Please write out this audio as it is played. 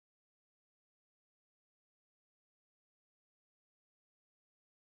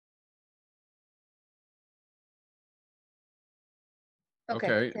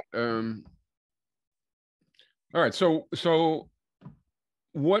Okay. All right. So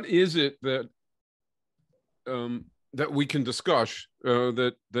what is it that that we can discuss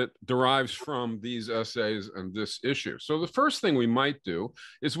that derives from these essays and this issue? So the first thing we might do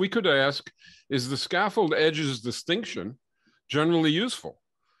is we could ask, is the scaffold edges distinction generally useful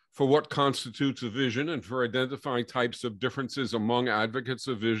for what constitutes a vision and for identifying types of differences among advocates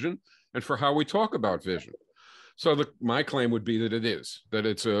of vision and for how we talk about vision? So my claim would be that it is, that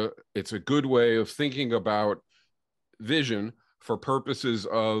it's a good way of thinking about vision for purposes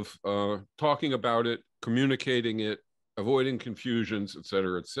of talking about it, communicating it, avoiding confusions, et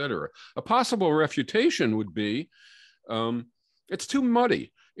cetera, et cetera. A possible refutation would be it's too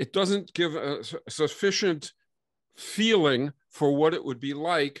muddy. It doesn't give a sufficient feeling for what it would be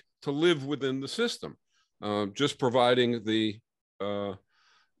like to live within the system. Just providing the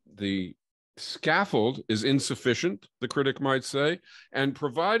scaffold is insufficient, the critic might say, and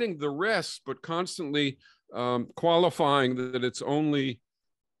providing the rest, but constantly qualifying that it's only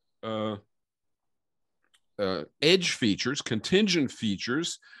edge features, contingent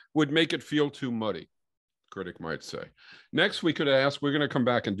features, would make it feel too muddy, critic might say. Next, we could ask, we're going to come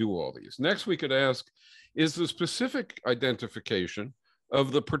back and do all these. Next, we could ask, is the specific identification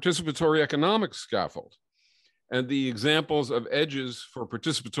of the participatory economics scaffold and the examples of edges for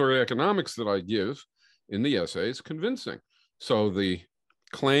participatory economics that I give in the essays convincing? So the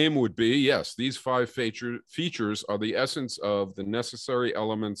claim would be, yes, these 5 features are the essence of the necessary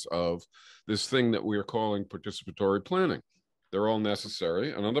elements of this thing that we are calling participatory planning. They're all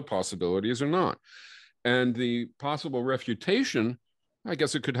necessary, and other possibilities are not. And the possible refutation, I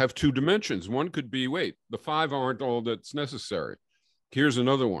guess it could have 2 dimensions. One could be, wait, the 5 aren't all that's necessary. Here's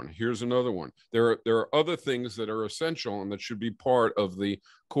another one. Here's another one. There are other things that are essential and that should be part of the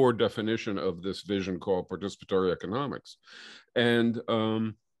core definition of this vision called participatory economics. And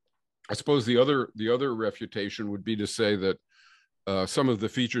I suppose the other refutation would be to say that some of the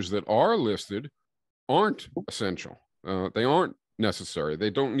features that are listed aren't essential. They aren't necessary. They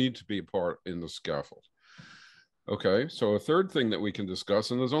don't need to be a part in the scaffold. Okay, so a third thing that we can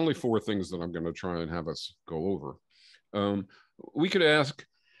discuss, and there's only 4 things that I'm going to try and have us go over. We could ask,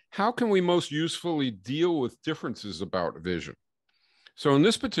 how can we most usefully deal with differences about vision? So in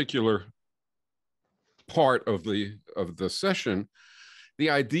this particular part of the session, the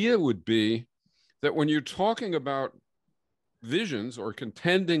idea would be that when you're talking about visions or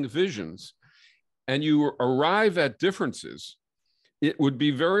contending visions and you arrive at differences, it would be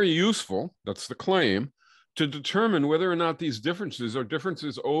very useful, that's the claim, to determine whether or not these differences are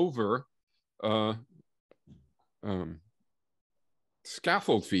differences over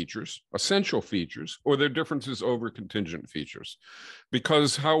scaffold features, essential features, or they're differences over contingent features,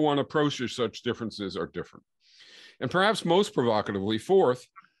 because how one approaches such differences are different. And perhaps most provocatively, fourth,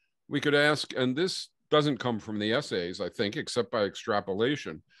 we could ask, and this doesn't come from the essays, I think, except by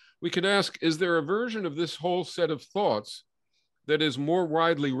extrapolation, we could ask, is there a version of this whole set of thoughts that is more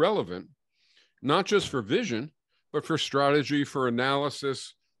widely relevant, not just for vision, but for strategy, for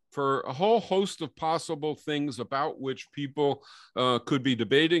analysis, for a whole host of possible things about which people could be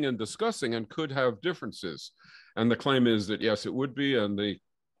debating and discussing and could have differences? And the claim is that, yes, it would be, and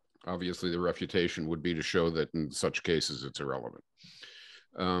obviously the refutation would be to show that in such cases it's irrelevant.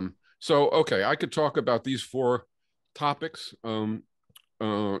 So, okay, I could talk about these 4 topics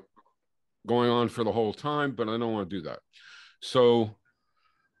going on for the whole time, but I don't want to do that. So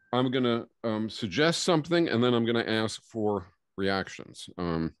I'm going to suggest something, and then I'm going to ask for reactions.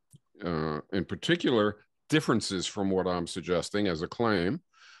 In particular, differences from what I'm suggesting as a claim.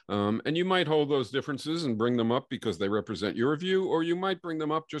 And you might hold those differences and bring them up because they represent your view, or you might bring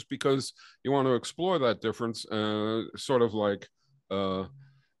them up just because you want to explore that difference, sort of like a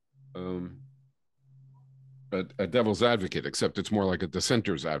devil's advocate, except it's more like a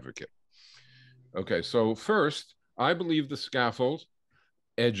dissenter's advocate. Okay, so first, I believe the scaffold,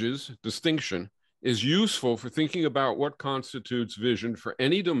 edges, distinction is useful for thinking about what constitutes vision for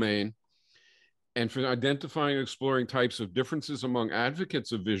any domain and for identifying and exploring types of differences among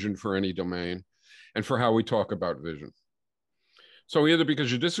advocates of vision for any domain and for how we talk about vision. So either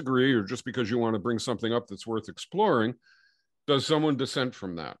because you disagree or just because you want to bring something up that's worth exploring, does someone dissent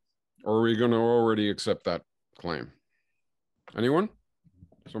from that? Or are we going to already accept that claim? Anyone?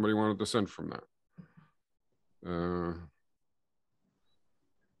 Somebody want to dissent from that?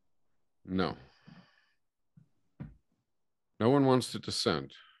 No. No one wants to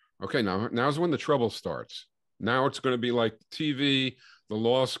dissent. Okay, now's when the trouble starts. Now it's going to be like TV, the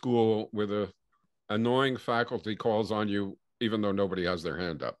law school, where the annoying faculty calls on you, even though nobody has their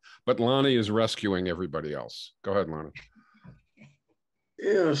hand up. But Lonnie is rescuing everybody else. Go ahead, Lonnie.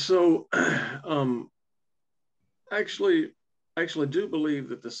 Yeah, so actually, actually do believe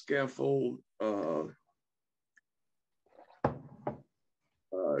that the scaffold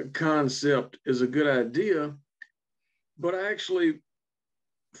concept is a good idea, but I actually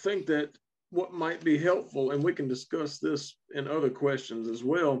think that what might be helpful, and we can discuss this in other questions as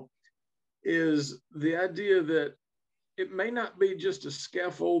well, is the idea that it may not be just a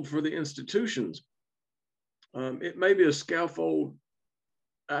scaffold for the institutions. It may be a scaffold.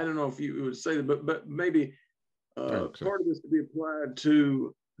 I don't know if you would say that, but maybe Okay. part of this could be applied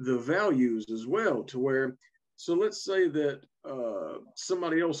to the values as well, to where, so let's say that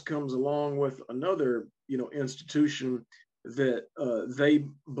somebody else comes along with another, institution that they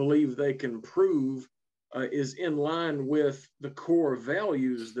believe they can prove is in line with the core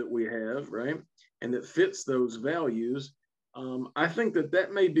values that we have, right? And that fits those values. I think that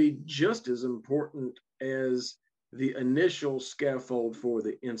that may be just as important as the initial scaffold for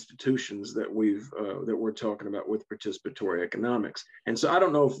the institutions that we're talking about with participatory economics. And so I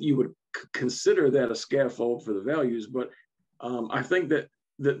don't know if you would consider that a scaffold for the values, but I think that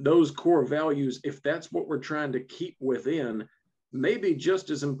those core values, if that's what we're trying to keep within, may be just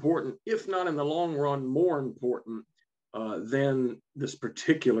as important, if not in the long run more important than this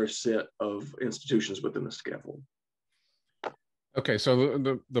particular set of institutions within the scaffold. Okay,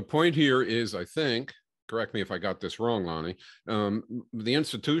 so the point here is, I think, correct me if I got this wrong, Lonnie, the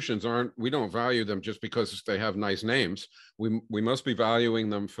institutions we don't value them just because they have nice names. We must be valuing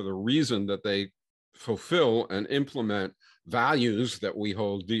them for the reason that they fulfill and implement values that we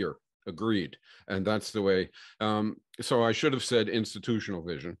hold dear. Agreed. And that's the way. So I should have said institutional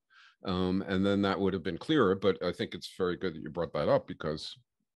vision. And then that would have been clearer, but I think it's very good that you brought that up, because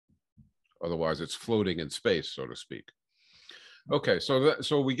otherwise it's floating in space, so to speak. Okay,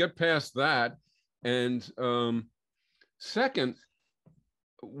 so we get past that, and second,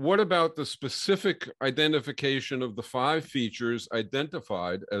 what about the specific identification of the 5 features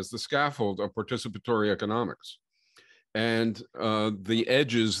identified as the scaffold of participatory economics, and the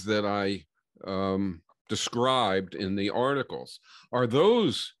edges that I described in the articles? Are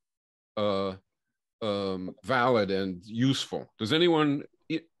those valid and useful? Does anyone,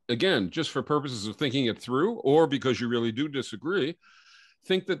 again, just for purposes of thinking it through, or because you really do disagree,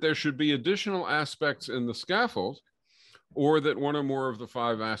 think that there should be additional aspects in the scaffold, or that one or more of the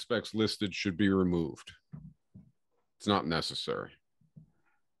 5 aspects listed should be removed? It's not necessary.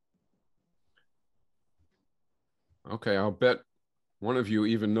 Okay, I'll bet one of you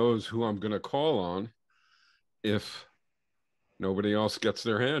even knows who I'm going to call on if nobody else gets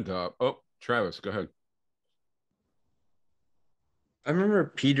their hand up. Oh, Travis, go ahead. I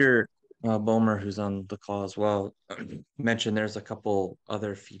remember Peter Bomer, who's on the call as well, mentioned there's a couple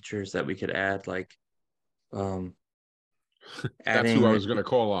other features that we could add, like um, That's who I adding. was going to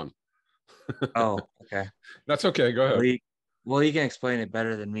call on. Oh, okay. That's okay. Go Well, ahead. you can explain it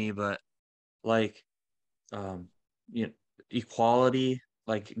better than me, but like, um, you know, equality,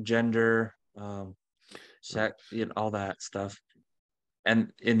 like gender, sex, all that stuff,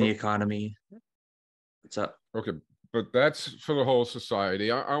 and in the Oh, economy. What's up? okay, but that's for the whole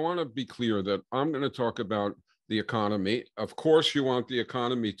society. I want to be clear that I'm going to talk about the economy. Of course, you want the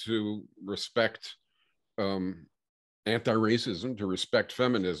economy to respect anti-racism, to respect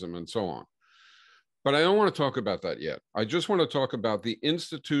feminism, and so on. But I don't want to talk about that yet. I just want to talk about the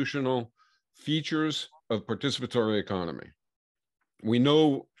institutional features of participatory economy. We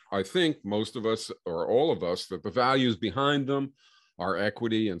know, I think, most of us or all of us, that the values behind them are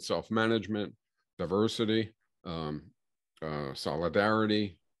equity and self-management, diversity,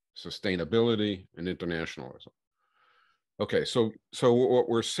 solidarity, sustainability, and internationalism. Okay, so what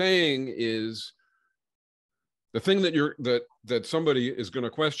we're saying is, the thing that somebody is going to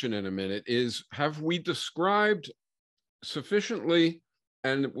question in a minute is, have we described sufficiently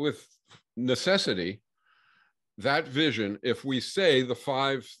and with necessity that vision if we say the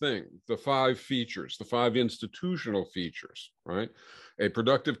 5 things, the 5 features, the 5 institutional features, right? A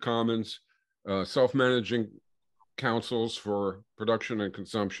productive commons, self-managing councils for production and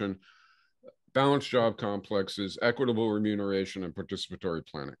consumption, balanced job complexes, equitable remuneration, and participatory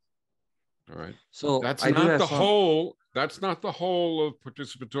planning. All right. So That's I do not have the some. whole. That's not the whole of a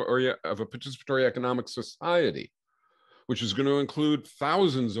participatory economic society, which is going to include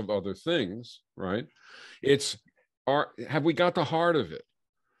thousands of other things, right? Have we got the heart of it,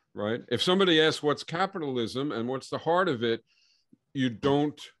 right? If somebody asks what's capitalism and what's the heart of it, you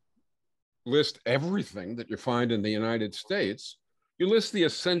don't list everything that you find in the United States. You list the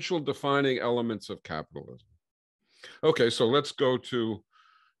essential defining elements of capitalism. Okay, so let's go to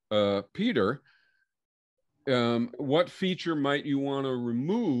Peter. what feature might you want to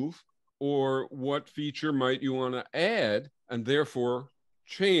remove, or what feature might you want to add, and therefore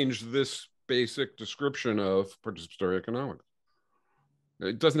change this basic description of participatory economics.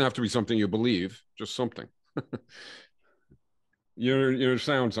 It doesn't have to be something you believe, just something. Your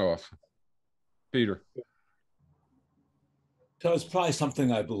sound's off, Peter. So it's probably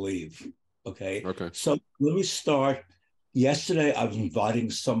something I believe. Okay. Okay. So let me start. Yesterday, I was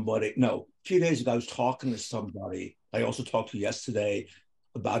inviting somebody. No, a few days ago, I was talking to somebody. I also talked to yesterday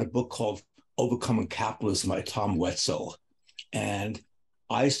about a book called Overcoming Capitalism by Tom Wetzel. And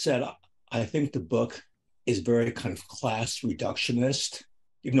I said, I think the book is very kind of class reductionist,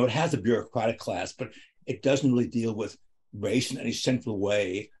 even though it has a bureaucratic class, but it doesn't really deal with race in any central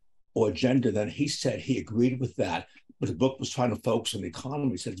way or gender. Then he said he agreed with that, but the book was trying to focus on the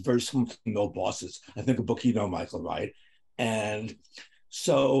economy. He said it's very similar to No Bosses. I think a book you know, Michael, right? And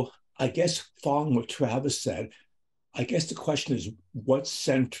so I guess following what Travis said, I guess the question is what's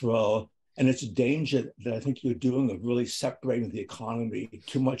central, and it's a danger that I think you're doing of really separating the economy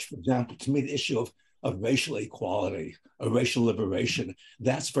too much. For example, to me, the issue of racial equality or racial liberation,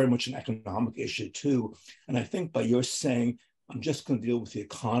 that's very much an economic issue too. And I think by your saying, I'm just going to deal with the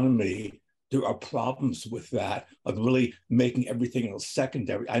economy, there are problems with that, of really making everything else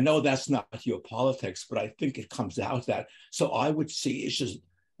secondary. I know that's not your politics, but I think it comes out that. So I would see issues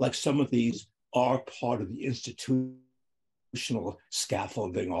like some of these are part of the institutional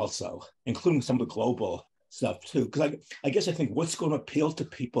scaffolding also, including some of the global stuff too. Because I guess I think what's going to appeal to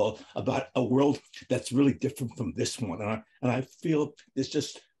people about a world that's really different from this one. And I feel there's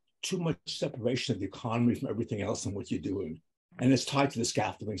just too much separation of the economy from everything else and what you're doing. And it's tied to the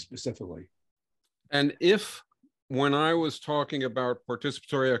scaffolding specifically. And if, when I was talking about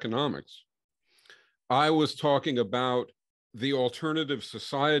participatory economics, I was talking about the alternative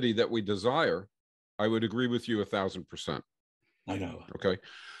society that we desire, I would agree with you 1,000%. I know. Okay.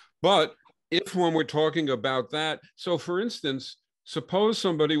 But if when we're talking about that, so for instance, suppose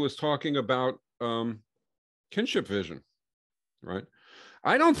somebody was talking about kinship vision, right?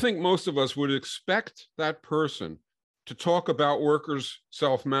 I don't think most of us would expect that person to talk about workers'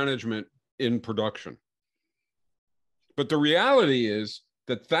 self-management in production. But the reality is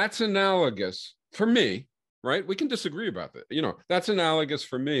that that's analogous for me, right? We can disagree about that. You know, that's analogous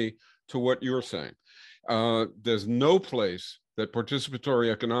for me to what you're saying. There's no place that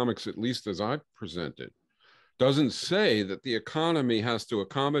participatory economics, at least as I've presented, doesn't say that the economy has to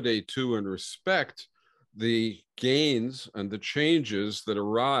accommodate to and respect the gains and the changes that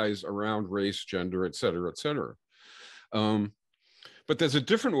arise around race, gender, et cetera, et cetera. But there's a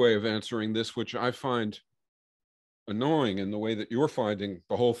different way of answering this, which I find annoying in the way that you're finding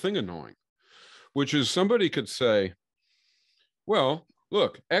the whole thing annoying, which is somebody could say, well,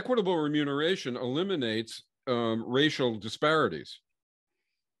 look, equitable remuneration eliminates racial disparities.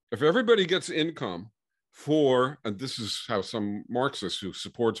 If everybody gets income for, and this is how some Marxist who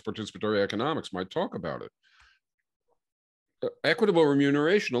supports participatory economics might talk about it, equitable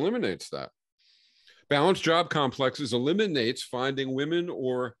remuneration eliminates that. Balanced job complexes eliminates finding women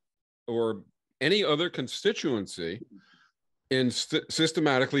or any other constituency in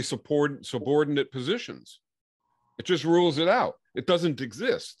systematically subordinate positions. It just rules it out. It doesn't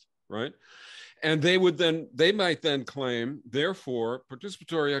exist, right? And they might then claim, therefore,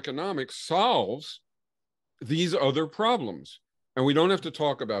 participatory economics solves these other problems. And we don't have to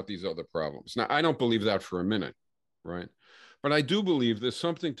talk about these other problems. Now, I don't believe that for a minute, right? But I do believe there's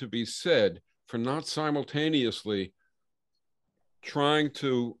something to be said for not simultaneously trying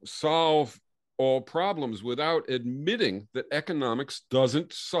to solve all problems without admitting that economics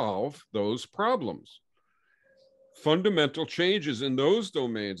doesn't solve those problems. Fundamental changes in those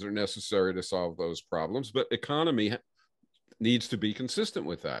domains are necessary to solve those problems, but economy needs to be consistent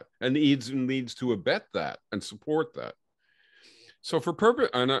with that and needs to abet that and support that. So for purpose,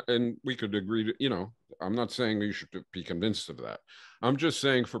 and we could agree to, you know, I'm not saying you should be convinced of that. I'm just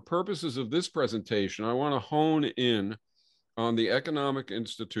saying for purposes of this presentation, I want to hone in on the economic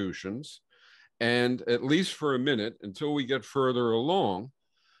institutions, and at least for a minute, until we get further along,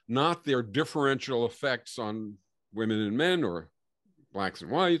 not their differential effects on women and men or blacks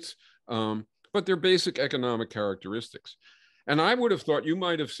and whites, but their basic economic characteristics. And I would have thought you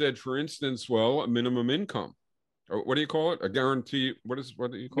might have said, for instance, well, a minimum income. Or what do you call it? A guarantee? What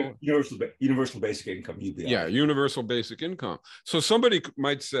do you call it? Universal basic income, UBI. Yeah, universal basic income. So somebody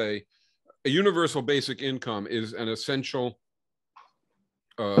might say a universal basic income is an essential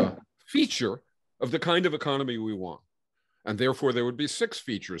feature of the kind of economy we want. And therefore, there would be 6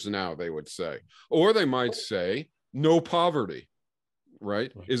 features now, they would say. Or they might say no poverty.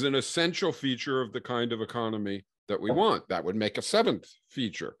 right, is an essential feature of the kind of economy that we want. That would make a seventh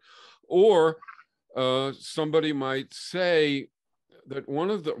feature. Or somebody might say that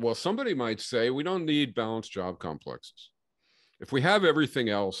somebody might say we don't need balanced job complexes. If we have everything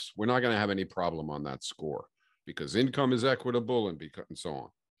else, we're not going to have any problem on that score because income is equitable and so on.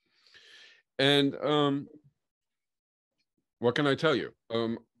 And what can I tell you?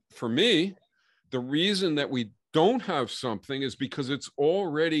 For me, the reason that we don't have something is because it's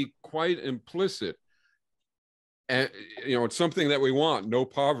already quite implicit. And, it's something that we want, no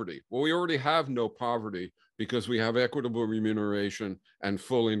poverty. Well, we already have no poverty because we have equitable remuneration and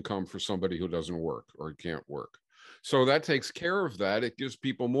full income for somebody who doesn't work or can't work. So that takes care of that. It gives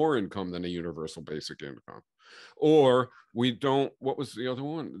people more income than a universal basic income. Or we don't, what was the other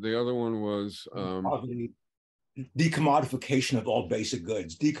one? The other one was poverty, decommodification of all basic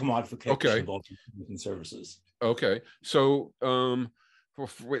goods, decommodification of all goods and services. Okay. So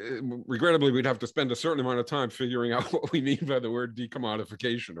regrettably, we'd have to spend a certain amount of time figuring out what we mean by the word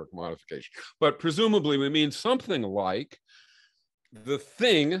decommodification or commodification. But presumably we mean something like the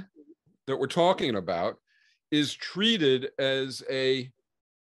thing that we're talking about is treated as a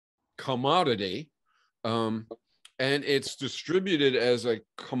commodity, and it's distributed as a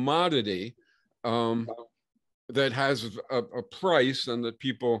commodity that has a price and that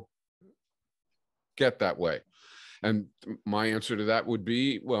people get that way. And my answer to that would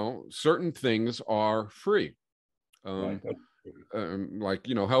be, well, certain things are free, like,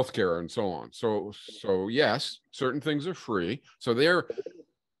 healthcare and so on. So yes, certain things are free. So they're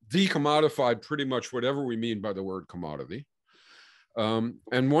decommodified pretty much whatever we mean by the word commodity. And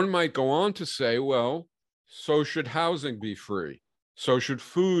one might go on to say, well, so should housing be free. So should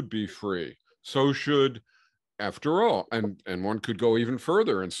food be free. So should, after all, and one could go even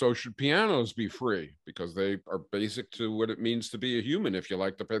further, and so should pianos be free because they are basic to what it means to be a human if you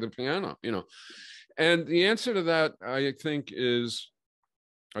like to play the piano, And the answer to that, I think, is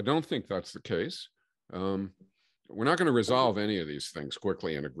I don't think that's the case. We're not going to resolve any of these things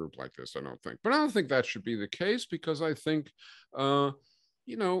quickly in a group like this, I don't think. But I don't think that should be the case because I think,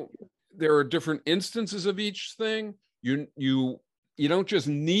 there are different instances of each thing. You don't just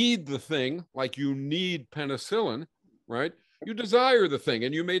need the thing like you need penicillin, right? You desire the thing,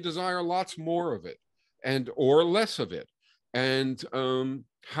 and you may desire lots more of it or less of it. And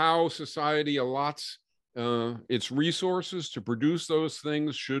how society allots its resources to produce those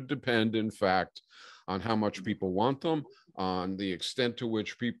things should depend, in fact, on how much people want them, on the extent to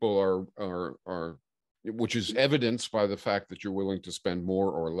which people are which is evidenced by the fact that you're willing to spend more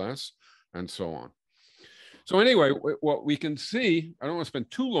or less, and so on. So anyway, what we can see, I don't want to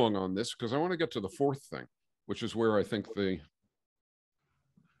spend too long on this because I want to get to the fourth thing, which is where I think the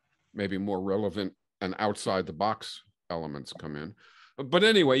maybe more relevant and outside the box elements come in. But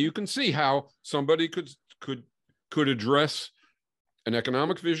anyway, you can see how somebody could address an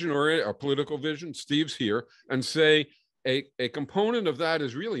economic vision or a political vision, Steve's here, and say a component of that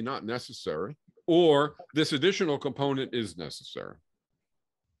is really not necessary, or this additional component is necessary,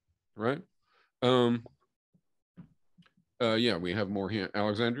 right? Yeah, we have more hand.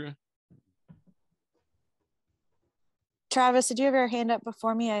 Alexandria? Travis, did you have your hand up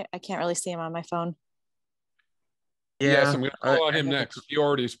before me? I can't really see him on my phone. Yeah, yes, I'm going to call on him next. He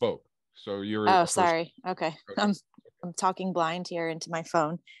already spoke. So you're... Oh, sorry. Okay. I'm talking blind here into my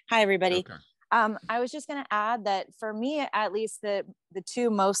phone. Hi, everybody. Okay. I was just going to add that for me, at least the two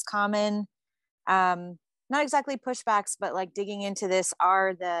most common, not exactly pushbacks, but like digging into this,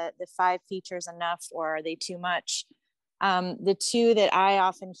 are the 5 features enough or are they too much? The two that I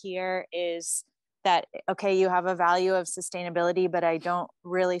often hear is that, okay, you have a value of sustainability, but I don't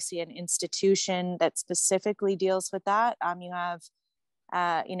really see an institution that specifically deals with that. You have,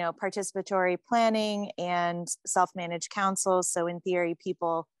 participatory planning and self-managed councils. So in theory,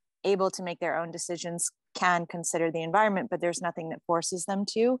 people able to make their own decisions can consider the environment, but there's nothing that forces them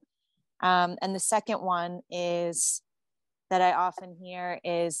to. And the second one is that I often hear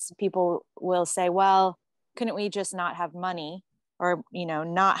is people will say, well, couldn't we just not have money or,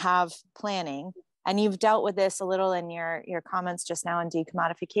 not have planning? And you've dealt with this a little in your comments just now on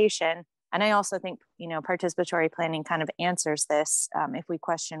decommodification. And I also think, participatory planning kind of answers this if we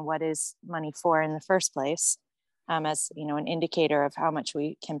question what is money for in the first place, as, an indicator of how much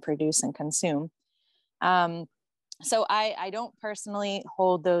we can produce and consume. So I don't personally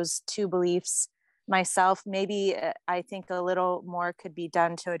hold those two beliefs myself. Maybe I think a little more could be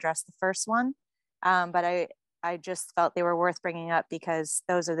done to address the first one. But I just felt they were worth bringing up because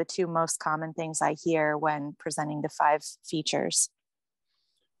those are the two most common things I hear when presenting the 5 features.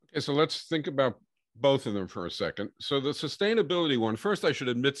 Okay, so let's think about both of them for a second. So the sustainability one, first I should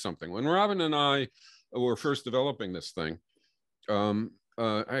admit something. When Robin and I were first developing this thing,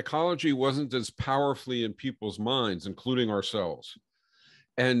 ecology wasn't as powerfully in people's minds, including ourselves.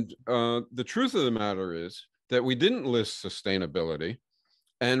 And the truth of the matter is that we didn't list sustainability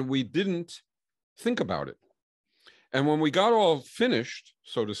and we didn't think about it. And when we got all finished,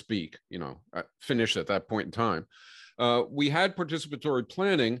 so to speak, finished at that point in time, we had participatory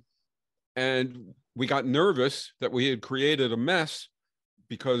planning, and we got nervous that we had created a mess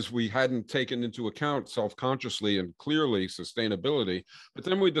because we hadn't taken into account self-consciously and clearly sustainability. But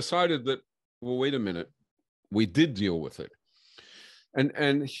then we decided that, well, wait a minute, we did deal with it.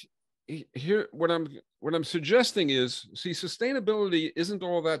 And here, what I'm suggesting is, see, sustainability isn't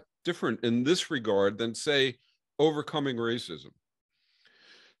all that different in this regard than, say, overcoming racism.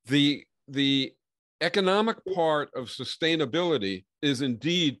 The economic part of sustainability is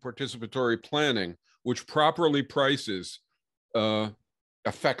indeed participatory planning, which properly prices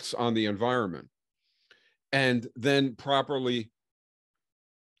effects on the environment and then properly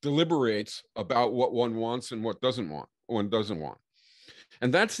deliberates about what one wants and what one doesn't want.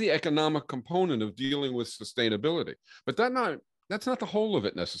 And that's the economic component of dealing with sustainability. But that's not the whole of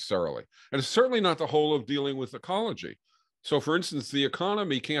it necessarily. And it's certainly not the whole of dealing with ecology. So for instance, the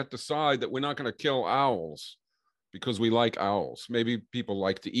economy can't decide that we're not going to kill owls because we like owls. Maybe people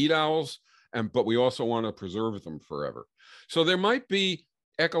like to eat owls, but we also want to preserve them forever. So there might be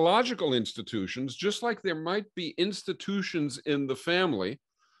ecological institutions, just like there might be institutions in the family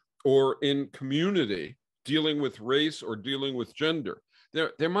or in community dealing with race or dealing with gender.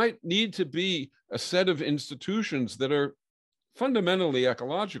 There might need to be a set of institutions that are fundamentally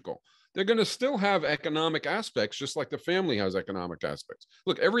ecological. They're going to still have economic aspects, just like the family has economic aspects.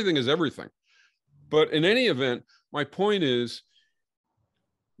 Look, everything is everything. But in any event, my point is,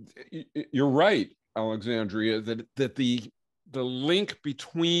 you're right, Alexandria, that the link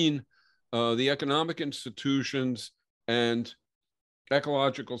between the economic institutions and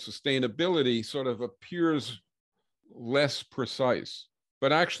ecological sustainability sort of appears less precise.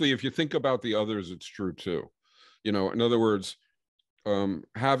 But actually, if you think about the others, it's true too. In other words,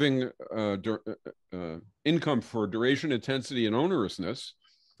 having income for duration, intensity, and onerousness,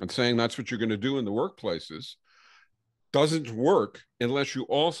 and saying that's what you're going to do in the workplaces, doesn't work unless you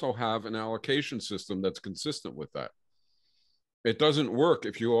also have an allocation system that's consistent with that. It doesn't work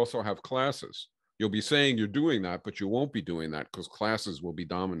if you also have classes. You'll be saying you're doing that, but you won't be doing that because classes will be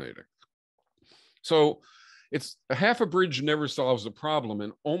dominating. So it's half a bridge never solves a problem,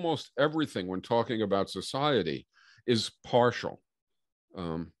 and almost everything when talking about society is partial.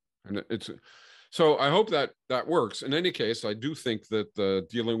 So I hope that works. In any case, I do think that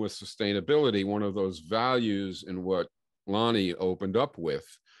dealing with sustainability, one of those values in what Lonnie opened up with,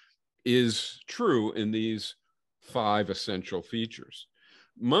 is true in these 5 essential features.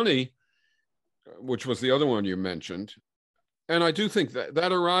 Money, which was the other one you mentioned, and I do think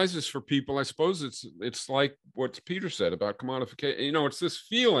that arises for people. I suppose it's like what Peter said about commodification. It's this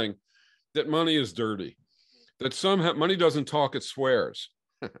feeling that money is dirty, that somehow money doesn't talk, it swears.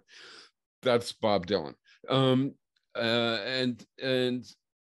 That's Bob Dylan. And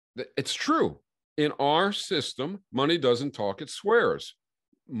it's true. In our system, money doesn't talk, it swears.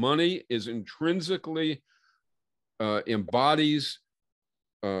 Money is intrinsically embodies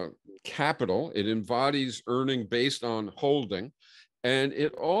capital. It embodies earning based on holding. And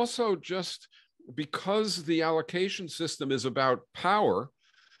it also, just because the allocation system is about power,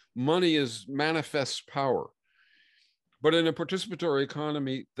 money manifests power. But in a participatory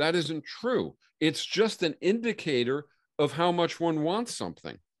economy, that isn't true. It's just an indicator of how much one wants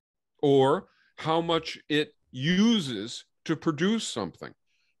something or how much it uses to produce something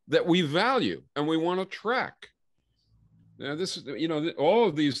that we value and we want to track. Now, this is, all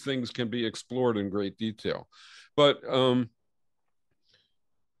of these things can be explored in great detail. But let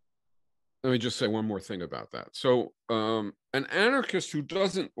me just say one more thing about that. So an anarchist who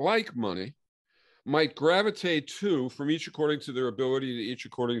doesn't like money might gravitate to, from each according to their ability to each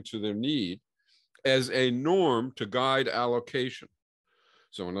according to their need, as a norm to guide allocation.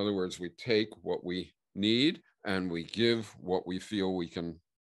 So in other words, we take what we need and we give what we feel we can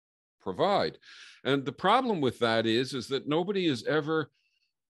provide. And the problem with that is that nobody is ever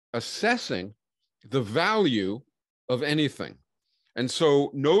assessing the value of anything. And so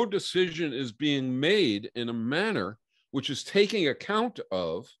no decision is being made in a manner which is taking account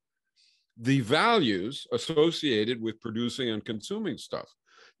of the values associated with producing and consuming stuff.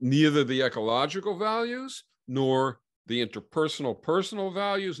 Neither the ecological values, nor the interpersonal personal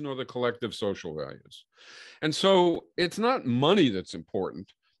values, nor the collective social values. And so it's not money that's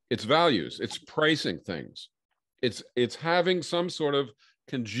important. It's values, it's pricing things. It's having some sort of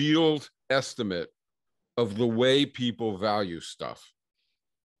congealed estimate of the way people value stuff.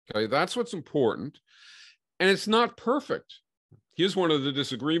 Okay, that's what's important. And it's not perfect. Here's one of the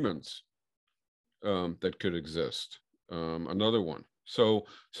disagreements that could exist. Another one. So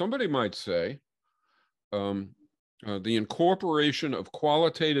somebody might say the incorporation of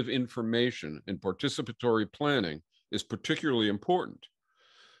qualitative information in participatory planning is particularly important.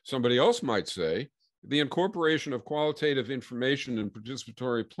 Somebody else might say the incorporation of qualitative information in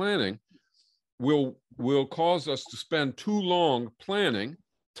participatory planning will cause us to spend too long planning.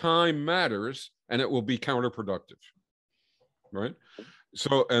 Time matters, and it will be counterproductive, right?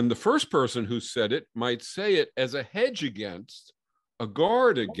 So, and the first person who said it might say it as a hedge against, a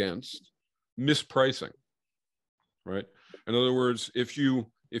guard against mispricing, right? In other words, if you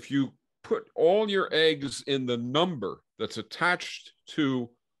put all your eggs in the number that's attached to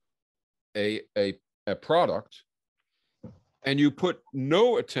a product, and you put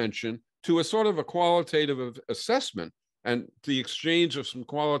no attention to a sort of a qualitative assessment and the exchange of some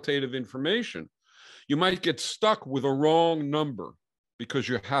qualitative information, you might get stuck with a wrong number because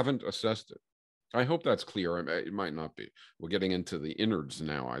you haven't assessed it. I hope that's clear. It might not be. We're getting into the innards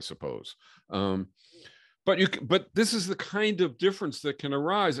now, I suppose. But this is the kind of difference that can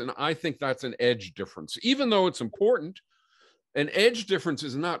arise, and I think that's an edge difference. Even though it's important, an edge difference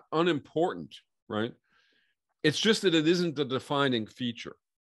is not unimportant, right? It's just that it isn't the defining feature,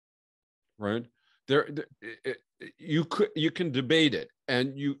 right? You can debate it,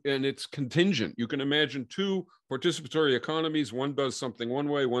 and it's contingent. You can imagine two participatory economies. One does something one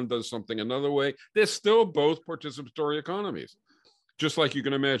way, one does something another way. They're still both participatory economies. Just like you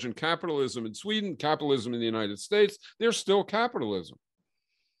can imagine capitalism in Sweden, capitalism in the United States, they're still capitalism.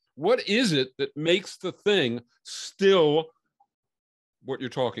 What is it that makes the thing still what you're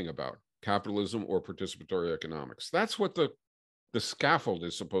talking about, capitalism or participatory economics? That's what the scaffold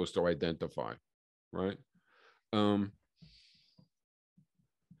is supposed to identify, right?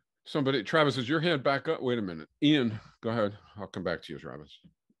 Somebody, Travis, is your hand back up? Wait a minute. Ian, go ahead. I'll come back to you, Travis.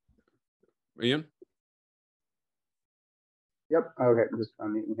 Ian? Yep. Okay. I'm just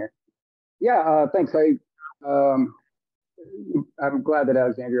unmuting here. Yeah. Thanks. I'm glad that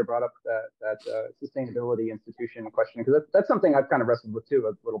Alexandria brought up that sustainability institution question, because that's something I've kind of wrestled with too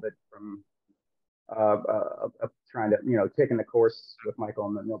a little bit from trying to taking the course with Michael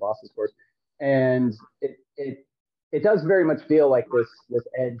and the No Bosses course, and it does very much feel like this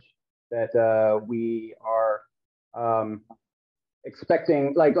edge that we are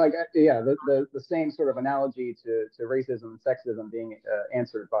expecting, the same sort of analogy to racism and sexism being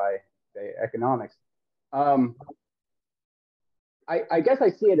answered by economics. I guess I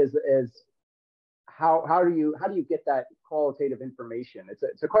see it as how do you get that qualitative information?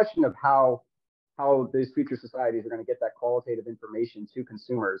 It's a question of how these future societies are going to get that qualitative information to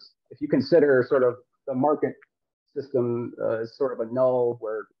consumers. If you consider sort of the market system as sort of a null,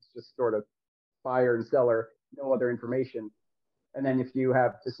 where it's just sort of buyer and seller, no other information, and then if you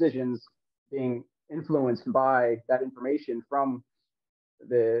have decisions being influenced by that information from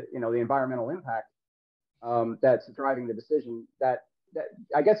the environmental impact that's driving the decision, that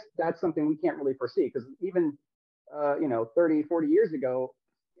I guess that's something we can't really foresee, because even 30, 40 years ago,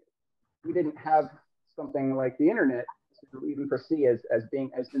 we didn't have something like the internet to even foresee as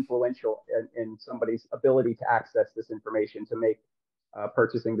being as influential in somebody's ability to access this information to make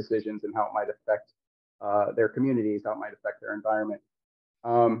purchasing decisions, and how it might affect their communities, how it might affect their environment.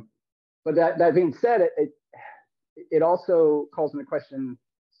 But that being said, it also calls into question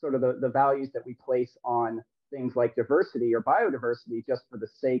sort of the values that we place on things like diversity or biodiversity just for the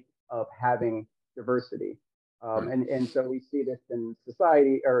sake of having diversity. And so we see this in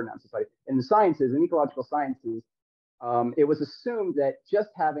in the sciences, in ecological sciences. It was assumed that just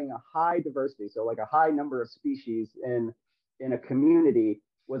having a high diversity, so like a high number of species in a community,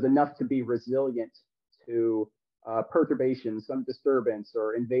 was enough to be resilient to perturbation, some disturbance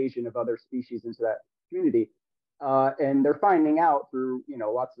or invasion of other species into that community. And they're finding out through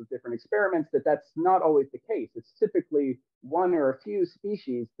lots of different experiments that that's not always the case. It's typically one or a few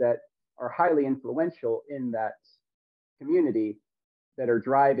species that are highly influential in that community that are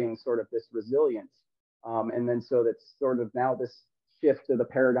driving sort of this resilience. And then so that's sort of now this shift to the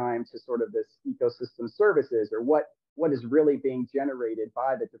paradigm to sort of this ecosystem services, or what is really being generated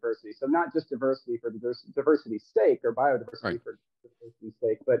by the diversity. So not just diversity for diversity's sake, or biodiversity for diversity's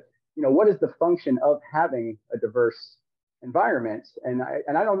sake, but what is the function of having a diverse environment? And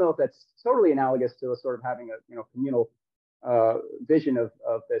I don't know if that's totally analogous to a sort of having a communal vision of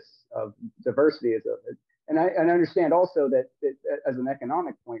diversity And I understand also that as an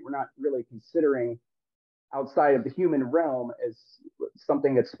economic point, we're not really considering outside of the human realm as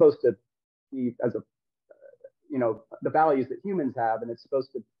something that's supposed to be as a, the values that humans have, and it's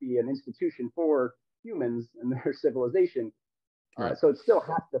supposed to be an institution for humans and their civilization. Right. So it still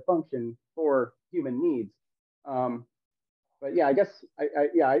has to function for human needs. But yeah, I guess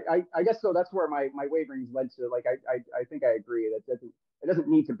I guess so. That's where my waverings led to. Like I think I agree that it doesn't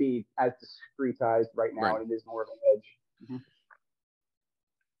need to be as discretized right now, Right. and it is more of an edge. Mm-hmm.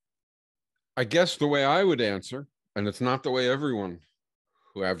 I guess the way I would answer, and it's not the way everyone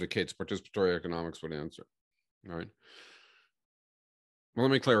who advocates participatory economics would answer, right? Well,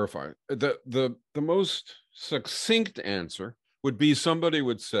 let me clarify. The most succinct answer would be somebody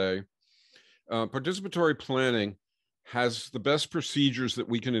would say, participatory planning has the best procedures that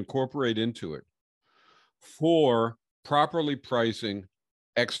we can incorporate into it for properly pricing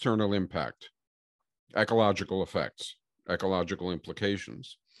external impact, ecological effects, ecological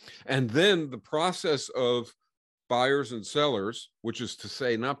implications. And then the process of buyers and sellers, which is to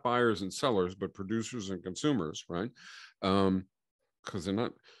say not buyers and sellers, but producers and consumers, right? Because they're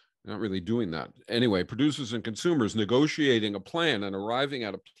not really doing that. Anyway, producers and consumers negotiating a plan and arriving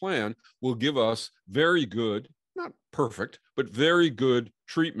at a plan will give us very good, not perfect, but very good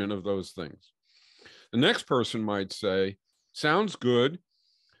treatment of those things. The next person might say, sounds good,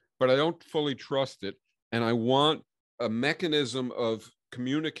 but I don't fully trust it. And I want a mechanism of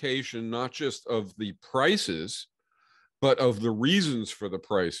communication, not just of the prices, but of the reasons for the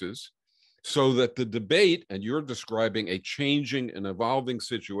prices, so that the debate, and you're describing a changing and evolving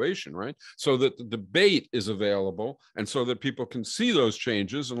situation, right? So that the debate is available and so that people can see those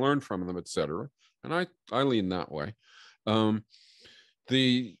changes and learn from them, et cetera. And I lean that way.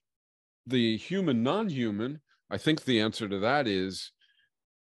 The human, non-human, I think the answer to that is,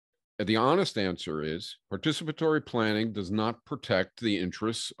 the honest answer is, participatory planning does not protect the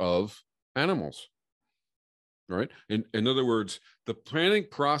interests of animals, right? In other words, the planning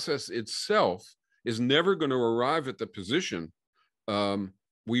process itself is never going to arrive at the position,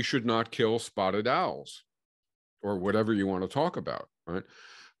 we should not kill spotted owls, or whatever you want to talk about, right?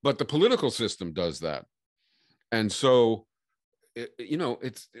 But the political system does that. And so,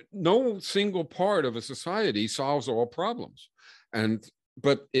 it's no single part of a society solves all problems.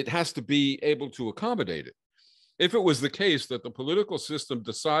 But it has to be able to accommodate it. If it was the case that the political system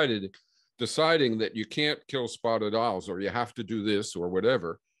deciding that you can't kill spotted owls, or you have to do this or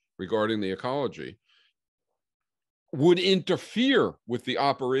whatever regarding the ecology, would interfere with the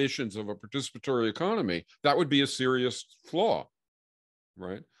operations of a participatory economy, that would be a serious flaw,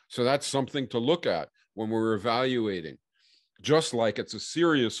 right? So that's something to look at when we're evaluating. Just like it's a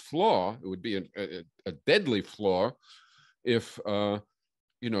serious flaw, it would be a deadly flaw if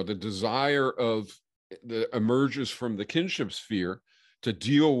the desire that emerges from the kinship sphere to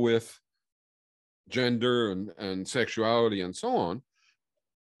deal with gender and sexuality and so on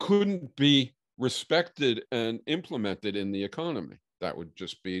couldn't be respected and implemented in the economy. That would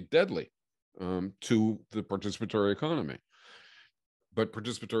just be deadly to the participatory economy. But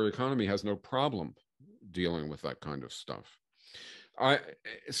participatory economy has no problem dealing with that kind of stuff.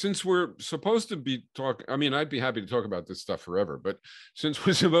 Since we're supposed to be talking, I mean, I'd be happy to talk about this stuff forever, but since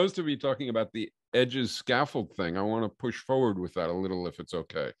we're supposed to be talking about the edges scaffold thing, I want to push forward with that a little, if it's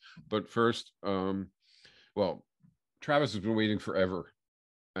okay. But first, well, Travis has been waiting forever,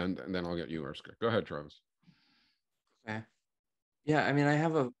 and then I'll get you, Erska. Go ahead, Travis. Okay. Yeah, I mean, I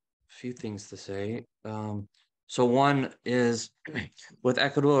have a few things to say. So one is with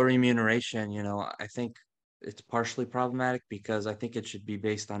equitable remuneration, I think it's partially problematic because I think it should be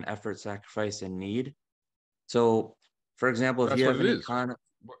based on effort, sacrifice, and need. So, for example, if you have an economy,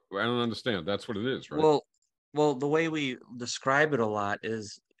 I don't understand. That's what it is, right? Well, the way we describe it a lot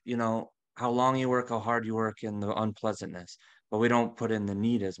is, how long you work, how hard you work, and the unpleasantness, but we don't put in the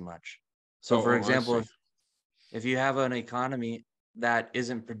need as much. So, for example, if you have an economy that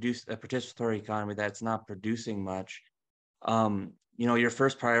isn't a participatory economy that's not producing much, your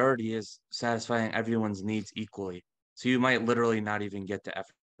first priority is satisfying everyone's needs equally. So you might literally not even get to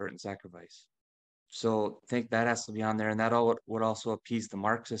effort and sacrifice. So I think that has to be on there. And that would also appease the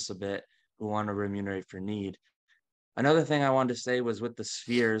Marxists a bit who want to remunerate for need. Another thing I wanted to say was with the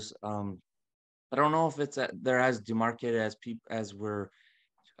spheres. I don't know if they're as demarcated as we're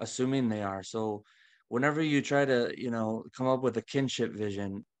assuming they are. So whenever you try to, come up with a kinship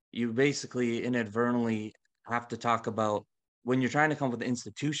vision, you basically inadvertently have to talk about, when you're trying to come up with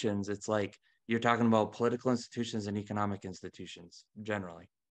institutions, it's like you're talking about political institutions and economic institutions generally.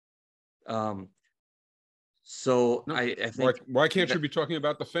 So no, I think why can't you be talking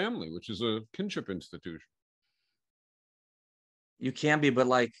about the family, which is a kinship institution? You can be, but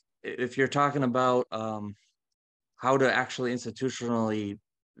like if you're talking about how to actually institutionally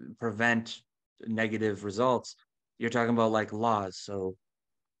prevent negative results, you're talking about like laws. So,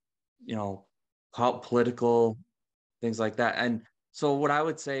 you know, political things like that. And so what I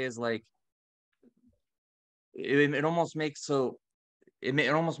would say is like it almost makes it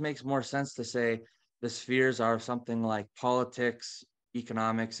almost makes more sense to say the spheres are something like politics,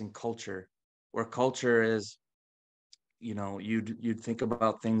 economics, and culture, where culture is, you know, you'd think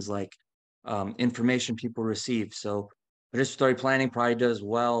about things like information people receive. So participatory planning probably does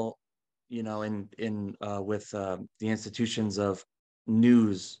well, you know, in with the institutions of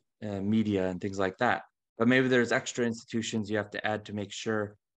news, media, and things like that. But maybe there's extra institutions you have to add to make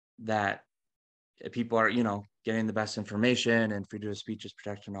sure that people are, you know, getting the best information and freedom of speech is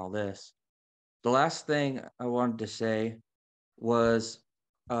protected and all this. The last thing I wanted to say was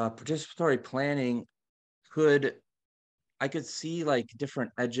participatory planning could, I could see like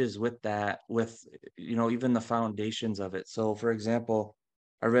different edges with that, with, you know, even the foundations of it. So for example,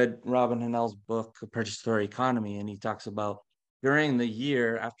 I read Robin Hannell's book, Participatory Economy, and he talks about during the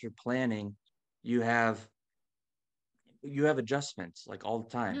year after planning, you have adjustments like all the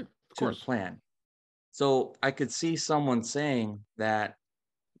time to the plan. So I could see someone saying that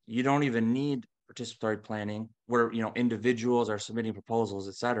you don't even need participatory planning where, you know, individuals are submitting proposals,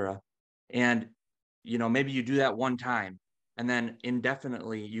 et cetera. And, you know, maybe you do that one time and then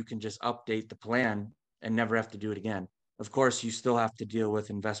indefinitely you can just update the plan and never have to do it again. Of course, you still have to deal with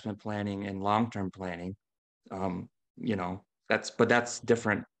investment planning and long-term planning. You know, that's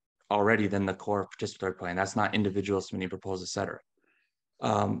different already than the core participatory plan. That's not individual submitting proposals, et cetera.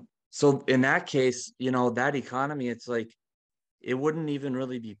 So in that case, you know, that economy, it's like, it wouldn't even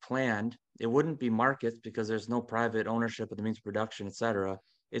really be planned. It wouldn't be markets because there's no private ownership of the means of production, et cetera.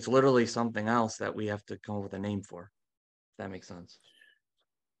 It's literally something else that we have to come up with a name for. If that makes sense.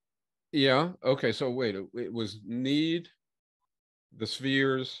 Yeah. Okay. So wait, it was need, the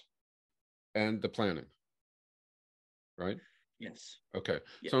spheres, and the planning, right? Yes. Okay.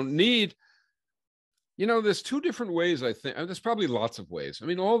 Yes. So need, you know, there's two different ways, I think. There's probably lots of ways. I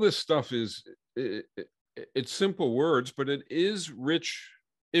mean, all this stuff is, it's simple words, but it is rich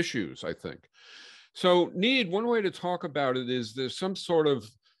issues, I think. So need, one way to talk about it is there's some sort of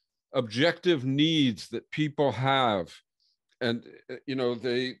objective needs that people have. And, you know,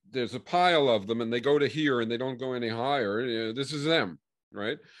 there's a pile of them and they go to here and they don't go any higher. You know, this is them,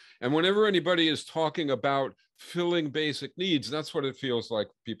 right? And whenever anybody is talking about filling basic needs, that's what it feels like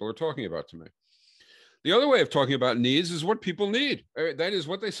people are talking about to me. The other way of talking about needs is what people need. That is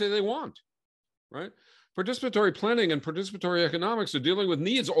what they say they want, right? Participatory planning and participatory economics are dealing with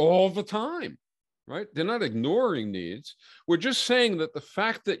needs all the time, right? They're not ignoring needs. We're just saying that the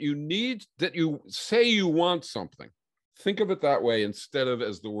fact that you need, that you say you want something, think of it that way instead of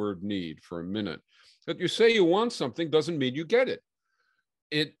as the word need for a minute. That you say you want something doesn't mean you get it.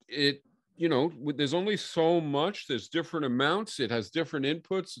 It you know, there's only so much, there's different amounts, it has different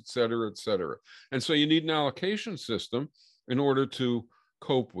inputs, et cetera, et cetera. And so you need an allocation system in order to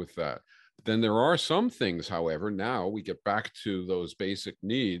cope with that. Then there are some things, however, now we get back to those basic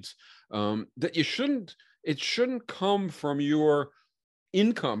needs, that it shouldn't come from your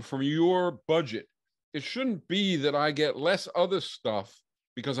income, from your budget. It shouldn't be that I get less other stuff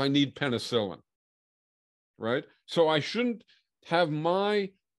because I need penicillin, right? So I shouldn't have my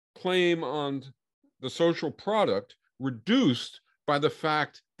claim on the social product reduced by the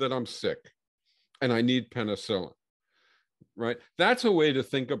fact that I'm sick and I need penicillin, right? That's a way to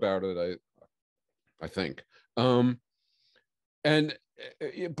think about it, I think.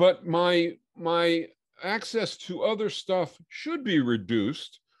 But my access to other stuff should be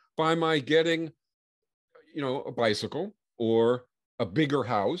reduced by my getting, you know, a bicycle or a bigger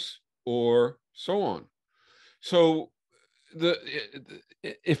house or so on. So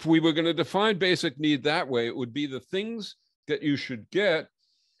if we were going to define basic need that way, it would be the things that you should get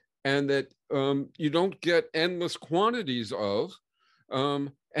and that you don't get endless quantities of,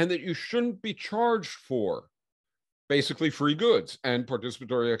 and that you shouldn't be charged for, basically free goods. And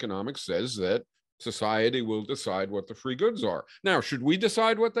participatory economics says that society will decide what the free goods are. Now, should we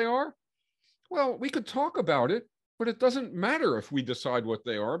decide what they are? Well, we could talk about it, but it doesn't matter if we decide what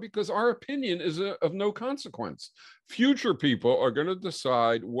they are because our opinion is of no consequence. Future people are going to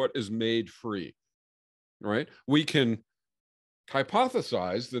decide what is made free, right? We can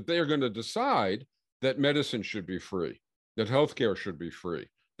hypothesize that they are going to decide that medicine should be free, that healthcare should be free,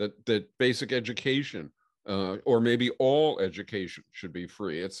 that basic education, or maybe all education should be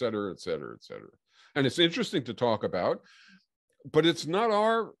free, et cetera, et cetera, et cetera. And it's interesting to talk about, but it's not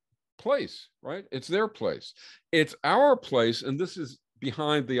our place, right? It's their place. It's our place, and this is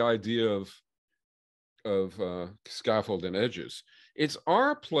behind the idea of scaffold and edges. It's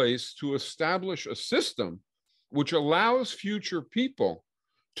our place to establish a system which allows future people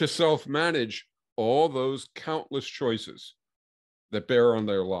to self-manage all those countless choices that bear on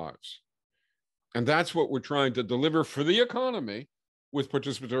their lives. And that's what we're trying to deliver for the economy with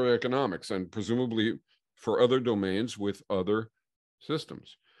participatory economics, and presumably for other domains with other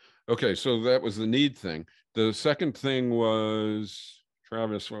systems. Okay, so that was the need thing. The second thing was,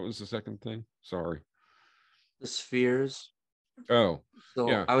 Travis, what was the second thing? Sorry. The spheres. Oh, So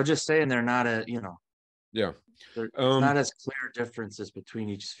yeah. I was just saying they're not Yeah. There's not as clear differences between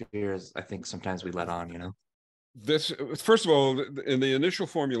each sphere as I think sometimes we let on. This, first of all, in the initial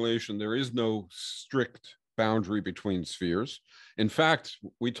formulation, there is no strict boundary between spheres. In fact,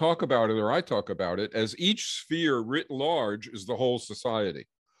 we talk about it, or I talk about it, as each sphere writ large is the whole society.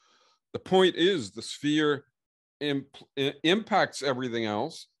 The point is the sphere impacts everything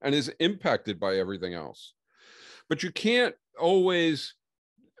else and is impacted by everything else. But you can't always,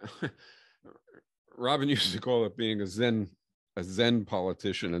 Robin used to call it being a Zen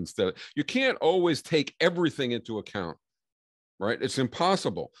politician instead. You can't always take everything into account, right? It's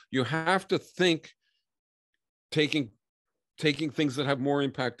impossible. You have to think taking things that have more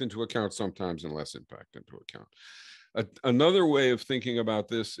impact into account sometimes and less impact into account. Another way of thinking about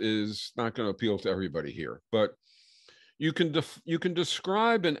this is not going to appeal to everybody here, but you can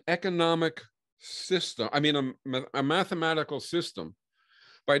describe an economic system, I mean a mathematical system,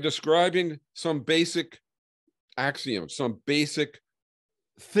 by describing some basic axioms, some basic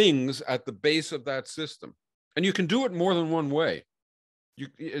things at the base of that system. And you can do it more than one way.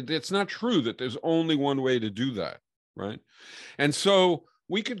 It's not true that there's only one way to do that, right? And so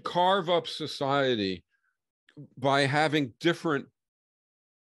we could carve up society by having different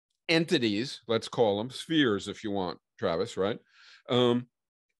entities, let's call them spheres if you want, Travis, right?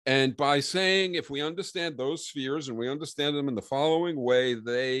 And by saying, if we understand those spheres and we understand them in the following way,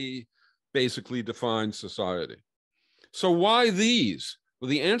 they basically define society. So why these? Well,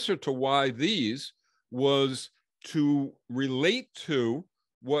 the answer to why these was to relate to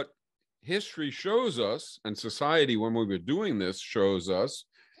what history shows us, and society, when we were doing this, shows us,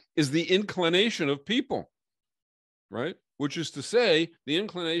 is the inclination of people, right? Which is to say, the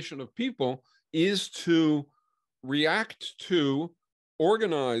inclination of people is to react to,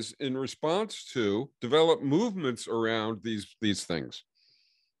 organize in response to, develop movements around these things,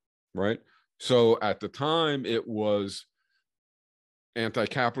 right? So at the time, it was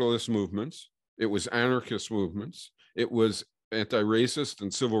anti-capitalist movements, it was anarchist movements, it was anti-racist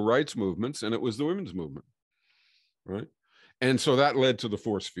and civil rights movements, and it was the women's movement, right? And so that led to the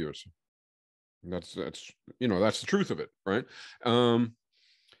four spheres. That's the truth of it, right?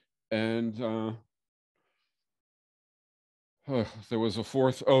 There was a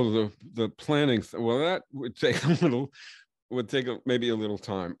fourth. Oh, the planning. Well, that would take maybe a little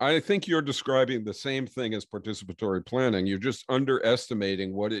time. I think you're describing the same thing as participatory planning. You're just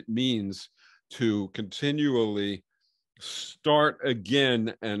underestimating what it means to continually start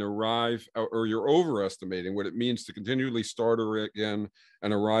again and arrive, or you're overestimating what it means to continually start again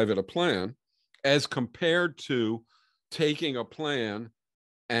and arrive at a plan, as compared to taking a plan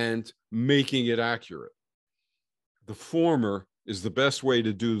and making it accurate. The former is the best way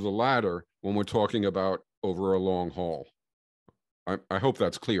to do the latter when we're talking about over a long haul. I hope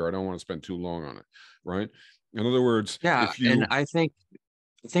that's clear. I don't want to spend too long on it, right? In other words, yeah, and I think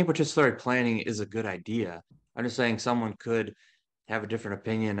participatory planning is a good idea. I'm just saying someone could have a different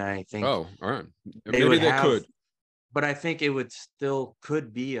opinion. I think. Oh, all right. Maybe they could. But I think it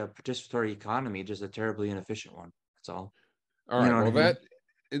could be a participatory economy, just a terribly inefficient one. That's all. All right. Well,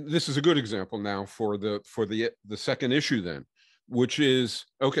 this is a good example now for the second issue then, which is,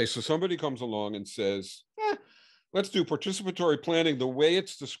 okay, so somebody comes along and says, let's do participatory planning the way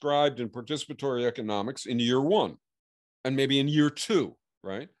it's described in participatory economics in year 1 and maybe in year 2,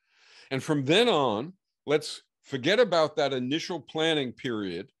 right? And from then on, let's forget about that initial planning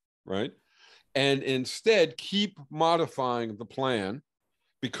period, right? And instead keep modifying the plan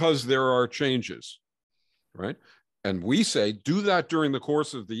because there are changes, right? And we say, do that during the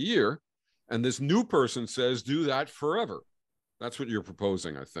course of the year. And this new person says, do that forever. That's what you're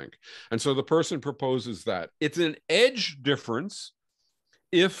proposing, I think. And so the person proposes that. It's an edge difference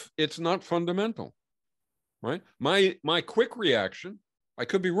if it's not fundamental, right? My quick reaction, I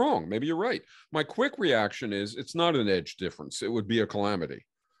could be wrong. Maybe you're right. My quick reaction is it's not an edge difference. It would be a calamity.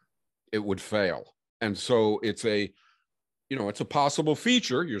 It would fail. And so it's you know, it's a possible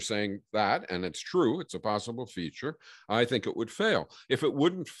feature. You're saying that, and it's true. It's a possible feature. I think it would fail. If it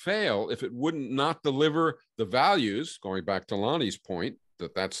wouldn't fail, if it wouldn't not deliver the values, going back to Lonnie's point,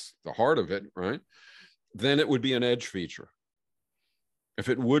 that's the heart of it, right? Then it would be an edge feature. If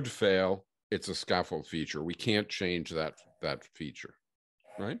it would fail, it's a scaffold feature. We can't change that feature,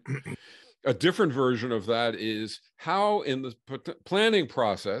 right? A different version of that is how in the planning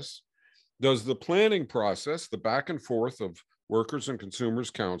process, does the planning process, the back and forth of workers and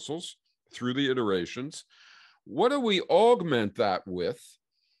consumers councils through the iterations, what do we augment that with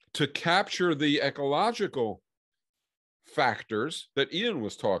to capture the ecological factors that Ian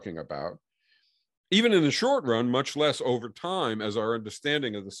was talking about, even in the short run, much less over time as our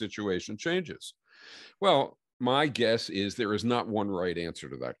understanding of the situation changes? Well, my guess is there is not one right answer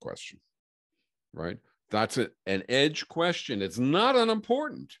to that question, right? That's an edge question. It's not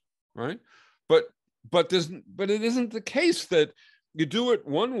unimportant, right? But it isn't the case that you do it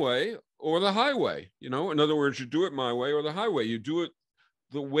one way or the highway. You know, in other words, you do it my way or the highway. You do it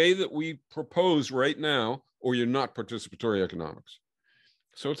the way that we propose right now, or you're not participatory economics.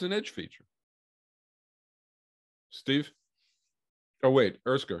 So it's an edge feature. Steve? Oh, wait,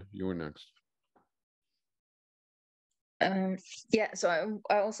 Erska, you were next. Yeah, so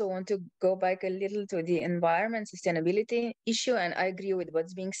I also want to go back a little to the environment sustainability issue, and I agree with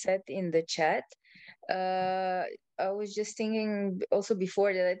what's being said in the chat. I was just thinking also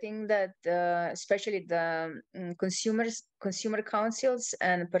before that I think that especially the consumer councils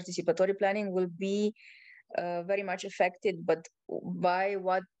and participatory planning will be very much affected, but by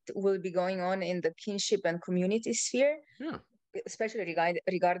what will be going on in the kinship and community sphere. Yeah. Especially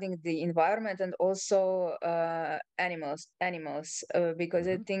regarding the environment and also animals, because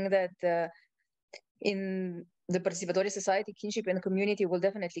I think that in the participatory society, kinship and community will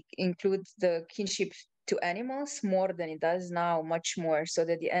definitely include the kinship to animals more than it does now, much more, so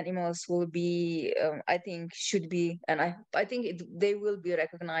that the animals will be, I think, should be, and I think they will be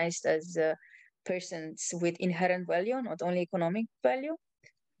recognized as persons with inherent value, not only economic value.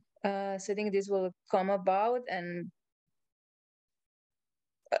 So I think this will come about, and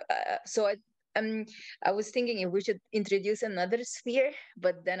so I was thinking if we should introduce another sphere,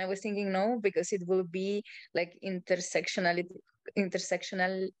 but then I was thinking no, because it will be like intersectional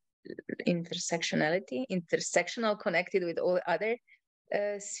connected with all other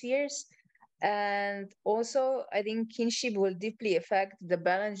spheres. And also I think kinship will deeply affect the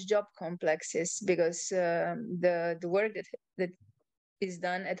balanced job complexes, because the work that is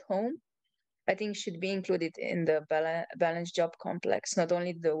done at home, I think, should be included in the balanced job complex, not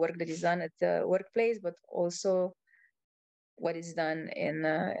only the work that is done at the workplace, but also what is done in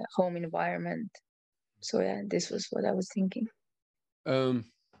a home environment. So yeah, this was what I was thinking.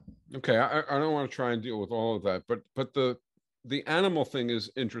 Okay, I don't want to try and deal with all of that, but the animal thing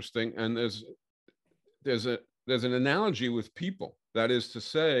is interesting, and there's an analogy with people. That is to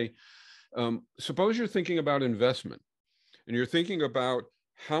say, suppose you're thinking about investment, and you're thinking about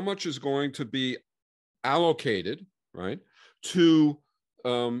how much is going to be allocated, right, to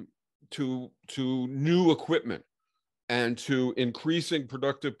new equipment and to increasing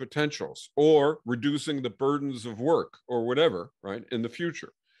productive potentials or reducing the burdens of work or whatever, right, in the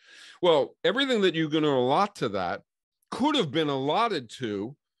future. Well, everything that you're going to allot to that could have been allotted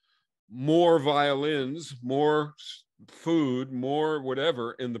to more violins, more food, more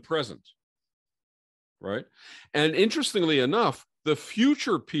whatever in the present, right? And interestingly enough, the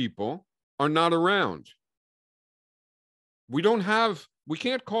future people are not around. We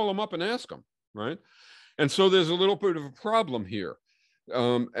can't call them up and ask them, right? And so there's a little bit of a problem here.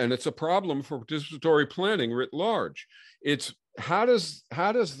 And it's a problem for participatory planning writ large. It's how does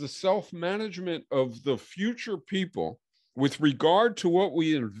the self-management of the future people with regard to what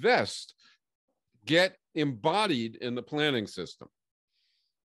we invest get embodied in the planning system?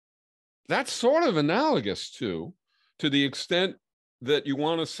 That's sort of analogous to the extent that you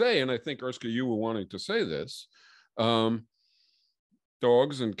want to say, and I think, Erska, you were wanting to say this, dogs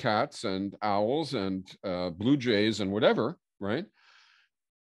and cats and owls and blue jays and whatever, right,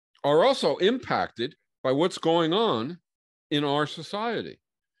 are also impacted by what's going on in our society,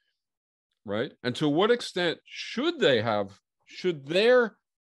 right? And to what extent should their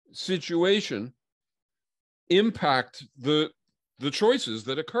situation impact the choices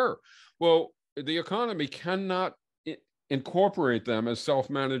that occur? Well, the economy cannot incorporate them as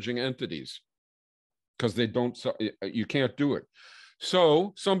self-managing entities because you can't do it.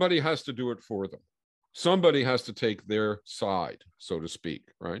 So somebody has to do it for them. Somebody has to take their side, so to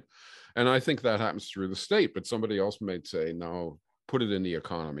speak, right? And I think that happens through the state, but somebody else may say, no, put it in the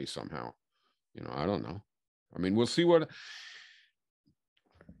economy somehow. I don't know. I mean, we'll see what,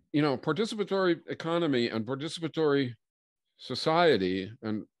 you know, participatory economy and participatory society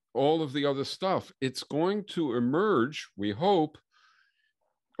and all of the other stuff, it's going to emerge, we hope,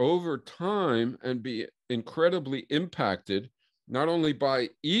 over time and be incredibly impacted, not only by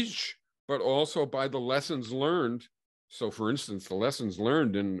each, but also by the lessons learned. So for instance, the lessons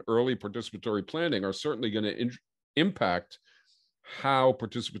learned in early participatory planning are certainly going to impact how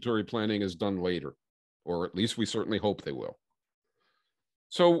participatory planning is done later, or at least we certainly hope they will.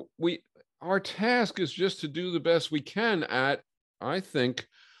 So our task is just to do the best we can at, I think,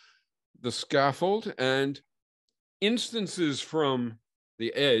 the scaffold and instances from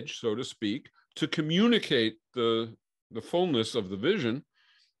the edge, so to speak, to communicate the fullness of the vision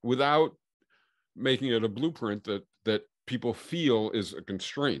without making it a blueprint that people feel is a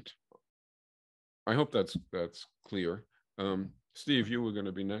constraint. I hope that's clear. Steve, you were going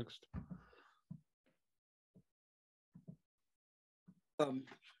to be next.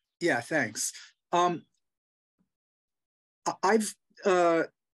 Yeah, thanks. I've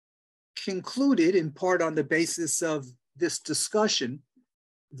concluded, in part on the basis of this discussion,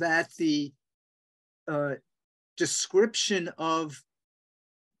 that the description of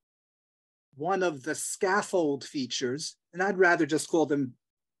one of the scaffold features, and I'd rather just call them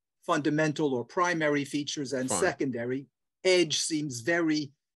fundamental or primary features and secondary. Edge seems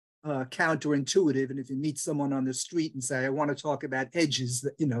very counterintuitive, and if you meet someone on the street and say, I want to talk about edges,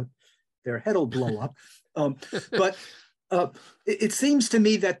 that, you know, their head will blow up. But it seems to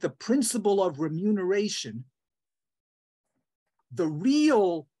me that the principle of remuneration, the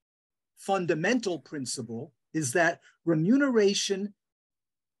real fundamental principle, is that remuneration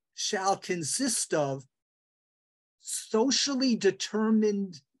shall consist of socially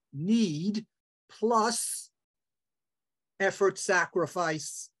determined need plus effort,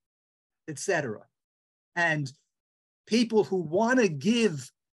 sacrifice, etc. And people who want to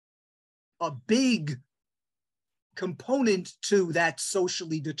give a big component to that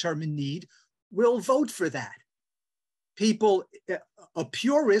socially determined need will vote for that. People, a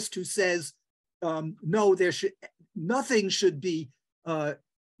purist who says, no, nothing should be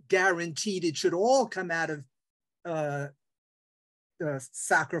guaranteed, it should all come out of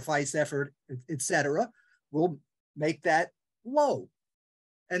sacrifice, effort, etc., will make that low.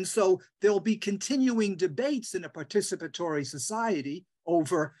 And so there'll be continuing debates in a participatory society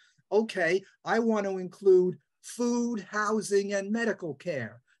over, okay, I want to include food, housing, and medical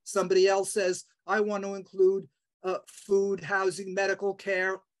care. Somebody else says, I want to include food, housing, medical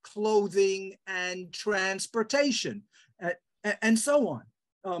care, clothing, and transportation, and so on.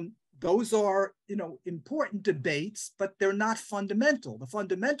 Those are, you know, important debates, but they're not fundamental. The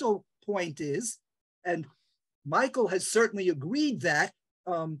fundamental point is, and Michael has certainly agreed that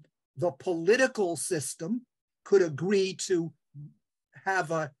the political system could agree to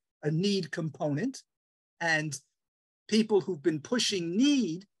have a need component, and people who've been pushing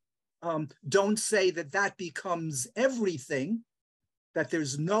need don't say that that becomes everything, that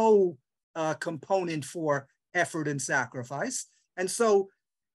there's no component for effort and sacrifice. And so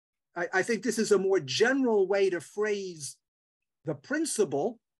I think this is a more general way to phrase the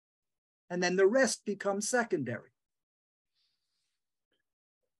principle, and then the rest becomes secondary.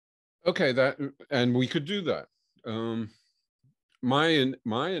 Okay, and we could do that. My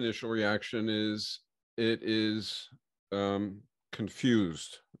initial reaction is it is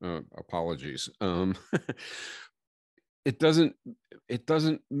confused. Apologies. It doesn't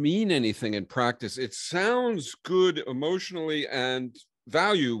mean anything in practice. It sounds good emotionally and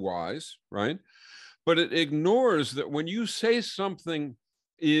value-wise, right? But it ignores that when you say something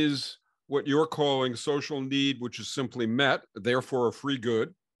is what you're calling social need, which is simply met, therefore a free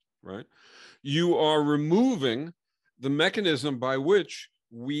good, right? You are removing the mechanism by which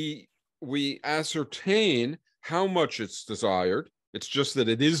we ascertain how much it's desired. It's just that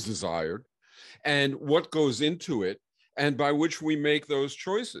it is desired, and what goes into it, and by which we make those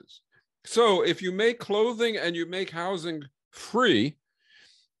choices. So if you make clothing and you make housing free,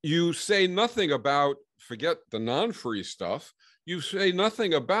 you say nothing about, forget the non-free stuff, you say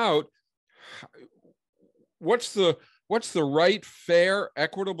nothing about what's the right, fair,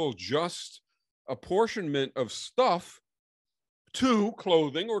 equitable, just apportionment of stuff to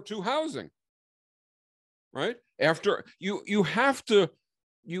clothing or to housing, right? After you have to,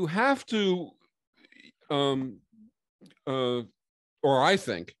 or I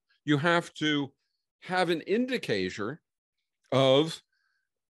think you have to have an indicator of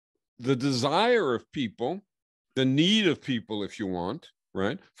the desire of people, the need of people, if you want,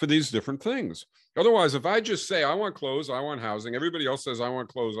 right, for these different things. Otherwise, if I just say, I want clothes, I want housing, everybody else says, I want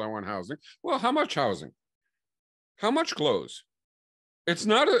clothes, I want housing. Well, how much housing? How much close? It's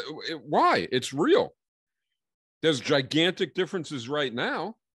not why? It's real. There's gigantic differences right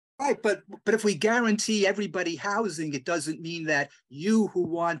now. Right, but if we guarantee everybody housing, it doesn't mean that you who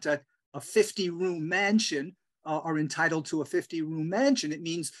want a 50-room mansion are entitled to a 50-room mansion. It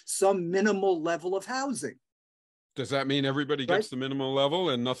means some minimal level of housing. Does that mean everybody gets the minimal level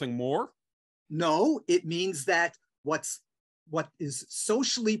and nothing more? No, it means that what is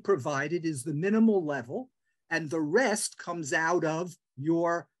socially provided is the minimal level, and the rest comes out of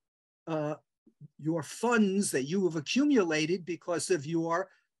your funds that you have accumulated because of your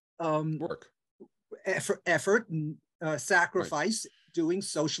work, effort and sacrifice doing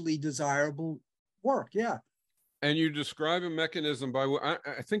socially desirable work. Yeah. And you describe a mechanism by which, I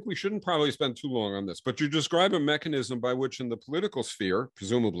think we shouldn't probably spend too long on this, but you describe a mechanism by which in the political sphere,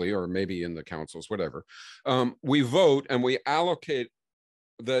 presumably, or maybe in the councils, whatever, we vote and we allocate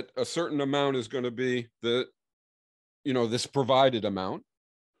that a certain amount is going to be this provided amount,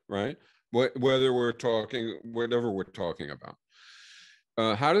 right? Whether we're talking, whatever we're talking about.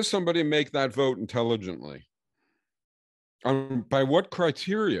 How does somebody make that vote intelligently? By what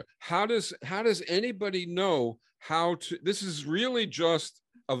criteria? How does anybody know how to? This is really just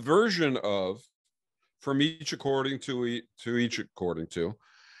a version of from each according to each according to,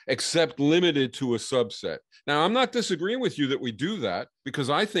 except limited to a subset. Now, I'm not disagreeing with you that we do that, because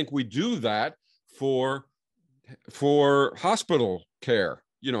I think we do that for hospital care,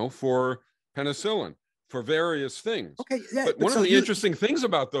 for penicillin, for various things. Okay, yeah, but one of the interesting things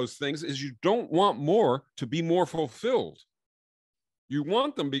about those things is you don't want more to be more fulfilled. You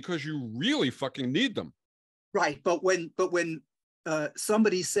want them because you really fucking need them. Right, but when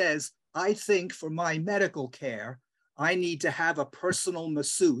somebody says, I think for my medical care, I need to have a personal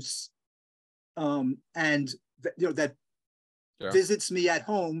masseuse, and that visits me at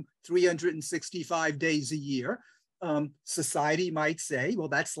home 365 days a year. Society might say, well,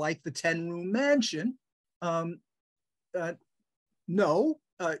 that's like the 10-room mansion. No,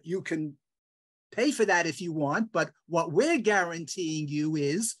 you can pay for that if you want, but what we're guaranteeing you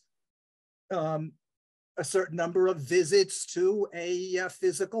is a certain number of visits to a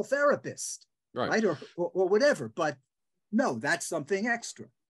physical therapist, right? Or whatever. But no, that's something extra.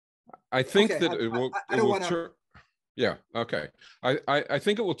 I think that it will. I don't want to. Yeah. Okay. I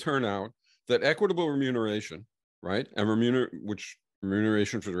think it will turn out that equitable remuneration, right, and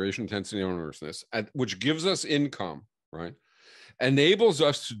remuneration for duration, intensity, and onerousness, which gives us income, right, enables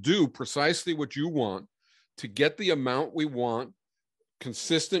us to do precisely what you want, to get the amount we want,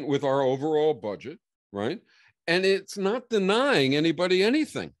 consistent with our overall budget, right? And it's not denying anybody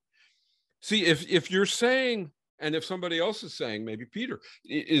anything. See, if you're saying, and if somebody else is saying, maybe Peter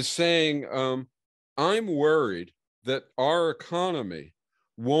is saying, I'm worried that our economy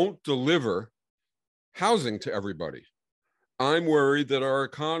won't deliver housing to everybody. I'm worried that our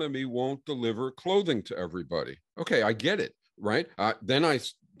economy won't deliver clothing to everybody. Okay, I get it, right? Then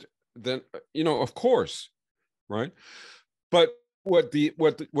of course, right? But what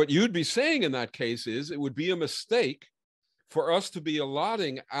you'd be saying in that case is it would be a mistake for us to be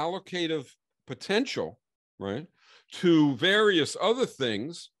allotting allocative potential, right, to various other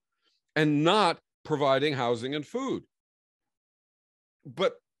things and not providing housing and food.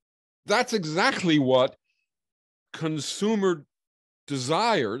 But that's exactly what consumer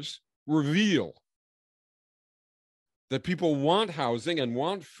desires reveal. That people want housing and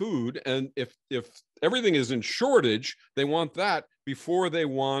want food, and if everything is in shortage, they want that before they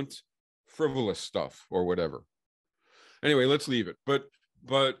want frivolous stuff or whatever. Anyway, let's leave it. But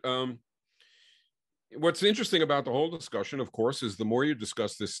what's interesting about the whole discussion, of course, is the more you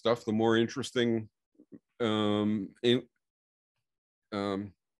discuss this stuff, the more interesting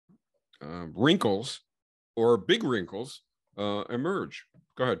wrinkles or big wrinkles emerge.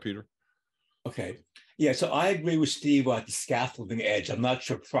 Go ahead, Peter. Okay. Yeah, so I agree with Steve about the scaffolding edge. I'm not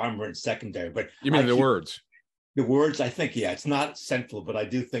sure primary and secondary, but you mean the words? The words, I think, yeah, it's not central, but I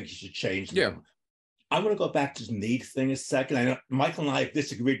do think you should change them. Yeah. I want to go back to the need thing a second. I know Michael and I have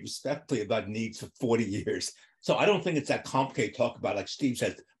disagreed respectfully about needs for 40 years. So I don't think it's that complicated to talk about, like Steve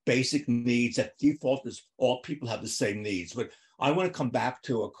said, basic needs. That default is all people have the same needs. But I want to come back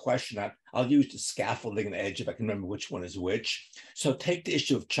to a question. I'll use the scaffolding and edge if I can remember which one is which. So take the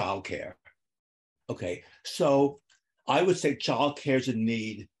issue of childcare. Okay, so I would say childcare is a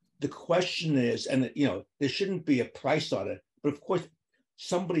need. The question is, and there shouldn't be a price on it, but of course,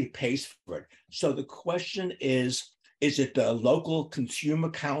 somebody pays for it. So the question is it the local consumer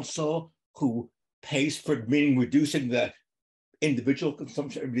council who pays for it, meaning reducing the individual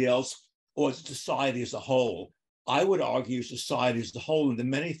consumption of everybody else, or is it society as a whole? I would argue society as a whole, and the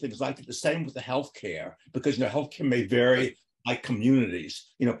many things like the same with the healthcare, because healthcare may vary by communities,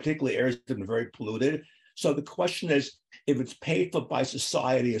 particularly areas that are very polluted. So the question is, if it's paid for by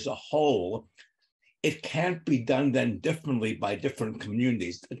society as a whole, it can't be done then differently by different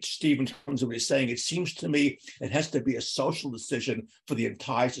communities. Steve, in terms of what he's saying, it seems to me it has to be a social decision for the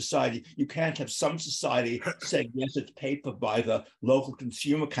entire society. You can't have some society saying, yes, it's paid for by the local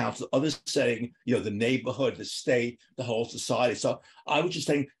consumer council, others saying, the neighborhood, the state, the whole society. So I was just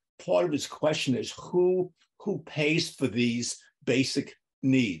saying, part of this question is who pays for these basic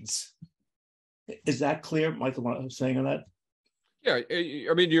needs? Is that clear, Michael, what I was saying on that? Yeah,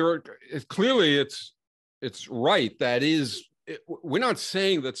 I mean, it's right. That is, we're not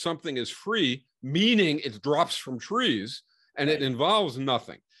saying that something is free, meaning it drops from trees and it involves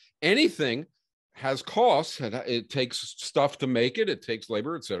nothing. Anything has costs. It takes stuff to make it. It takes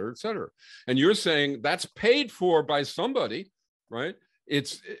labor, et cetera, et cetera. And you're saying that's paid for by somebody, right?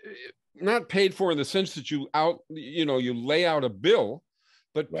 It's not paid for in the sense that you lay out a bill,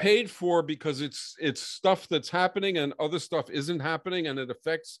 but paid for because it's stuff that's happening and other stuff isn't happening, and it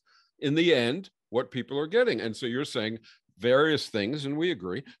affects in the end what people are getting. And so you're saying various things, and we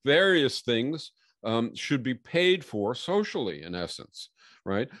agree, various things should be paid for socially, in essence,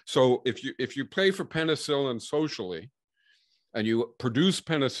 right? So if you pay for penicillin socially, and you produce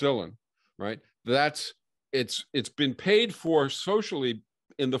penicillin, right? It's been paid for socially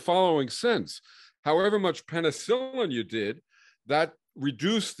in the following sense: however much penicillin you did, that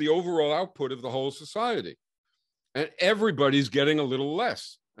reduce the overall output of the whole society, and everybody's getting a little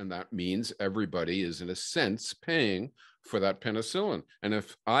less, and that means everybody is in a sense paying for that penicillin. And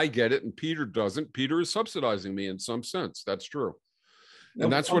if I get it and Peter doesn't, Peter is subsidizing me in some sense. That's true. And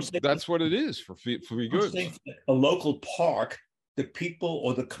that's what it is for free goods. A local park, the people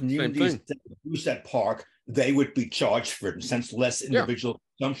or the communities that use that park, they would be charged for it, in a sense, less individual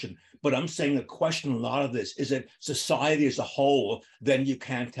consumption. But I'm saying the question, a lot of this is that society as a whole, then you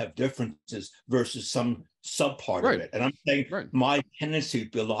can't have differences versus some subpart of it. And I'm saying my tendency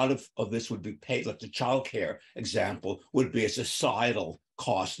would be a lot of this would be paid, like the childcare example would be a societal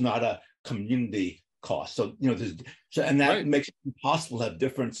cost, not a community cost. So, that makes it impossible to have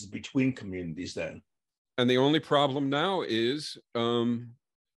differences between communities then. And the only problem now is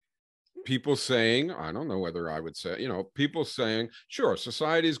people saying, I don't know whether I would say, people saying, sure,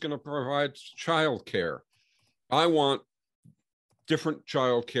 society is going to provide childcare. I want different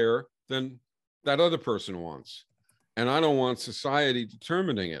childcare than that other person wants. And I don't want society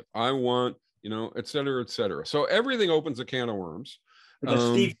determining it. I want, et cetera, et cetera. So everything opens a can of worms.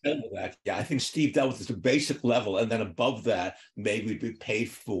 Steve dealt with that. Yeah, I think Steve dealt with it at a basic level, and then above that, maybe be paid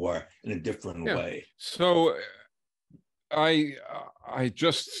for in a different way. So I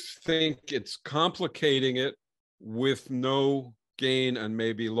just think it's complicating it with no gain and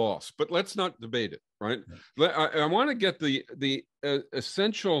maybe loss. But let's not debate it, right? I want to get the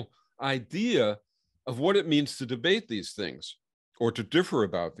essential idea of what it means to debate these things or to differ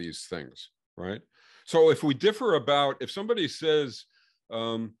about these things, right? So if we differ about, if somebody says,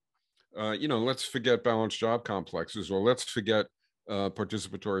 let's forget balanced job complexes, or let's forget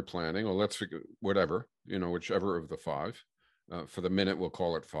participatory planning, or let's forget whatever, whichever of the five. For the minute, we'll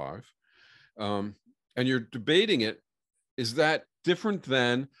call it five. And you're debating it. Is that different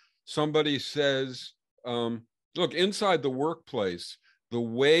than somebody says, look, inside the workplace, the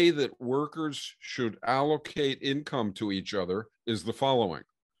way that workers should allocate income to each other is the following.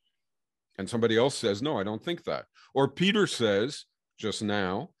 And somebody else says, no, I don't think that. Or Peter says, just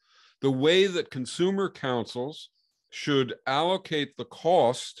now, the way that consumer councils should allocate the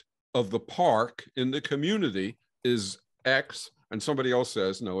cost of the park in the community is X, and somebody else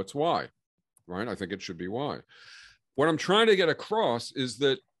says, no, it's Y, right? I think it should be Y. What I'm trying to get across is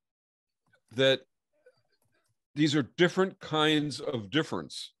that these are different kinds of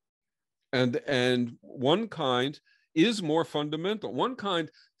difference. And one kind is more fundamental. One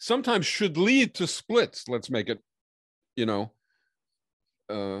kind sometimes should lead to splits. Let's make it,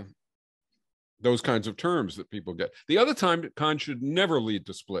 those kinds of terms that people get. The other kind should never lead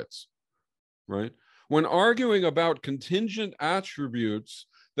to splits, right? When arguing about contingent attributes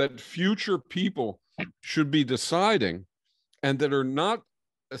that future people should be deciding and that are not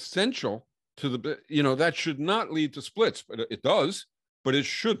essential to the, that should not lead to splits, but it does, but it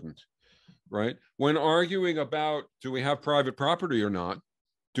shouldn't, right? When arguing about, do we have private property or not?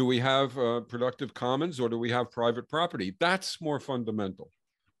 Do we have productive commons, or do we have private property? That's more fundamental,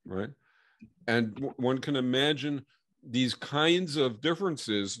 right? And one can imagine these kinds of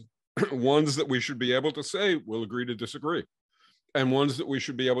differences, ones that we should be able to say, we'll agree to disagree. and ones that we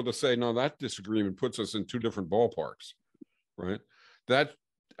should be able to say, no, that disagreement puts us in two different ballparks, right? That,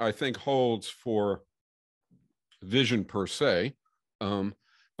 I think, holds for vision per se,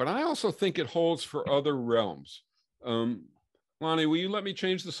 but I also think it holds for other realms. Lonnie, will you let me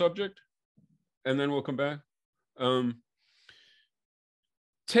change the subject? And then we'll come back.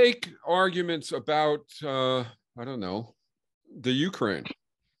 Take arguments about, I don't know, the Ukraine,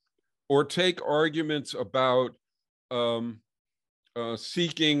 or take arguments about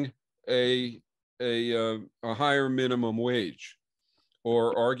seeking a higher minimum wage,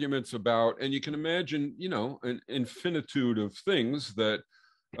 or arguments about, and you can imagine, you know, an infinitude of things that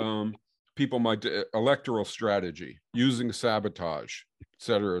people might do, electoral strategy, using sabotage, et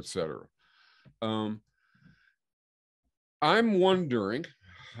cetera, et cetera. I'm wondering,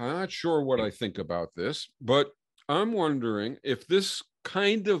 I'm not sure what I think about this, but I'm wondering if this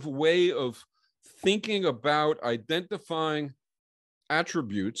kind of way of thinking about identifying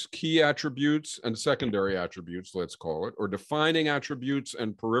attributes, key attributes and secondary attributes, let's call it, or defining attributes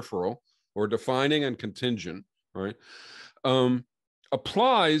and peripheral, or defining and contingent, right,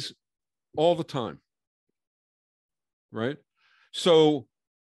 applies all the time, right? So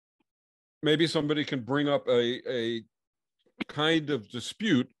maybe somebody can bring up a kind of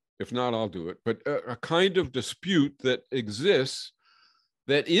dispute, if not, I'll do it, but a kind of dispute that exists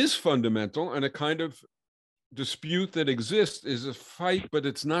that is fundamental, and a kind of dispute that exists is a fight, but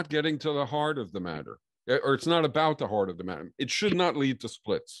it's not getting to the heart of the matter, or it's not about the heart of the matter. It should not lead to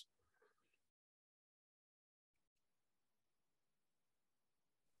splits.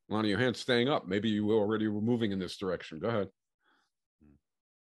 Lonnie, your hand's staying up. Maybe you already were moving in this direction. Go ahead.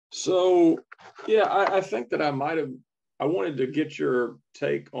 So, yeah, I think that I wanted to get your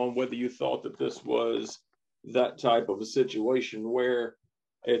take on whether you thought that this was that type of a situation where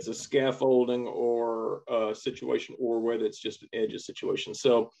it's a scaffolding or a situation, or whether it's just an edges situation.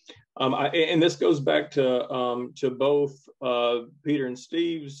 So, and this goes back to both Peter and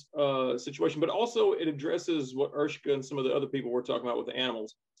Steve's situation, but also it addresses what Urshka and some of the other people were talking about with the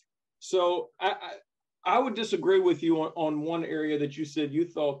animals. So I would disagree with you on one area that you said you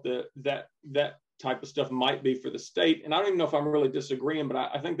thought that type of stuff might be for the state, and I don't even know if I'm really disagreeing, but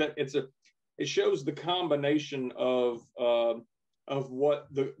I think that it shows the combination of what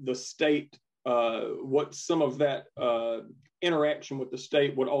the state, what some of that interaction with the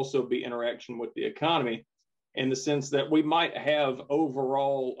state would also be interaction with the economy, in the sense that we might have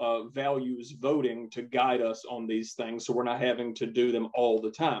overall values voting to guide us on these things, so we're not having to do them all the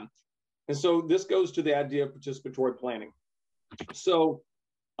time. And so this goes to the idea of participatory planning. So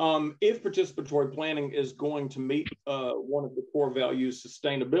if participatory planning is going to meet one of the core values,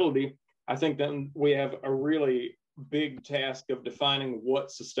 sustainability, I think then we have a really big task of defining what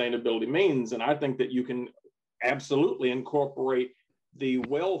sustainability means. And I think that you can absolutely incorporate the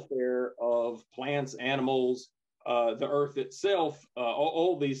welfare of plants, animals, the earth itself,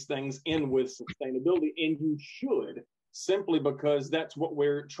 all these things in with sustainability, and you should, simply because that's what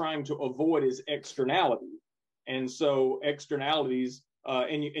we're trying to avoid is externalities. And so externalities,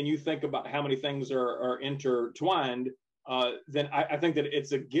 and you think about how many things are intertwined, then I think that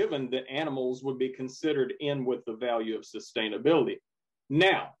it's a given that animals would be considered in with the value of sustainability.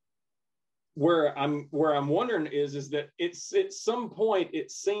 Now, where I'm wondering is that it's at some point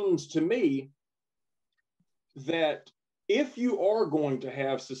it seems to me that if you are going to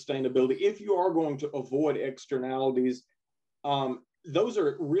have sustainability, if you are going to avoid externalities, those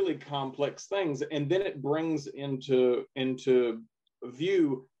are really complex things, and then it brings into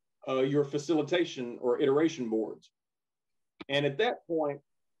view your facilitation or iteration boards. And at that point,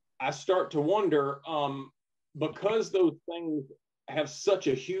 I start to wonder, because those things have such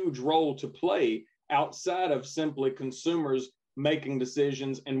a huge role to play outside of simply consumers making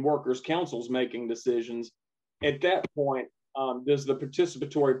decisions and workers' councils making decisions, at that point, does the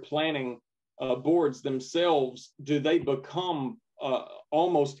participatory planning boards themselves, do they become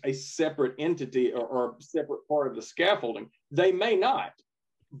almost a separate entity or a separate part of the scaffolding? They may not,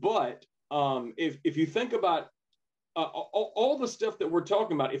 but if you think about all the stuff that we're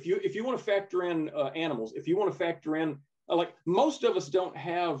talking about, if you want to factor in animals, if you want to factor in, like, most of us don't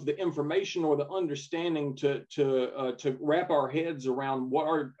have the information or the understanding to wrap our heads around what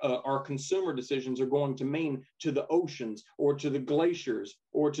our consumer decisions are going to mean to the oceans or to the glaciers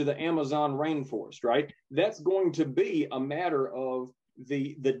or to the Amazon rainforest, right? That's going to be a matter of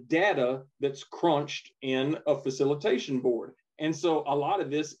the data that's crunched in a facilitation board. And so a lot of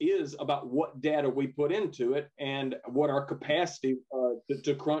this is about what data we put into it and what our capacity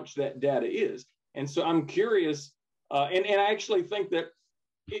to crunch that data is. And so I'm curious, and I actually think that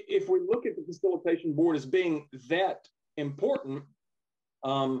if we look at the facilitation board as being that important,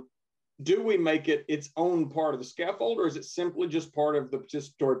 do we make it its own part of the scaffold, or is it simply just part of the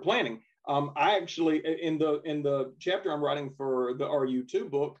participatory planning? I actually, in the chapter I'm writing for the RU2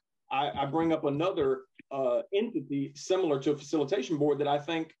 book, I bring up another entity similar to a facilitation board that I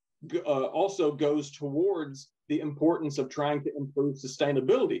think also goes towards the importance of trying to improve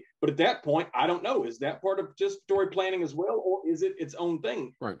sustainability. But at that point, I don't know, is that part of participatory planning as well, or is it its own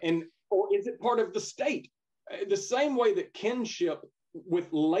thing? Right. Or is it part of the state? The same way that kinship with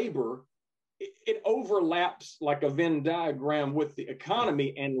labor, it overlaps like a Venn diagram with the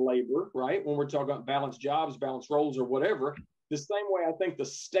economy and labor, right? When we're talking about balanced jobs, balanced roles, or whatever. The same way I think the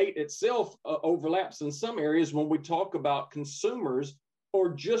state itself overlaps in some areas when we talk about consumers or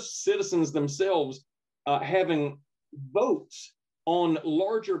just citizens themselves having votes on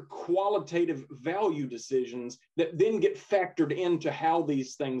larger qualitative value decisions that then get factored into how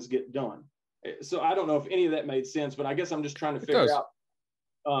these things get done. So I don't know if any of that made sense, but I guess I'm just trying to figure out,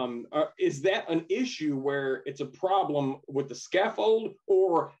 is that an issue where it's a problem with the scaffold,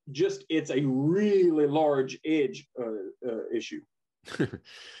 or just it's a really large edge issue?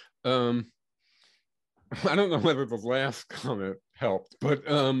 I don't know whether the last comment helped, but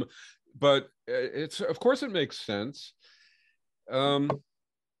it's, of course it makes sense. We're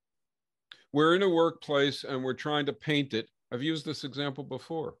in a workplace and we're trying to paint it. I've used this example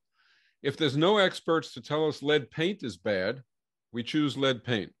before. If there's no experts to tell us lead paint is bad, we choose lead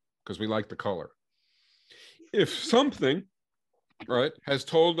paint because we like the color. If something, right, has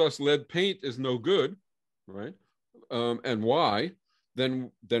told us lead paint is no good, right, and why,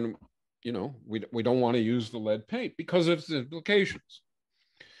 then you know, we don't want to use the lead paint because of its implications.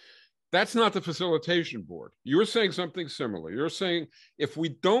 That's not the facilitation board. You're saying something similar. You're saying if we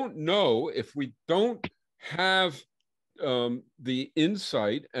don't know, if we don't have the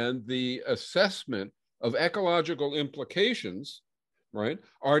insight and the assessment of ecological implications, right,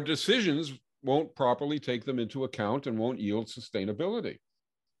 our decisions won't properly take them into account and won't yield sustainability.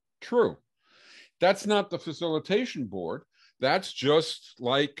 True. That's not the facilitation board. That's just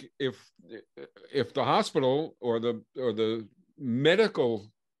like if the hospital or the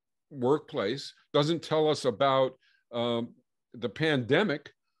medical workplace doesn't tell us about the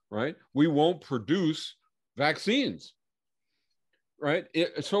pandemic, right, we won't produce vaccines, right?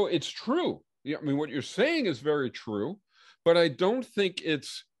 So it's true. Yeah, I mean, what you're saying is very true, but I don't think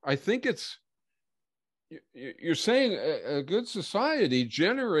it's, I think it's, you're saying a good society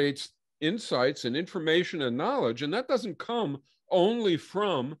generates insights and information and knowledge, and that doesn't come only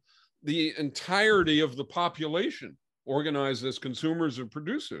from the entirety of the population organized as consumers and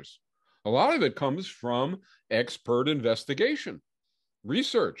producers. A lot of it comes from expert investigation,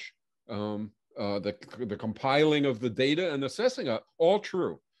 research, the compiling of the data and assessing it, all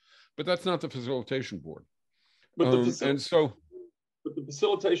true. But that's not the facilitation board. But the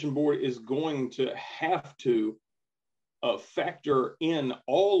facilitation board is going to have to factor in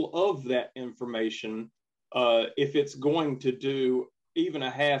all of that information if it's going to do even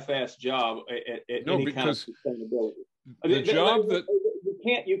a half-assed job at any kind of sustainability. The job that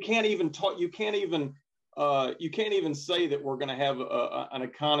you can't even say that we're going to have an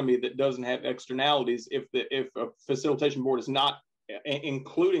economy that doesn't have externalities if a facilitation board is not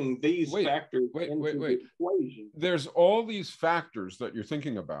including these factors into the equation. There's all these factors that you're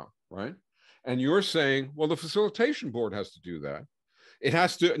thinking about, right? And you're saying, well, the facilitation board has to do that. It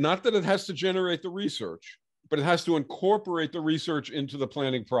has to, not that it has to generate the research, but it has to incorporate the research into the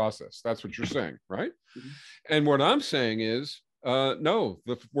planning process. That's what you're saying, right? Mm-hmm. And what I'm saying is, no,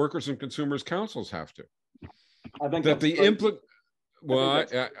 the workers and consumers councils have to. I think that the well,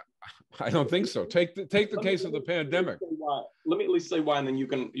 I don't think so. Take the case of the pandemic. Let me at least say why, and then you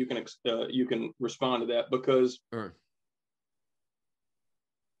can respond to that, because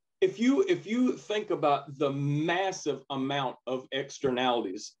if you think about the massive amount of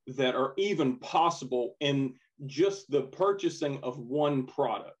externalities that are even possible in just the purchasing of one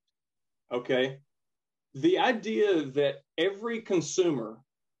product, okay, the idea that every consumer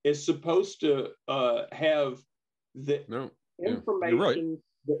is supposed to have the information,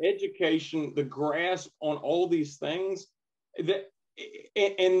 the education, the grasp on all these things, that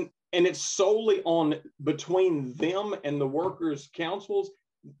and it's solely on between them and the workers' councils.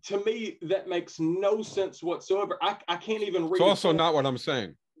 To me, that makes no sense whatsoever. I can't even read. It's also not what I'm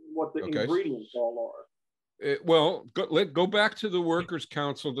saying. What the ingredients all are. Well, go back to the workers'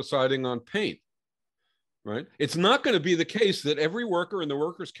 council deciding on paint, right? It's not going to be the case that every worker in the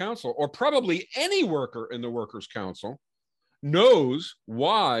workers' council, or probably any worker in the workers' council, knows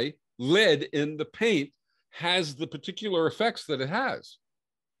why lead in the paint has the particular effects that it has.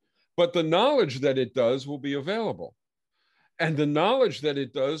 But the knowledge that it does will be available. And the knowledge that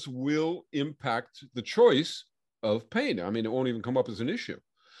it does will impact the choice of pain. I mean, it won't even come up as an issue.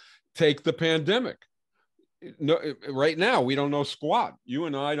 Take the pandemic. No, right now, we don't know squat. You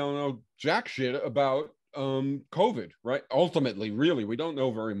and I don't know jack shit about COVID, right? Ultimately, really, we don't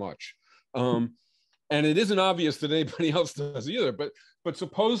know very much. And it isn't obvious that anybody else does either. But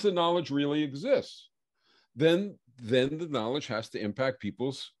suppose the knowledge really exists, then the knowledge has to impact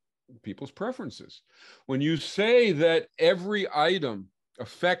people's preferences. When you say that every item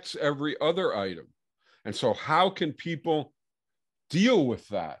affects every other item, and so how can people deal with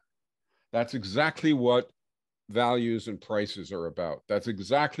that? That's exactly what values and prices are about. That's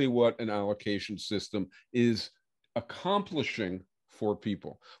exactly what an allocation system is accomplishing for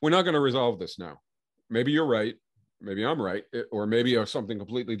people. We're not going to resolve this now. Maybe you're right. Maybe I'm right, or maybe something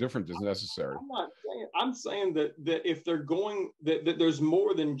completely different is necessary. I'm saying that if they're going, that there's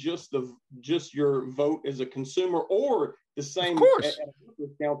more than just your vote as a consumer, or the same as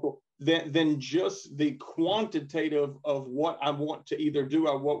council, than just the quantitative of what I want to either do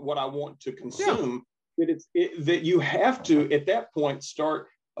or what I want to consume. Yeah. That you have to, at that point, start.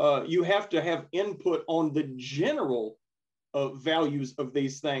 You have to have input on the general values of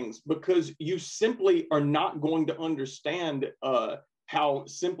these things, because you simply are not going to understand how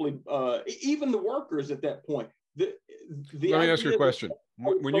simply even the workers at that point. Let me ask you a question.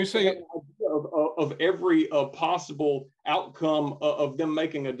 When you say of every possible outcome of them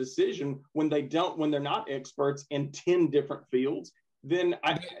making a decision, when they're not experts in 10 different fields, then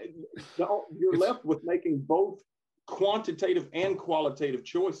you're left with making both quantitative and qualitative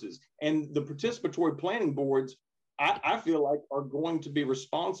choices. And the participatory planning boards, I feel like, are going to be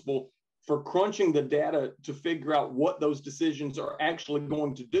responsible for crunching the data to figure out what those decisions are actually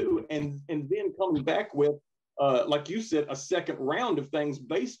going to do, and then coming back with, like you said, a second round of things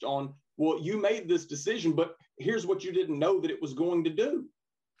based on, well, you made this decision, but here's what you didn't know that it was going to do.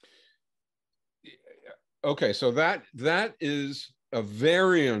 Okay, so that is a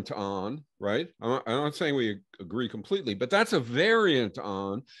variant on, right? I'm not saying we agree completely, but that's a variant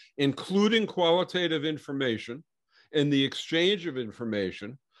on including qualitative information in the exchange of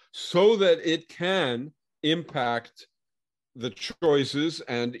information so that it can impact the choices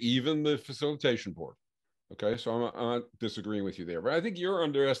and even the facilitation board. Okay, so I'm not disagreeing with you there, but I think you're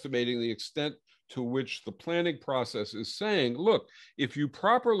underestimating the extent to which the planning process is saying, look, if you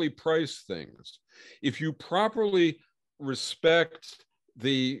properly price things, if you properly respect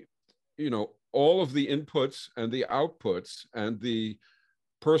the, all of the inputs and the outputs and the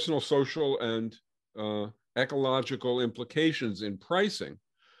personal, social, and ecological implications in pricing,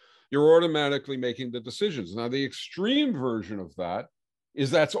 you're automatically making the decisions. Now, the extreme version of that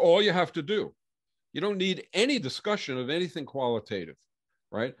is that's all you have to do. You don't need any discussion of anything qualitative,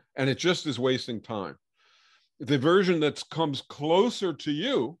 right? And it just is wasting time. The version that comes closer to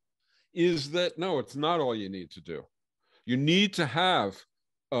you is that, no, it's not all you need to do. You need to have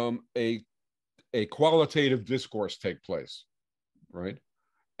a qualitative discourse take place, right?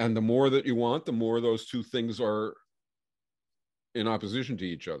 And the more that you want, the more those two things are in opposition to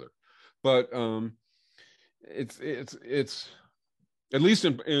each other. But it's at least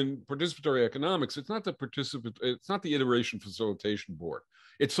in participatory economics, it's not the iteration facilitation board.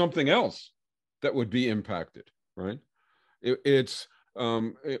 It's something else that would be impacted, right? Where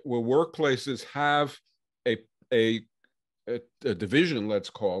workplaces have a division,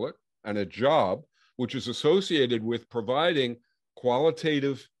 let's call it, and a job which is associated with providing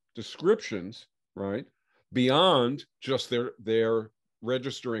qualitative descriptions, right, beyond just their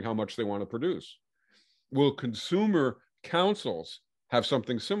registering how much they want to produce. Will consumer councils have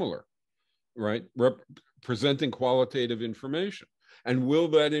something similar, right, presenting qualitative information? And will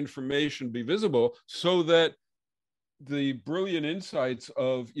that information be visible so that the brilliant insights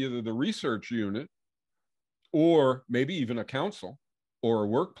of either the research unit or maybe even a council or a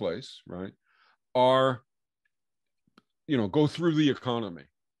workplace, right, are, go through the economy?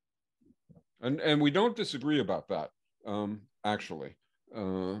 And we don't disagree about that, actually.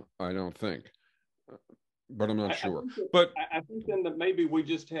 I don't think, but I'm not sure. I think then that maybe we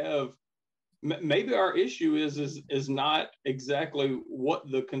just have, maybe our issue is not exactly what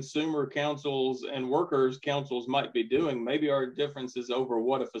the consumer councils and workers councils might be doing. Maybe our difference is over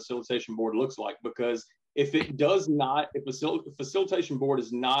what a facilitation board looks like, because if it does not, if a facilitation board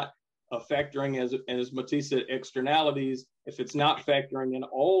is not factoring, as Matisse said, externalities, if it's not factoring in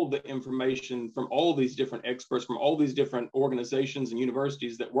all the information from all these different experts, from all these different organizations and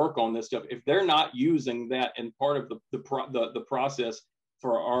universities that work on this stuff, if they're not using that in part of the process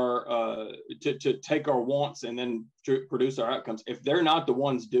for our to take our wants and then to produce our outcomes, if they're not the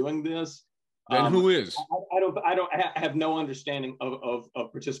ones doing this, Then who is? I have no understanding of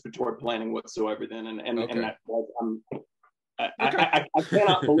participatory planning whatsoever. Then, and that I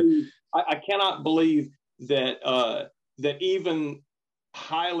cannot believe I cannot believe that that even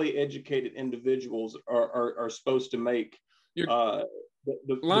highly educated individuals are supposed to make.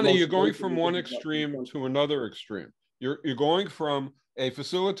 Lonnie, you're going from one extreme to another extreme. You're going from a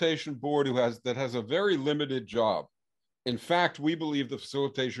facilitation board that has a very limited job. In fact, we believe the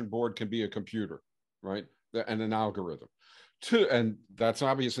facilitation board can be a computer, right? And an algorithm. And that's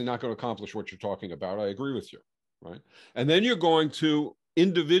obviously not going to accomplish what you're talking about. I agree with you, right? And then you're going to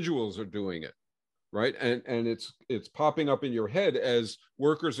individuals are doing it, right? And it's popping up in your head as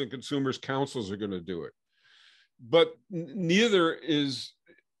workers and consumers councils are going to do it. But neither is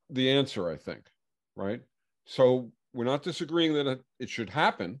the answer, I think, right? So we're not disagreeing that it should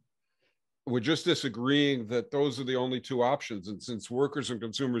happen. We're just disagreeing that those are the only two options. And since workers and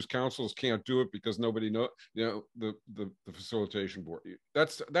consumers councils can't do it because nobody knows, the facilitation board,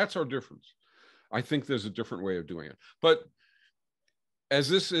 that's our difference. I think there's a different way of doing it. But as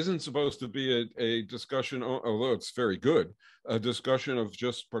this isn't supposed to be a discussion, although it's very good, a discussion of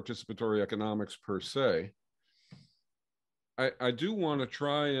just participatory economics per se, I do want to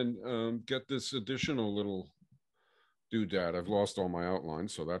try and get this additional little doodad. I've lost all my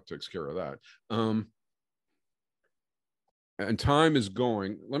outlines, so that takes care of that. And time is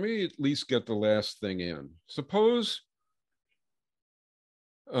going. Let me at least get the last thing in. Suppose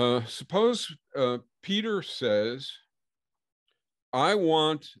Peter says, I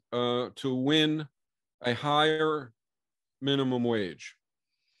want to win a higher minimum wage.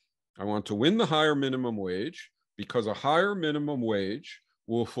 I want to win the higher minimum wage because a higher minimum wage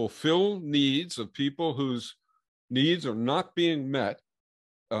will fulfill needs of people whose needs are not being met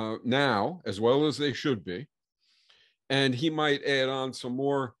now as well as they should be. And he might add on some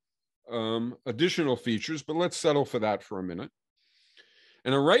more additional features, but let's settle for that for a minute.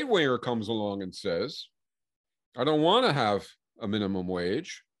 And a right-winger comes along and says, I don't want to have a minimum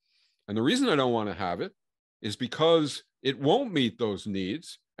wage. And the reason I don't want to have it is because it won't meet those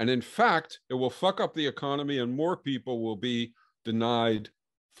needs. And in fact, it will fuck up the economy and more people will be denied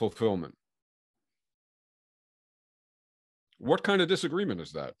fulfillment. What kind of disagreement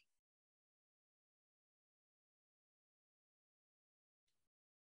is that?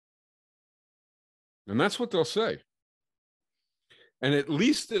 And that's what they'll say. And at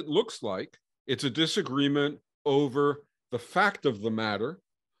least it looks like it's a disagreement over the fact of the matter,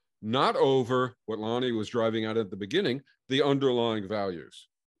 not over what Lonnie was driving at the beginning, the underlying values.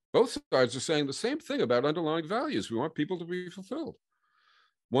 Both sides are saying the same thing about underlying values. We want people to be fulfilled.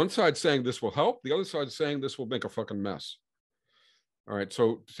 One side saying this will help, the other side saying this will make a fucking mess. All right,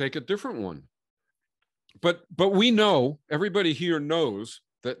 so take a different one. But we know, everybody here knows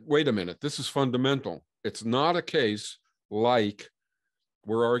that, wait a minute, this is fundamental. It's not a case like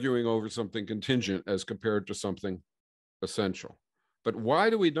we're arguing over something contingent as compared to something essential. But why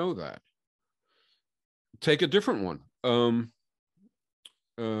do we know that? Take a different one.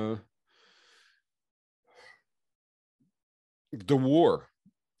 The war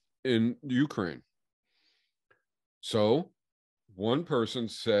in Ukraine. So one person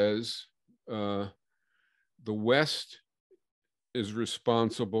says the West is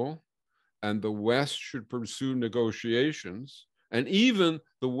responsible and the West should pursue negotiations, and even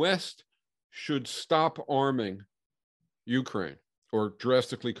the West should stop arming Ukraine or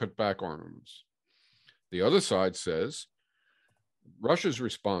drastically cut back armaments. The other side says Russia's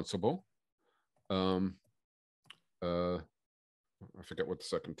responsible. I forget what the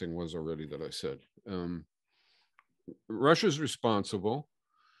second thing was already that I said. Russia's responsible.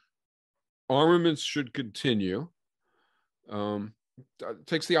 Armaments should continue.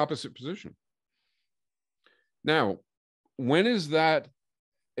 Takes the opposite position. Now, when is that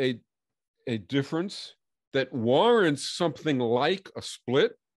a difference that warrants something like a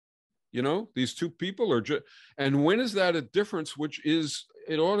split? You know, these two people are just, and when is that a difference which is,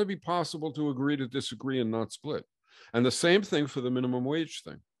 it ought to be possible to agree to disagree and not split? And the same thing for the minimum wage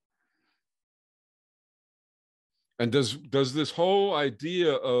thing. And does this whole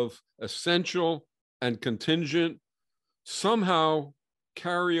idea of essential and contingent somehow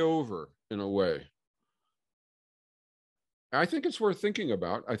carry over in a way? I think it's worth thinking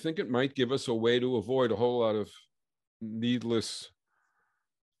about. I think it might give us a way to avoid a whole lot of needless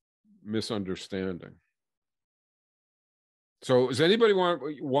misunderstanding. So does anybody want,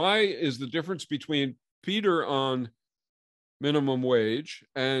 why is the difference between Peter on minimum wage,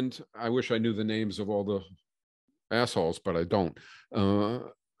 and I wish I knew the names of all the assholes, but I don't,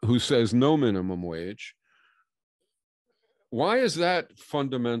 who says no minimum wage, why is that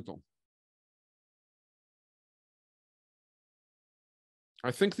fundamental?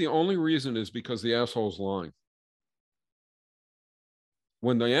 I think the only reason is because the asshole's lying.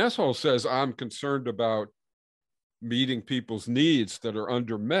 When the asshole says, I'm concerned about meeting people's needs that are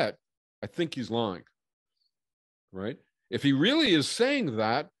undermet, I think he's lying, right? If he really is saying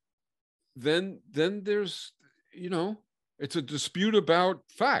that, then there's, it's a dispute about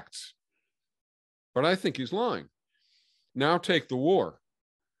facts. But I think he's lying. Now take the war.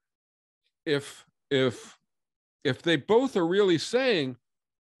 If they both are really saying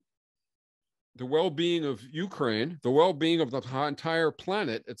the well-being of Ukraine, the well-being of the entire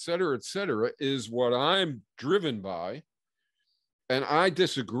planet, et cetera, is what I'm driven by, and I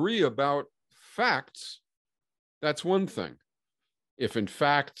disagree about facts, that's one thing. If in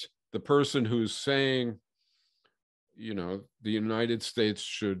fact the person who's saying, the United States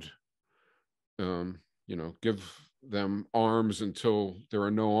should, give them arms until there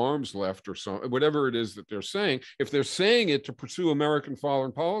are no arms left or something, whatever it is that they're saying, if they're saying it to pursue American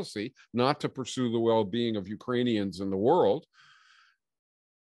foreign policy, not to pursue the well-being of Ukrainians in the world,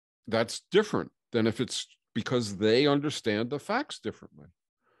 that's different than if it's because they understand the facts differently.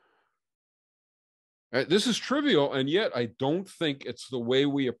 This is trivial, and yet I don't think it's the way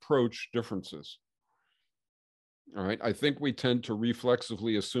we approach differences. All right, I think we tend to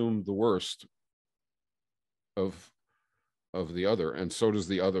reflexively assume the worst of the other, and so does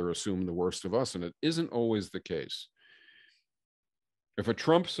the other assume the worst of us, and it isn't always the case. If a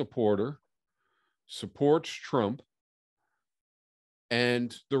Trump supporter supports Trump,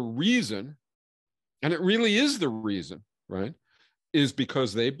 and the reason, and it really is the reason, right, is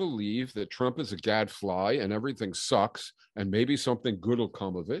because they believe that Trump is a gadfly and everything sucks and maybe something good will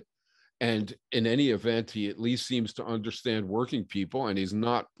come of it, and in any event he at least seems to understand working people, and he's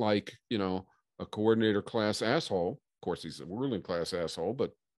not like, a coordinator class asshole. Of course, he's a ruling class asshole,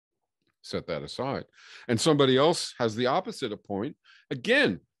 but set that aside. And somebody else has the opposite point.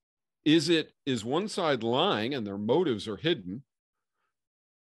 Again, is one side lying and their motives are hidden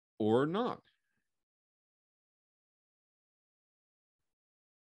or not?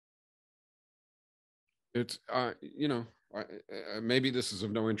 It's, maybe this is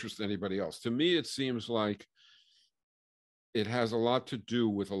of no interest to anybody else. To me, it seems like it has a lot to do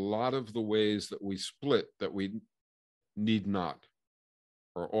with a lot of the ways that we split that we need not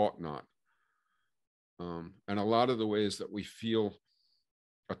or ought not. And a lot of the ways that we feel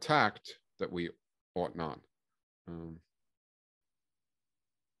attacked that we ought not.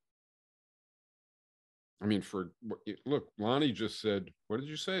 Look, Lonnie just said, what did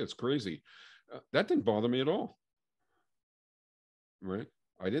you say? It's crazy. That didn't bother me at all. Right?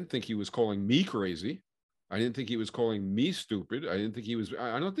 I didn't think he was calling me crazy. I didn't think he was calling me stupid. I don't think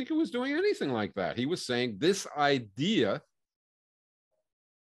he was doing anything like that. He was saying this idea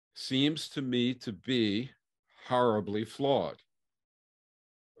seems to me to be horribly flawed,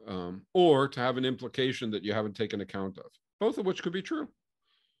 or to have an implication that you haven't taken account of, both of which could be true.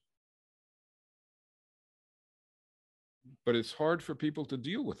 But it's hard for people to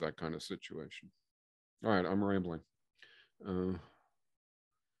deal with that kind of situation. All right, I'm rambling.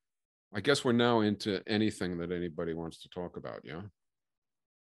 I guess we're now into anything that anybody wants to talk about, yeah?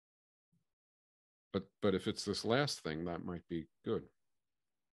 But if it's this last thing, that might be good.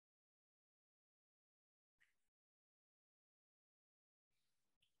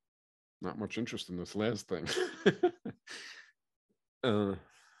 Not much interest in this last thing.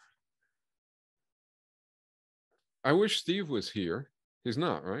 I wish Steve was here. He's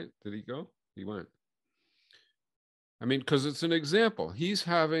not, right? Did he go? He went. Because it's an example. He's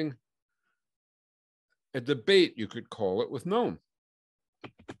having a debate, you could call it, with Noam.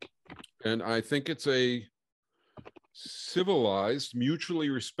 And I think it's a civilized, mutually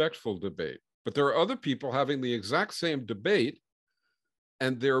respectful debate. But there are other people having the exact same debate,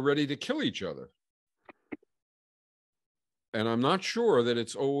 and they're ready to kill each other. And I'm not sure that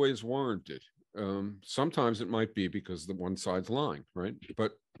it's always warranted. Sometimes it might be because the one side's lying, right?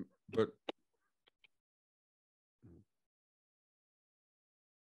 But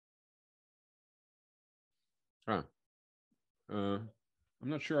I'm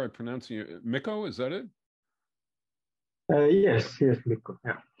not sure I'm pronouncing it. Mikko, is that it? Yes, Mikko.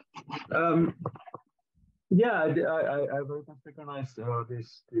 Yeah. I very much recognize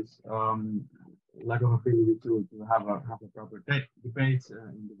this lack of ability to have a proper debate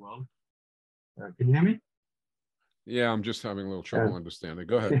in the world. Can you hear me? Yeah, I'm just having a little trouble understanding.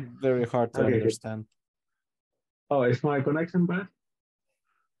 Go ahead. Very hard to understand. Oh, is my connection bad?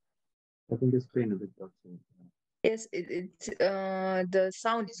 I think it's been a bit tough. Yes, the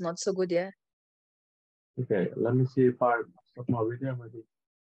sound is not so good, yeah. Okay, let me see if I stop my video. Maybe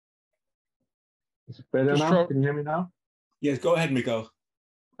it's better now. Can you hear me now? Yes, go ahead, Mikko.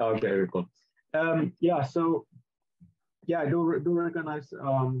 Okay, very cool. Yeah, so yeah, I do recognize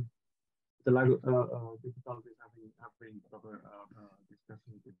the difficulties having proper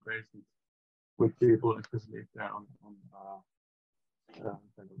discussion debates with people, especially if they're on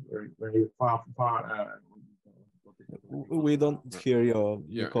kind of very far. We don't hear you,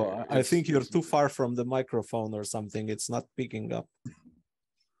 Yeah, Nico. I think you're too far from the microphone or something. It's not picking up.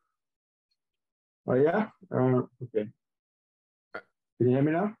 Oh yeah. Okay. Can you hear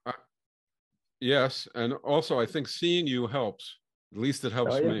me now? Yes, and also I think seeing you helps. At least it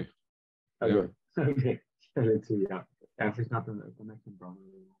helps Oh, yeah. me. Okay. Yeah. Okay. Let's see. Yeah. If it's not a connection problem.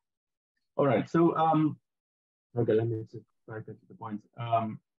 All right. So okay. Let me just try to get to the point.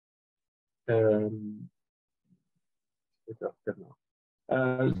 It's up there now.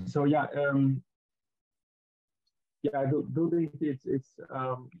 So yeah. Yeah. I do think it's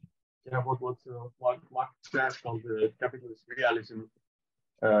yeah. What Marx called the capitalist realism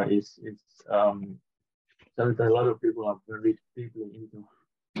is something a lot of people are very deep into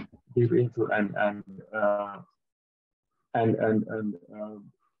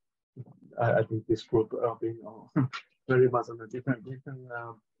I think this group being very much on a different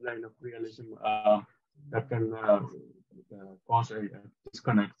line of realism that can cause a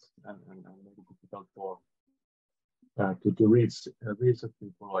disconnect and make it difficult for to reach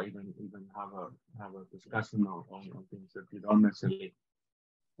people or even have a discussion on things that you don't necessarily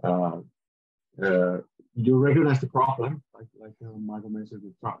you recognize the problem, like Michael mentioned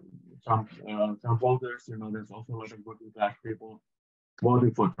with Trump voters. You know, there's also a lot of working class people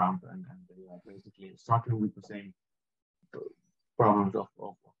voting for Trump, and they are basically struggling with the same problems of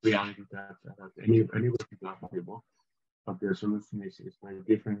reality that any working class people. But their solution is very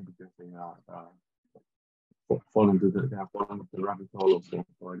different because they are fallen to the rabbit hole of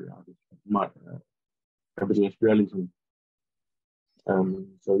capitalist realism.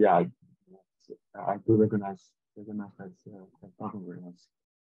 So yeah. I do recognize that problem very much.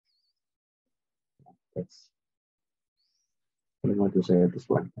 That's what I want to say at this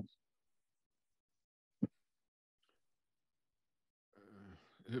point.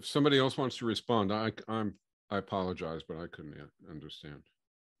 If somebody else wants to respond, I apologize, but I couldn't understand.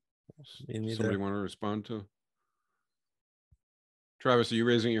 Somebody want to respond to? Travis, are you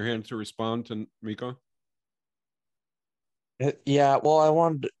raising your hand to respond to Miko? Yeah, well, I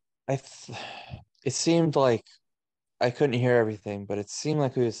wanted. It seemed like I couldn't hear everything, but it seemed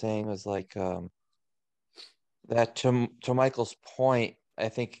like what he was saying was like that to Michael's point, I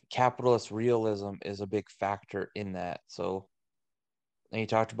think capitalist realism is a big factor in that. So, and he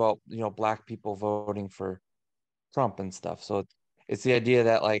talked about, Black people voting for Trump and stuff. So it's the idea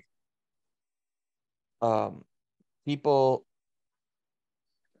that like people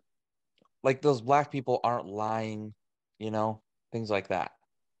like those Black people aren't lying, things like that.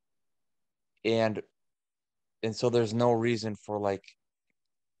 And so there's no reason for like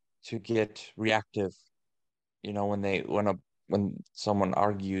to get reactive, when someone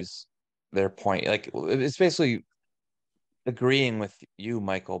argues their point. Like it's basically agreeing with you,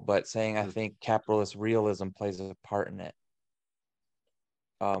 Michael, but saying I think capitalist realism plays a part in it.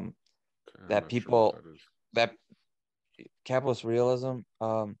 That people that capitalist realism,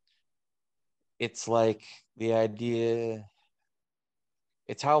 it's like the idea,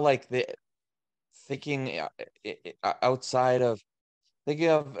 it's how like the thinking outside of thinking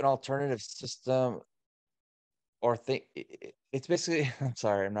of an alternative system, or think it's basically I'm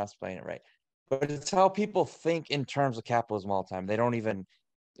sorry, I'm not explaining it right, but it's how people think in terms of capitalism all the time.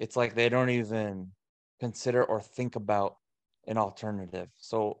 It's like they don't even consider or think about an alternative.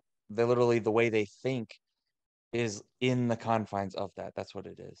 So they literally, the way they think is in the confines of that. That's what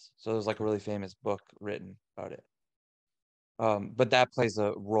it is. So there's like a really famous book written about it. But that plays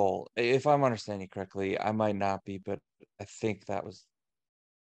a role. If I'm understanding correctly, I might not be, but I think that was.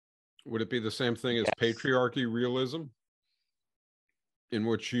 Would it be the same thing as patriarchy realism, in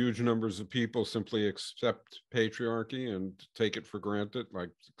which huge numbers of people simply accept patriarchy and take it for granted, like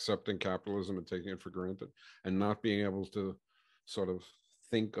accepting capitalism and taking it for granted, and not being able to sort of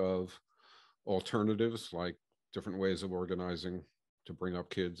think of alternatives, like different ways of organizing to bring up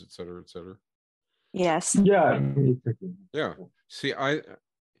kids, et cetera, et cetera? Yes. Yeah. Yeah. See,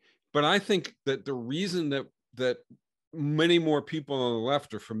 but I think that the reason that many more people on the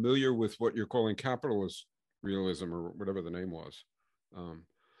left are familiar with what you're calling capitalist realism, or whatever the name was,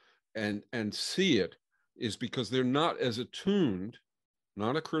 and see it, is because they're not as attuned,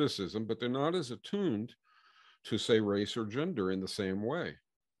 not a criticism, but they're not as attuned to, say, race or gender in the same way.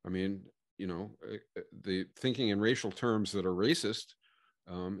 I mean, the thinking in racial terms that are racist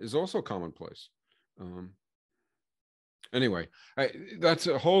is also commonplace. Anyway, that's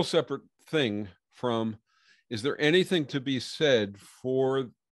a whole separate thing from, is there anything to be said for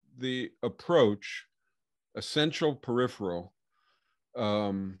the approach, essential peripheral,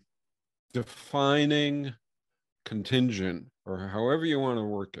 defining contingent, or however you want to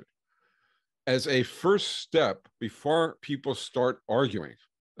work it, as a first step before people start arguing,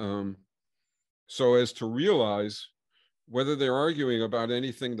 so as to realize whether they're arguing about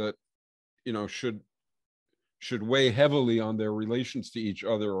anything that, you know, should weigh heavily on their relations to each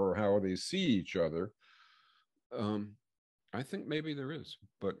other or how they see each other. I think maybe there is,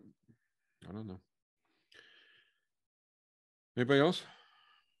 but I don't know. Anybody else?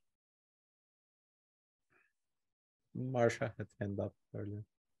 Marsha had hand up earlier.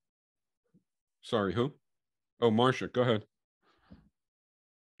 Sorry, who? Oh, Marcia, go ahead.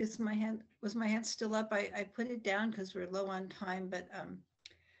 Was my hand still up? I put it down because we're low on time, but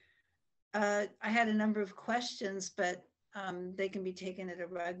I had a number of questions, but they can be taken at a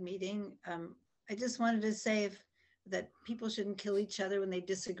RUG meeting. I just wanted to say that people shouldn't kill each other when they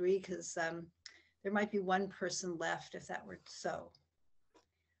disagree, because there might be one person left if that were so.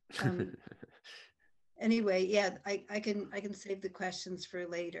 Anyway, yeah, I can save the questions for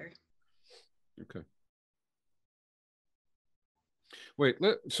later. Okay. Wait,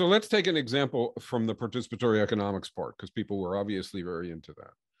 so let's take an example from the participatory economics part, because people were obviously very into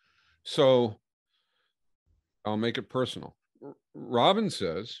that. So I'll make it personal. Robin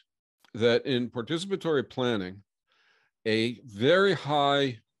says that in participatory planning, a very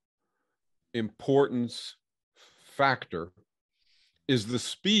high importance factor is the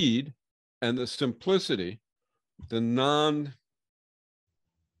speed and the simplicity, the non,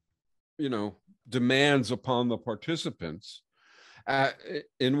 demands upon the participants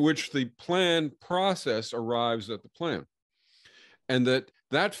in which the plan process arrives at the plan. And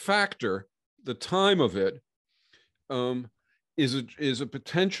that factor, the time of it, is a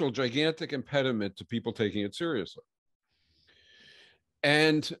potential gigantic impediment to people taking it seriously.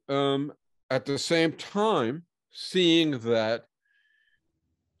 And at the same time, seeing that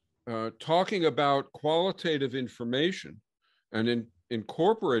talking about qualitative information and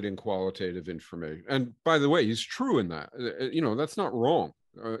incorporating qualitative information, and by the way, he's true in that, that's not wrong.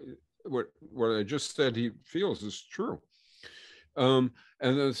 What I just said he feels is true. And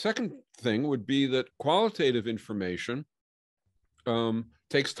the second thing would be that qualitative information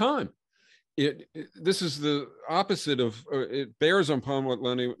takes time. This is the opposite of, it bears upon what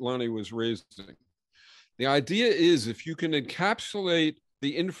Lonnie was raising. The idea is, if you can encapsulate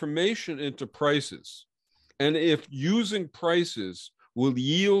the information into prices, and if using prices will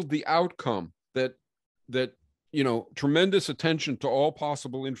yield the outcome that tremendous attention to all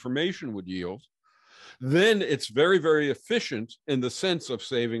possible information would yield, then it's very, very efficient in the sense of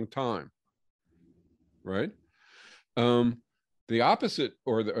saving time, right? The opposite,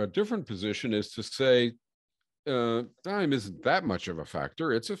 or a different position, is to say time isn't that much of a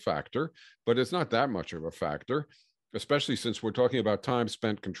factor. It's a factor, but it's not that much of a factor, especially since we're talking about time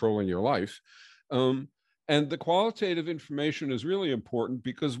spent controlling your life. And the qualitative information is really important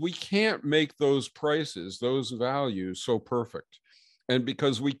because we can't make those prices, those values, so perfect. And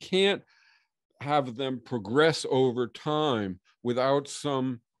because we can't have them progress over time without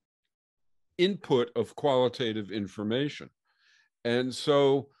some input of qualitative information. And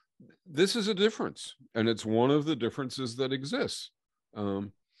so this is a difference, and it's one of the differences that exists.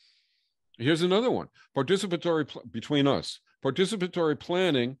 Here's another one. Between us, participatory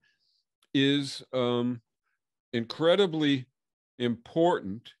planning is incredibly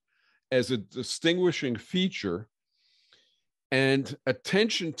important as a distinguishing feature, and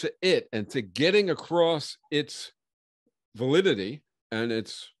attention to it and to getting across its validity and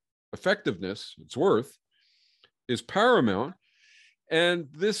its effectiveness, its worth, is paramount. And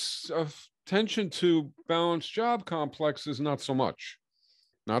this attention to balanced job complex is not so much.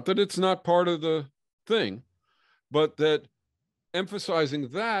 Not that it's not part of the thing, but that emphasizing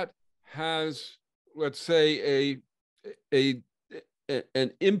that has, let's say, an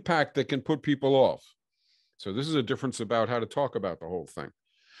impact that can put people off. So this is a difference about how to talk about the whole thing.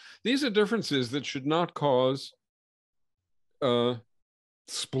 These are differences that should not cause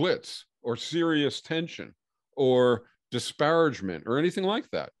splits or serious tension or disparagement or anything like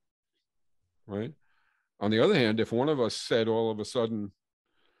that, right? On the other hand, if one of us said all of a sudden,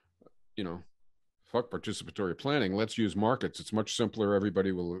 fuck participatory planning, let's use markets, it's much simpler,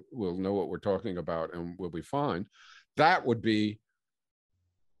 everybody will know what we're talking about and we'll be fine, that would be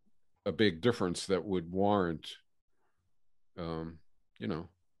a big difference that would warrant, and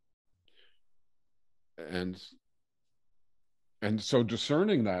so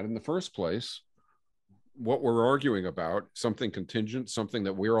discerning that in the first place what we're arguing about, something contingent, something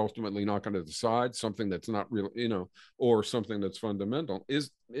that we're ultimately not going to decide, something that's not real, or something that's fundamental,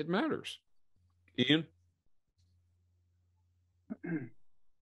 it matters. Ian?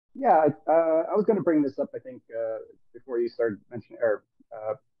 Yeah, I was going to bring this up, I think, before you started mentioning or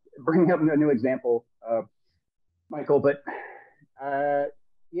bringing up a new example, Michael. But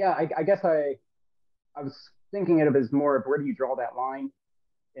yeah, I guess I was thinking of it as more of where do you draw that line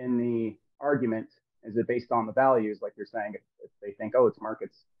in the argument? Is it based on the values, like you're saying, if they think, oh, it's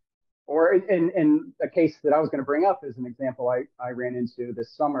markets? Or in a case that I was going to bring up as an example, I ran into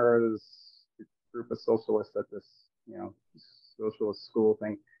this summer, this group of socialists at this, socialist school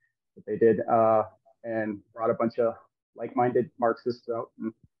thing that they did, and brought a bunch of like-minded Marxists out.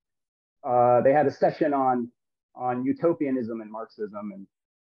 And they had a session on utopianism and Marxism.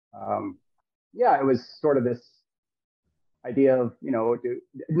 And yeah, it was sort of this idea of,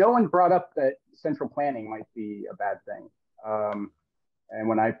 no one brought up that central planning might be a bad thing. And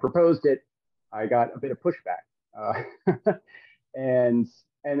when I proposed it, I got a bit of pushback. And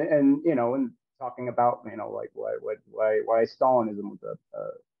talking about, like why Stalinism was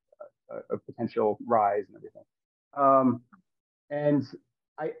a potential rise and everything. And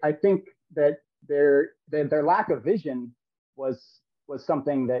I think that their lack of vision was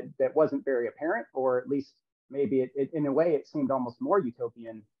something that wasn't very apparent, or at least maybe it in a way it seemed almost more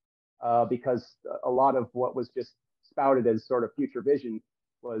utopian, because a lot of what was just spouted as sort of future vision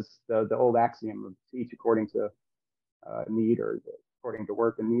was the old axiom of each according to need, or according to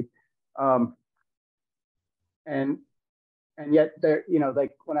work and need. And yet there,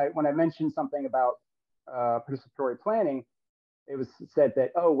 like when I mentioned something about participatory planning, it was said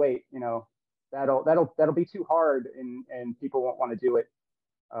that, oh wait, that'll be too hard, and people won't want to do it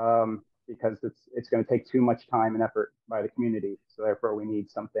because it's going to take too much time and effort by the community. So therefore, we need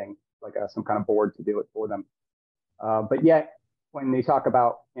something like some kind of board to do it for them. But yet, when they talk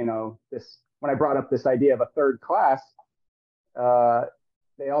about this, when I brought up this idea of a third class,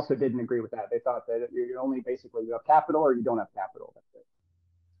 they also didn't agree with that. They thought that you only basically you have capital or you don't have capital. That's it.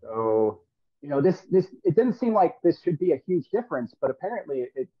 So this it didn't seem like this should be a huge difference, but apparently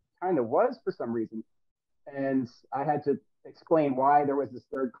it kind of was for some reason. And I had to explain why there was this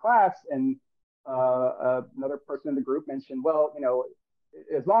third class. And another person in the group mentioned, well,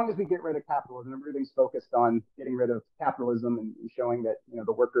 as long as we get rid of capitalism, everything's focused on getting rid of capitalism and showing that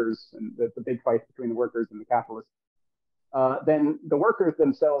the workers and the big fight between the workers and the capitalists. Then the workers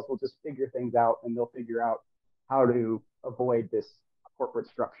themselves will just figure things out, and they'll figure out how to avoid this corporate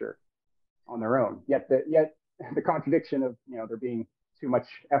structure on their own. Yet the contradiction of there being too much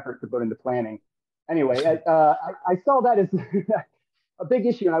effort to put into planning. Anyway, I saw that as a big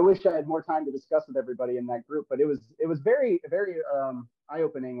issue, and I wish I had more time to discuss with everybody in that group. But it was very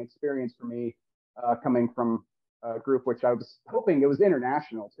eye-opening experience for me, coming from a group which I was hoping it was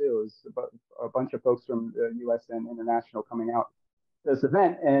international too. It was a bunch of folks from the U.S. and international coming out to this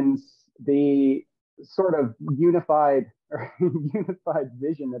event, and the sort of unified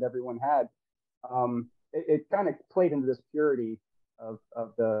vision that everyone had. It kind of played into this purity of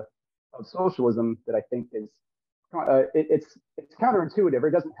socialism that I think is it's counterintuitive.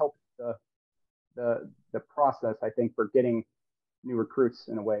 It doesn't help the process, I think, for getting new recruits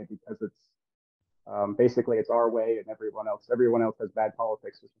in a way, because it's basically it's our way and everyone else has bad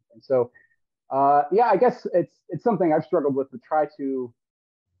politics or something. So yeah, I guess it's something I've struggled with to try to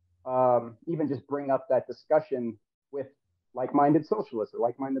even just bring up that discussion with like-minded socialists or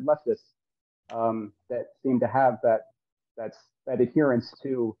like-minded leftists that seem to have that adherence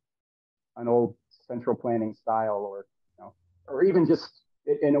to an old central planning style, or even just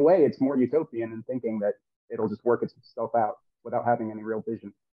in a way it's more utopian in thinking that it'll just work itself out without having any real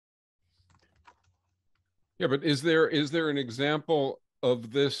vision. Yeah, but is there an example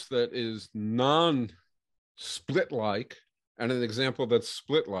of this that is non-split like and an example that's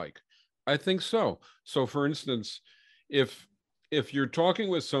split like? I think so. So for instance, if you're talking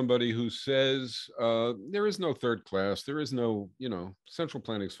with somebody who says there is no third class, there is no, central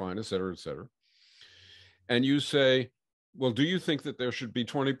planning's fine, et cetera, and you say, well, do you think that there should be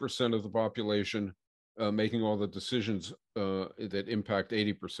 20% of the population making all the decisions that impact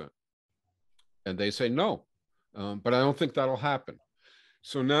 80%? And they say no, but I don't think that'll happen.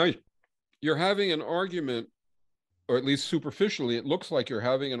 So now you're having an argument, or at least superficially, it looks like you're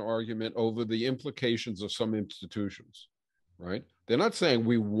having an argument over the implications of some institutions, right? They're not saying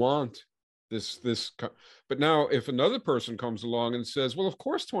we want this, but now if another person comes along and says, well, of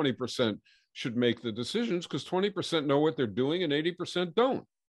course 20% should make the decisions because 20% know what they're doing and 80% don't.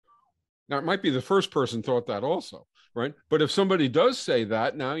 Now, it might be the first person thought that also, right? But if somebody does say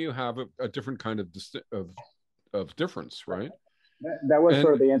that, now you have a different kind of difference, right? That was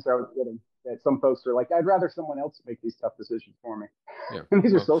sort of the answer I was getting. That some folks are like, I'd rather someone else make these tough decisions for me. Yeah, and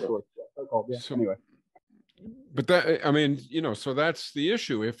these are socialists, so-called. Yeah. So, anyway, but that, I mean, you know, so that's the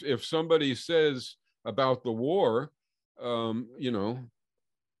issue. If somebody says about the war, you know,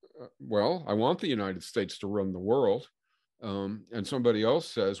 well, I want the United States to run the world, and somebody else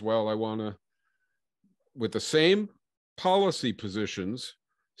says, well, I want to, with the same policy positions,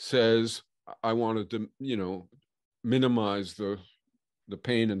 says I wanted to, you know, minimize the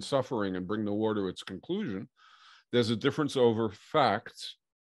pain and suffering and bring the war to its conclusion. There's a difference over facts,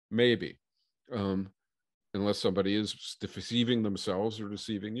 maybe, unless somebody is deceiving themselves or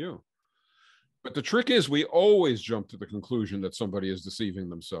deceiving you. But the trick is we always jump to the conclusion that somebody is deceiving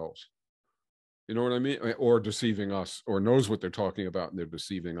themselves. You know what I mean? Or deceiving us, or knows what they're talking about and they're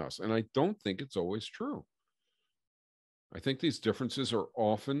deceiving us. And I don't think it's always true. I think these differences are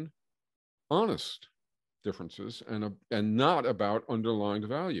often honest differences and not about underlying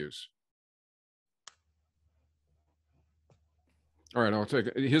values. All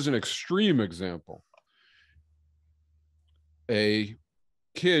right, here's an extreme example. A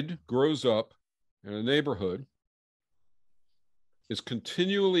kid grows up in a neighborhood, is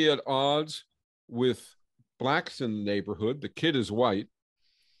continually at odds with blacks in the neighborhood. The kid is white.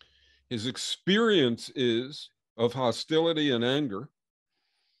 His experience is of hostility and anger.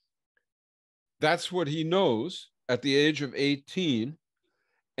 That's what he knows at the age of 18,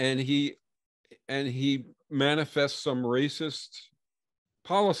 and he manifests some racist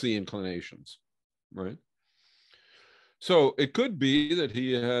policy inclinations, right? So it could be that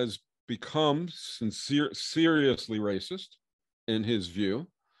he has become seriously racist in his view,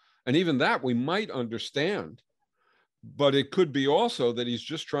 and even that we might understand, but it could be also that he's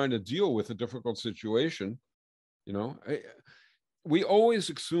just trying to deal with a difficult situation. You know, we always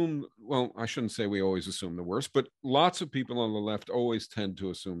assume, well, I shouldn't say we always assume the worst, but lots of people on the left always tend to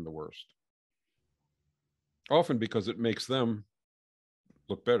assume the worst, often because it makes them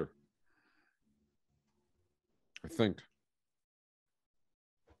look better, I think.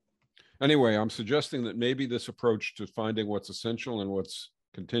 Anyway, I'm suggesting that maybe this approach to finding what's essential and what's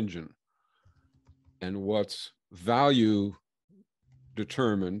contingent and what's value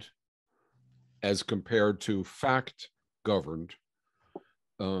determined as compared to fact governed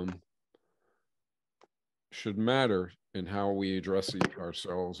should matter in how we address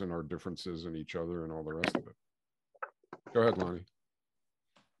ourselves and our differences and each other and all the rest of it. Go ahead, Lonnie.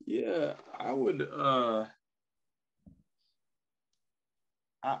 Yeah, I would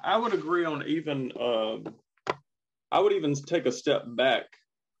agree on even I would even take a step back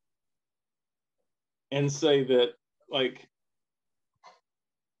and say that, like,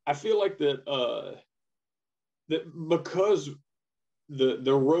 I feel like that that because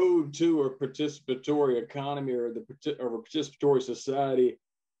the road to a participatory economy or a participatory society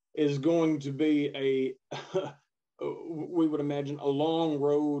is going to be we would imagine a long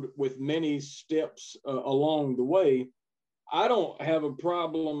road with many steps along the way. I don't have a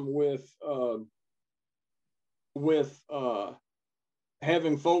problem with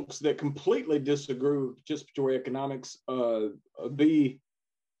having folks that completely disagree with participatory economics be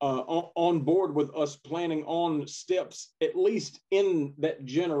on board with us planning on steps, at least in that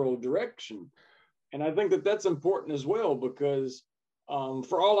general direction. And I think that that's important as well, because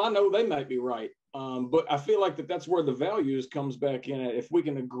for all I know, they might be right. But I feel like that's where the values comes back in. If we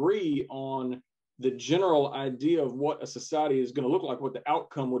can agree on the general idea of what a society is going to look like, what the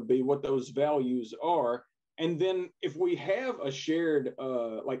outcome would be, what those values are, and then if we have a shared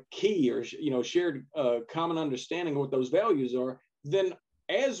like key or shared common understanding of what those values are, then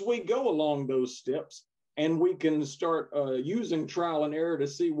as we go along those steps and we can start using trial and error to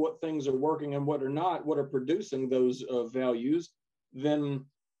see what things are working and what are not, what are producing those values, then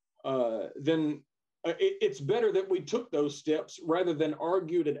it's better that we took those steps rather than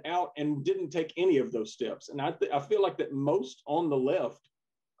argued it out and didn't take any of those steps. And I feel like that most on the left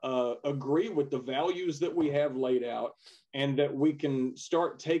agree with the values that we have laid out, and that we can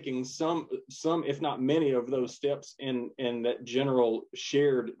start taking some, if not many of those steps in that general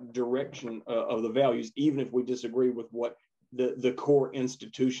shared direction of the values, even if we disagree with what the core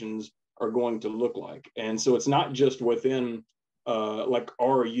institutions are going to look like. And so it's not just within like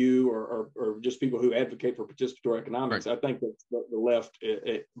RU or just people who advocate for participatory economics. Right. I think that's the left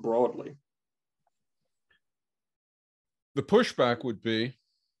broadly. The pushback would be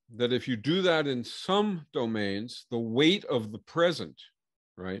that if you do that in some domains, the weight of the present,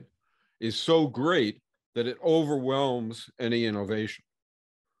 right, is so great that it overwhelms any innovation.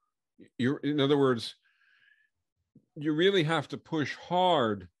 In other words, you really have to push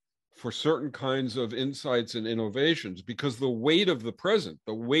hard for certain kinds of insights and innovations, because the weight of the present,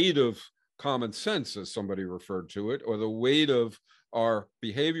 the weight of common sense, as somebody referred to it, or the weight of our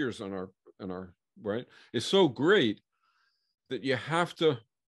behaviors and our right, is so great that you have to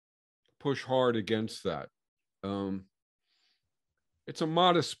push hard against that. It's a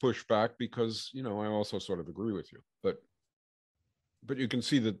modest pushback because, you know, I also sort of agree with you, but you can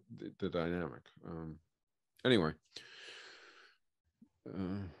see the dynamic. Anyway,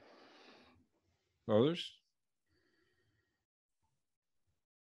 others?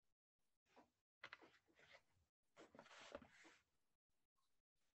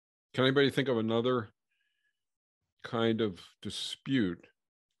 Can anybody think of another kind of dispute,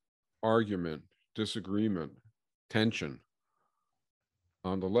 argument, disagreement, tension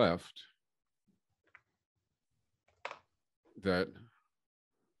on the left that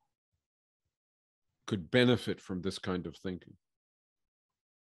could benefit from this kind of thinking?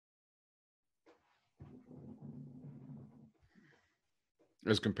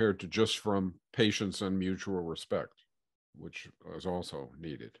 As compared to just from patience and mutual respect, which is also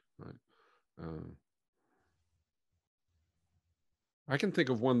needed, right? I can think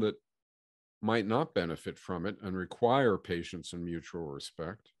of one that might not benefit from it and require patience and mutual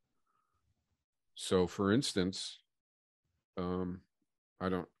respect. So, for instance, I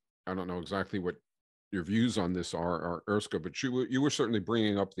don't know exactly what your views on this are, Erska, but you were certainly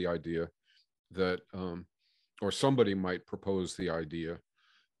bringing up the idea that, or somebody might propose the idea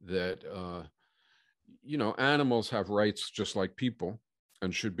that, you know, animals have rights just like people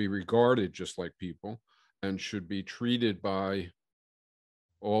and should be regarded just like people and should be treated by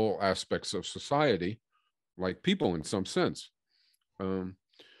all aspects of society like people in some sense. And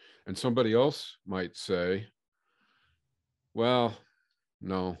somebody else might say, well,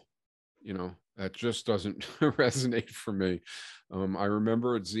 no, you know, that just doesn't resonate for me. I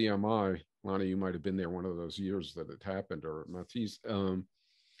remember at ZMI, Lonnie, you might have been there one of those years that it happened, or Matisse,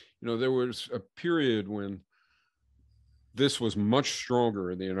 you know, there was a period when this was much stronger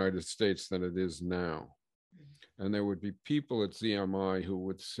in the United States than it is now. And there would be people at ZMI who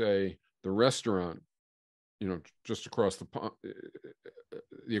would say the restaurant, you know, just across the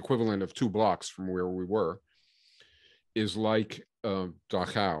equivalent of 2 blocks from where we were, is like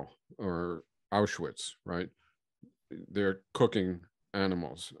Dachau or Auschwitz, right? They're cooking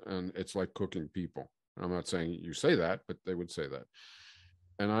animals and it's like cooking people. I'm not saying you say that, but they would say that.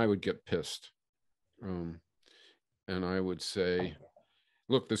 And I would get pissed. And I would say,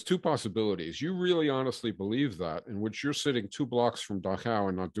 look, there's 2 possibilities. You really honestly believe that, in which you're sitting 2 blocks from Dachau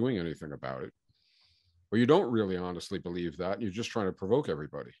and not doing anything about it. Or you don't really honestly believe that, and you're just trying to provoke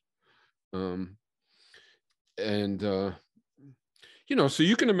everybody. You know, so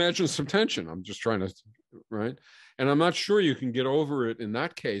you can imagine some tension. I'm just trying to, right? And I'm not sure you can get over it in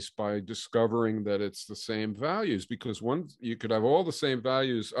that case by discovering that it's the same values, because you could have all the same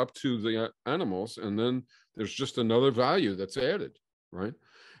values up to the animals, and then there's just another value that's added, right?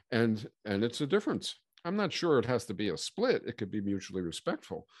 And it's a difference. I'm not sure it has to be a split. It could be mutually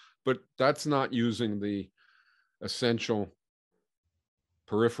respectful, but that's not using the essential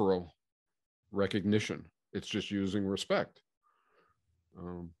peripheral recognition. It's just using respect.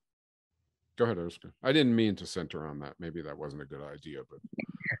 Go ahead, Erska. I didn't mean to center on that. Maybe that wasn't a good idea, but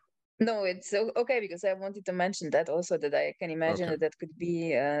no, it's okay, because I wanted to mention that also, that I can imagine that could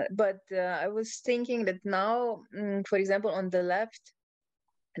be. But I was thinking that now, for example, on the left,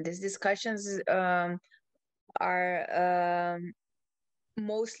 these discussions are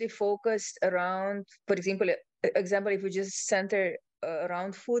mostly focused around, for example, if we just center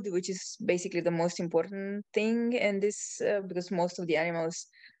around food, which is basically the most important thing in this, because most of the animals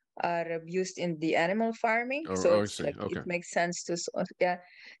are abused in the animal farming. So it's like, it makes sense to, yeah.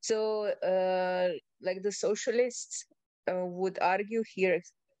 So like the socialists would argue here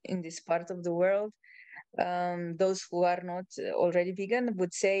in this part of the world, those who are not already vegan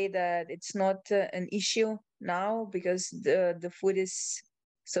would say that it's not an issue now, because the food is,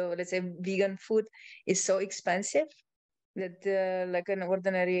 so let's say vegan food is so expensive that like an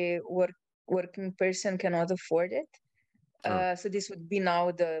ordinary working person cannot afford it. So this would be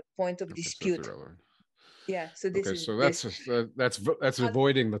now the point of dispute. Yeah. So this is so that's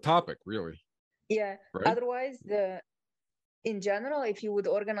avoiding the topic, really. Yeah. Right? Otherwise, in general, if you would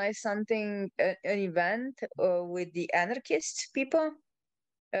organize something, an event with the anarchist people,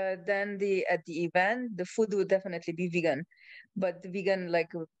 then at the event the food would definitely be vegan, but the vegan,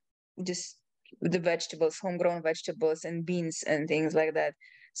 like just the vegetables, homegrown vegetables and beans and things like that.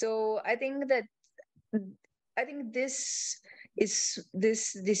 So I think this is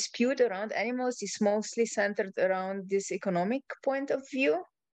this dispute around animals is mostly centered around this economic point of view.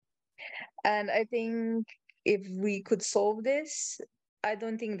 And I think if we could solve this, I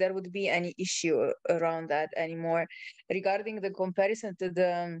don't think there would be any issue around that anymore. Regarding the comparison to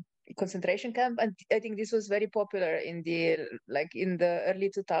the concentration camp, and I think this was very popular in the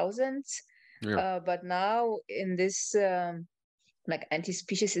early 2000s. Yeah. But now in this like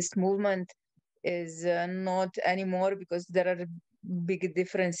anti-speciesist movement is not anymore, because there are big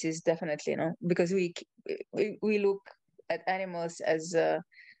differences, definitely, because we look at animals as a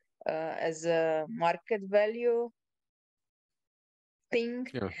market value thing,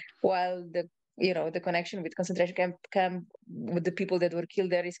 Yeah. while the connection with concentration camp with the people that were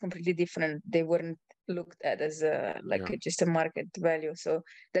killed there is completely different. They weren't looked at as just a market value. So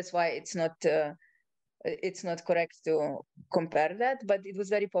that's why it's not correct to compare that, but it was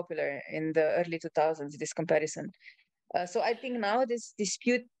very popular in the early 2000s, this comparison. So I think now this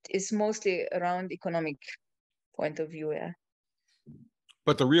dispute is mostly around economic point of view. Yeah.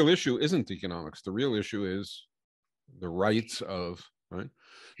 But the real issue isn't economics. The real issue is the rights of, right?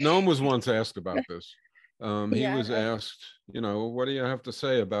 Noam was once asked about this. He was asked, what do you have to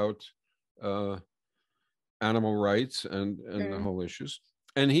say about animal rights and the whole issues?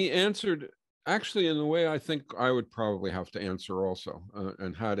 And he answered actually in the way I think I would probably have to answer also,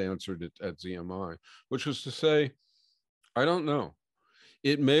 and had answered it at ZMI, which was to say, I don't know.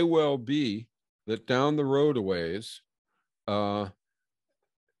 It may well be that down the road a ways,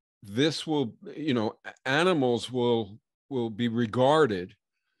 this will, animals will be regarded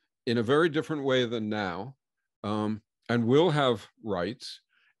in a very different way than now, and will have rights,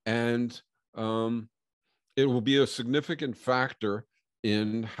 and it will be a significant factor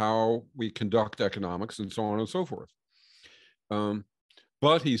in how we conduct economics and so on and so forth.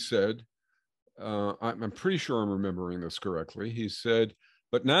 But he said, I'm pretty sure I'm remembering this correctly. He said,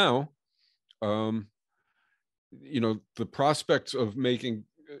 but now, the prospects of making,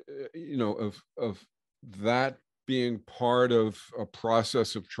 of that being part of a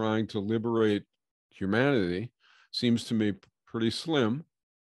process of trying to liberate humanity seems to me pretty slim,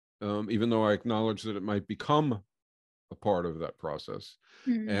 even though I acknowledge that it might become a part of that process.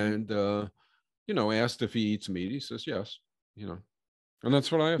 And, asked if he eats meat, he says yes, and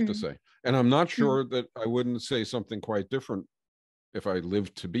that's what I have to say. And I'm not sure that I wouldn't say something quite different if I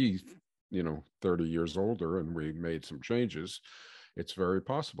lived to be, 30 years older and we made some changes. It's very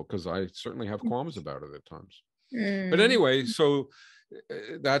possible, because I certainly have qualms about it at times. But anyway, so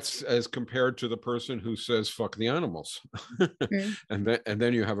that's as compared to the person who says fuck the animals. and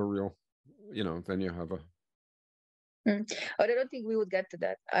then you have a real, then you have a. But I don't think we would get to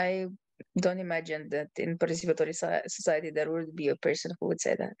that. I don't imagine that in participatory society there would be a person who would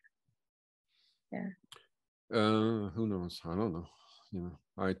say that. Yeah. Who knows? I don't know.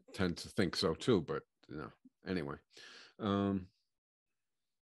 I tend to think so too, but anyway.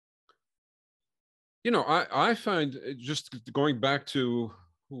 I find, just going back to,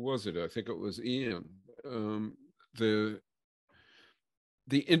 who was it? I think it was Ian.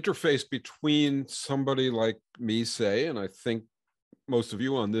 The interface between somebody like me, say, and I think most of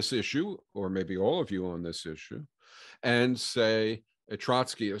you on this issue, or maybe all of you on this issue, and say a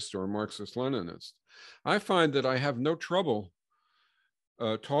Trotskyist or a Marxist-Leninist, I find that I have no trouble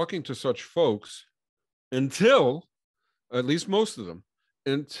talking to such folks until, at least most of them,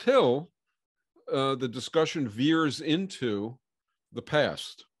 until the discussion veers into the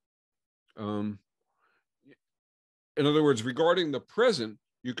past. In other words, regarding the present,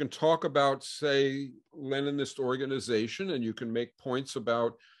 you can talk about, say, Leninist organization, and you can make points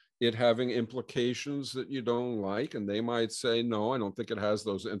about it having implications that you don't like, and they might say, no, I don't think it has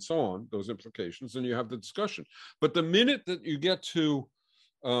those, and so on, those implications, and you have the discussion. But the minute that you get to,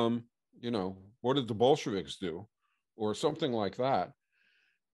 what did the Bolsheviks do, or something like that,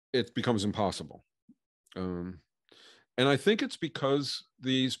 it becomes impossible. And I think it's because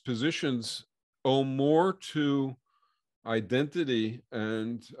these positions owe more to identity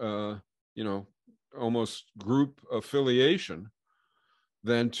and, almost group affiliation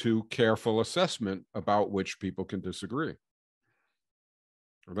than to careful assessment about which people can disagree.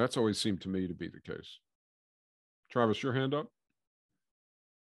 Well, that's always seemed to me to be the case. Travis, your hand up?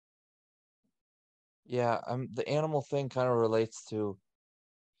 Yeah, the animal thing kind of relates to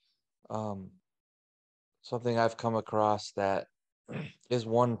something I've come across that is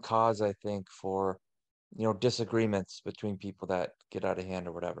one cause, I think, for disagreements between people that get out of hand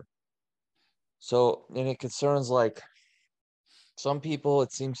or whatever. So, and it concerns like some people,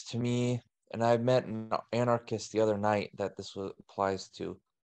 it seems to me, and I met an anarchist the other night that this applies to,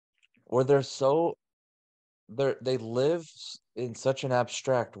 where they're so they live in such an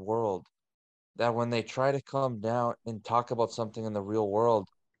abstract world that when they try to come down and talk about something in the real world,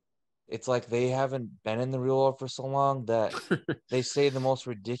 it's like they haven't been in the real world for so long that they say the most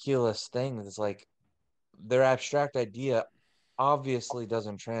ridiculous thing. It's like their abstract idea obviously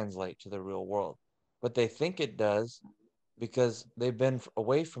doesn't translate to the real world, but they think it does because they've been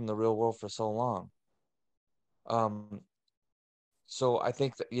away from the real world for so long. So I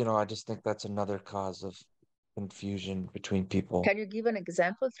think that, I just think that's another cause of confusion between people. Can you give an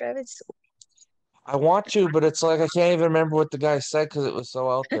example, Travis? I want to, but it's like I can't even remember what the guy said because it was so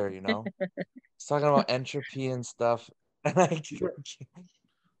out there, It's talking about entropy and stuff. And I'm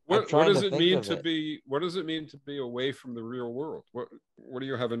What trying does to it think mean of to it. be what does it mean to be away from the real world? What do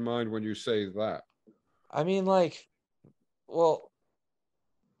you have in mind when you say that? I mean, well,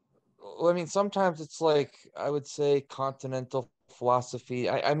 sometimes it's like I would say continental philosophy.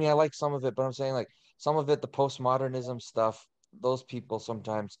 I mean, I like some of it, but I'm saying like some of it, the postmodernism stuff, those people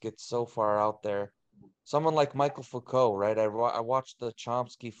sometimes get so far out there. Someone like Michael Foucault, right? I watched the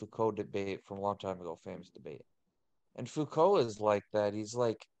Chomsky-Foucault debate from a long time ago, famous debate. And Foucault is like that. He's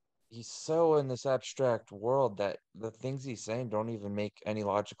so in this abstract world that the things he's saying don't even make any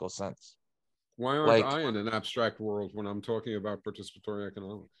logical sense. Why aren't Like, I in an abstract world when I'm talking about participatory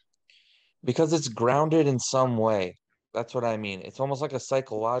economics? because it's grounded in some way. That's what I mean. It's almost like a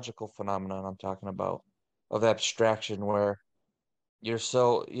psychological phenomenon I'm talking about of abstraction where you're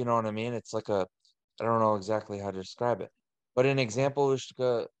so, you know what I mean? It's like I don't know exactly how to describe it. But an example,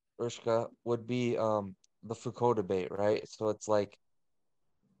 Ushka, would be the Foucault debate, right? So it's like,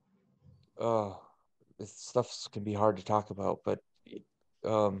 oh, this stuff can be hard to talk about, but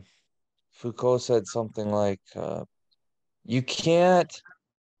um, Foucault said something like, you can't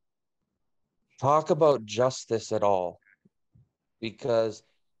talk about justice at all because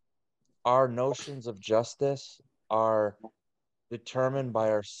our notions of justice are determined by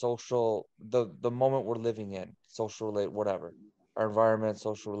our the moment we're living in, whatever, our environment,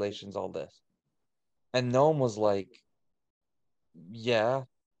 social relations, all this. And Noam was like, yeah,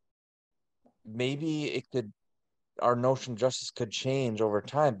 maybe our notion of justice could change over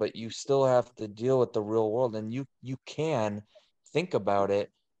time, but you still have to deal with the real world, and you can think about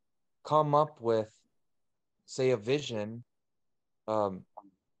it, come up with, say, a vision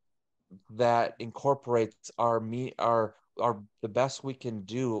that incorporates the best we can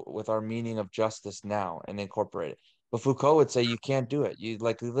do with our meaning of justice now and incorporate it. But Foucault would say you can't do it. You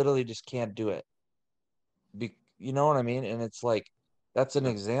literally just can't do it. You know what I mean? And it's like that's an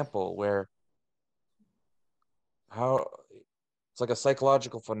example where how it's like a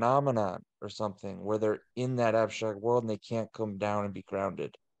psychological phenomenon or something where they're in that abstract world and they can't come down and be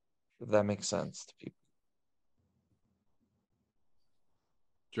grounded. If that makes sense to people.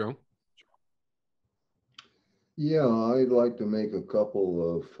 Joe? Yeah, I'd like to make a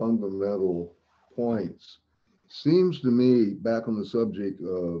couple of fundamental points. Seems to me, back on the subject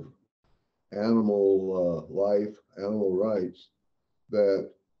of animal life, animal rights, that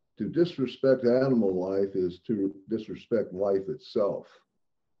to disrespect animal life is to disrespect life itself.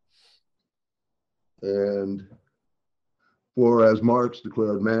 And for, as Marx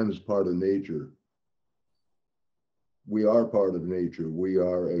declared, man is part of nature. We are part of nature. We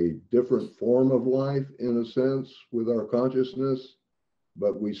are a different form of life in a sense with our consciousness,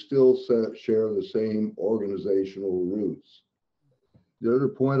 but we still share the same organizational roots. The other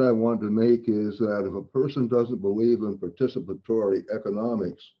point I want to make is that if a person doesn't believe in participatory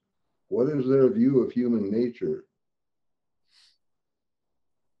economics, what is their view of human nature?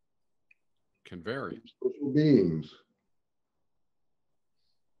 Can vary. Social beings.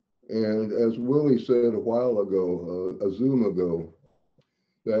 And as Willie said a while ago, a Zoom ago,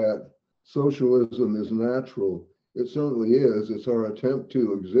 that socialism is natural. It certainly is. It's our attempt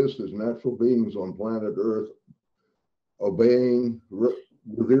to exist as natural beings on planet Earth, obeying,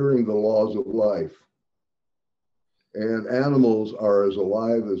 revering the laws of life. And animals are as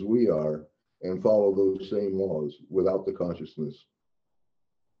alive as we are and follow those same laws without the consciousness.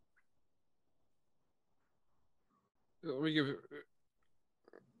 Let me give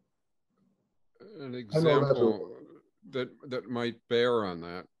an example that might bear on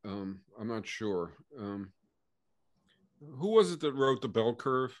that. I'm not sure. Who was it that wrote the bell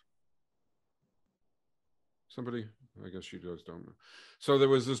curve? Somebody? I guess you guys don't know. So there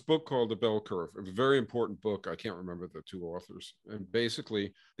was this book called The Bell Curve. It was a very important book. I can't remember the two authors. And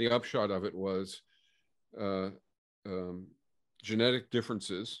basically, the upshot of it was genetic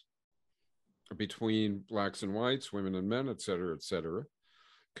differences between blacks and whites, women and men, et cetera,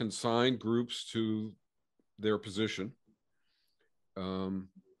 consign groups to their position.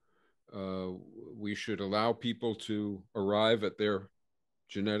 we should allow people to arrive at their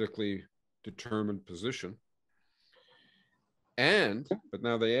genetically determined position. But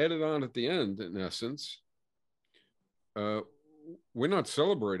now they added on at the end, in essence, we're not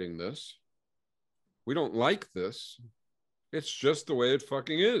celebrating this. We don't like this. It's just the way it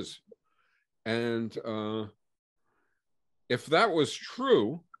fucking is. And if that was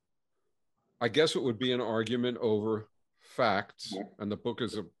true, I guess it would be an argument over facts, and the book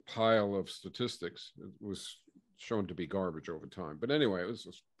is a pile of statistics. It was shown to be garbage over time. But anyway, it was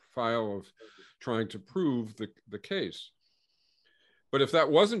a file of trying to prove the case. But if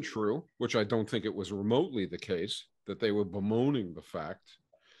that wasn't true, which I don't think it was remotely the case, that they were bemoaning the fact,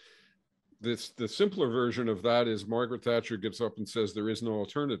 the simpler version of that is Margaret Thatcher gets up and says there is no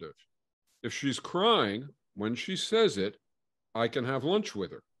alternative. If she's crying when she says it, I can have lunch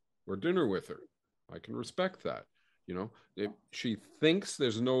with her or dinner with her. I can respect that. You know, if she thinks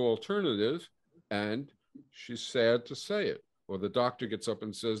there's no alternative and she's sad to say it, or the doctor gets up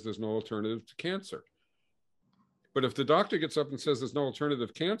and says there's no alternative to cancer. But if the doctor gets up and says there's no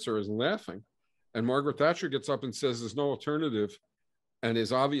alternative to cancer, is laughing, and Margaret Thatcher gets up and says there's no alternative and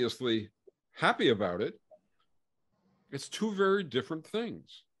is obviously happy about it, it's two very different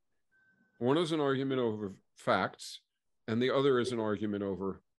things. One is an argument over facts, and the other is an argument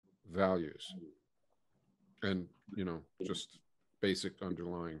over values. And, you know, just basic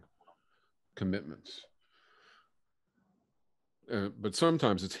underlying commitments. But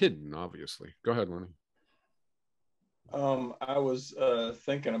sometimes it's hidden, obviously. Go ahead, Lenny. I was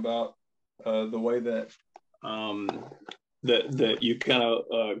thinking about the way that that you kind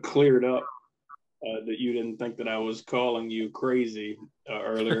of cleared up that you didn't think that I was calling you crazy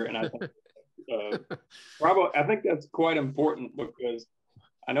earlier, and I think I think that's quite important, because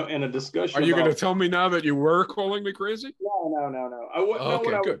I know in a discussion. Are you going to tell me now that you were calling me crazy?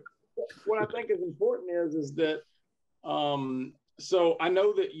 No. Good. What I think is important is that so I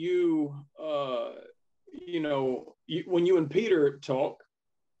know that you when you and Peter talk,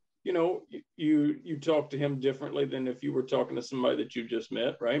 you know, you talk to him differently than if you were talking to somebody that you just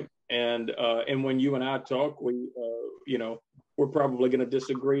met, right? And when you and I talk, we we're probably going to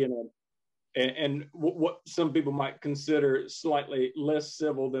disagree and what some people might consider slightly less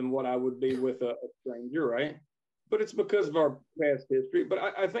civil than what I would be with a stranger, right? But it's because of our past history. But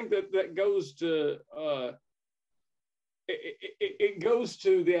I think that goes to it goes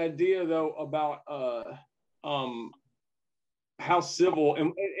to the idea, though, about how civil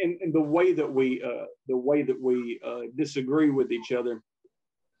and the way that we disagree with each other,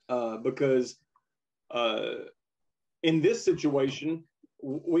 because in this situation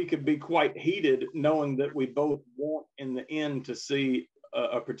we could be quite heated, knowing that we both want in the end to see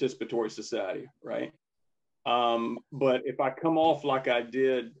a participatory society, right? But if I come off like I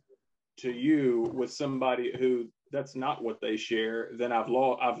did to you with somebody who that's not what they share, then I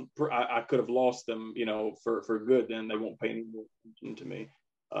could have lost them, you know, for good. Then they won't pay any more attention to me.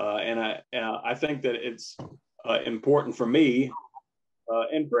 And I think that it's important for me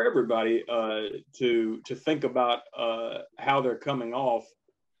and for everybody to think about how they're coming off,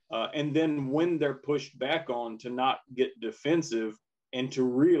 and then when they're pushed back on, to not get defensive and to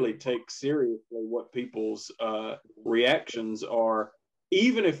really take seriously what people's reactions are.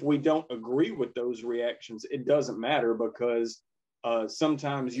 Even if we don't agree with those reactions, it doesn't matter, because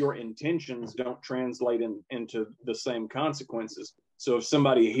sometimes your intentions don't translate into the same consequences. So if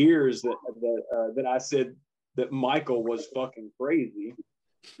somebody hears that I said that Michael was fucking crazy,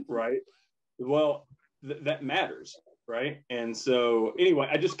 right? Well, that matters, right? And so anyway,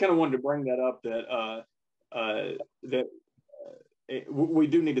 I just kind of wanted to bring that up, that we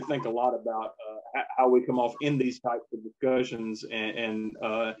do need to think a lot about how we come off in these types of discussions, and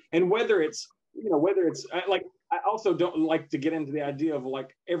whether it's like, I also don't like to get into the idea of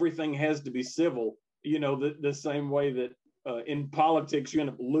like everything has to be civil, you know, the same way that in politics you end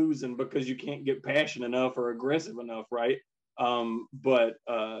up losing because you can't get passionate enough or aggressive enough, right? But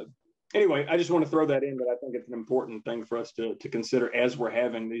anyway, I just want to throw that in, that I think it's an important thing for us to consider as we're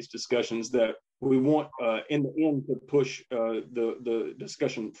having these discussions, that we want in the end to push the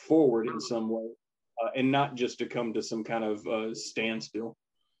discussion forward in some way, and not just to come to some kind of standstill.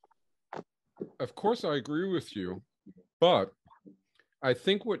 Of course, I agree with you, but I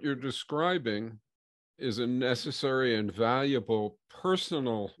think what you're describing is a necessary and valuable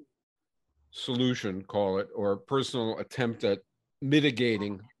personal solution, call it, or personal attempt at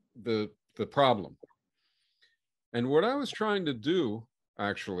mitigating the problem. And what I was trying to do,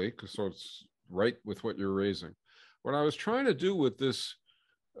 actually, so it's right with what you're raising, what I was trying to do with this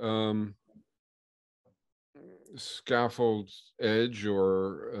scaffold edge,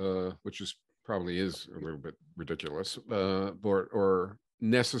 or which is probably is a little bit ridiculous, or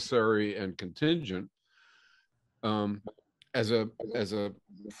necessary and contingent, as a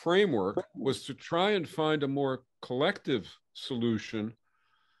framework, was to try and find a more collective solution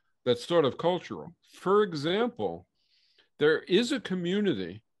that's sort of cultural. For example, there is a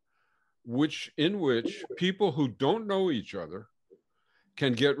community in which people who don't know each other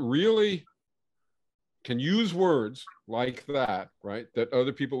can use words like that, right, that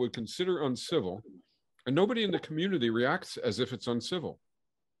other people would consider uncivil, and nobody in the community reacts as if it's uncivil.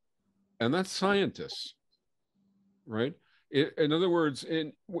 And that's scientists, right? In other words,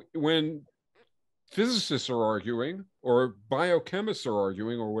 when physicists are arguing or biochemists are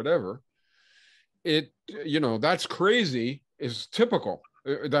arguing or whatever, that's crazy is typical.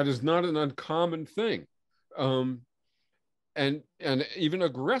 That is not an uncommon thing. And even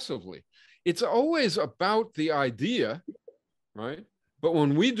aggressively. It's always about the idea, right? But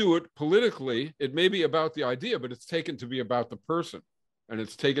when we do it politically, it may be about the idea, but it's taken to be about the person, and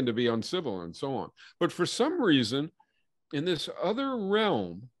it's taken to be uncivil and so on. But for some reason, in this other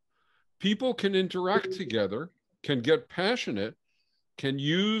realm, people can interact together, can get passionate, can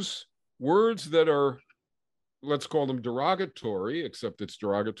use words that are, let's call them derogatory, except it's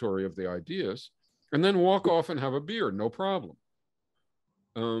derogatory of the ideas, and then walk off and have a beer, no problem.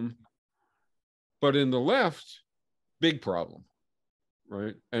 But in the left, big problem,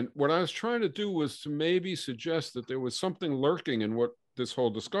 right? And what I was trying to do was to maybe suggest that there was something lurking in what this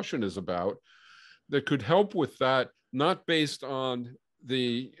whole discussion is about that could help with that, not based on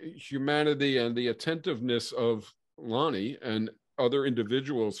the humanity and the attentiveness of Lonnie and other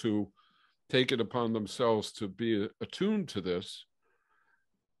individuals who take it upon themselves to be attuned to this,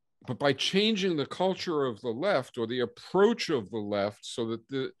 but by changing the culture of the left or the approach of the left so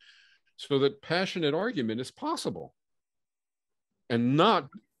that passionate argument is possible and not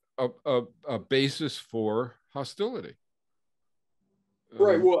a basis for hostility.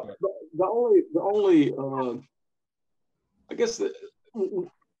 Right. Well, the only I guess that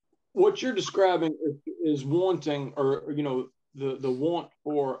what you're describing is wanting, or the want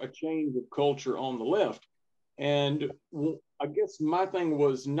for a change of culture on the left. And I guess my thing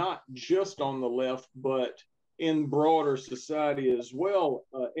was not just on the left, but in broader society as well.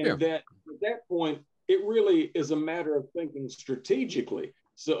 That at that point, it really is a matter of thinking strategically.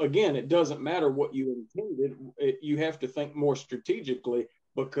 So again, it doesn't matter what you intended. You have to think more strategically,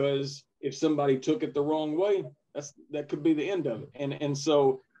 because if somebody took it the wrong way, that could be the end of it. And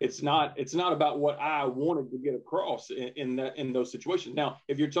so it's not about what I wanted to get across in those situations. Now,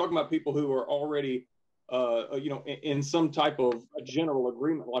 if you're talking about people who are already in some type of a general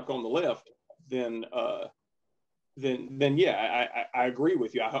agreement, like on the left, then yeah, I agree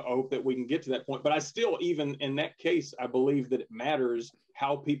with you. I hope that we can get to that point. But I still, even in that case, I believe that it matters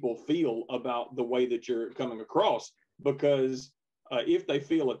how people feel about the way that you're coming across, because if they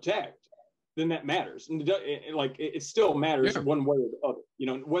feel attacked, then that matters. And it still matters one way or the other,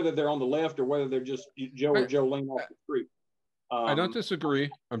 whether they're on the left or whether they're just Joe or Jolene off the street. I don't disagree.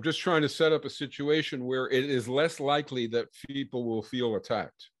 I'm just trying to set up a situation where it is less likely that people will feel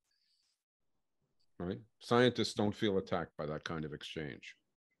attacked. Right? Scientists don't feel attacked by that kind of exchange.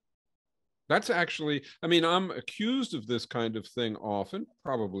 That's actually, I'm accused of this kind of thing often,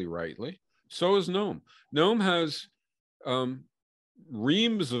 probably rightly. So is Noam. Noam has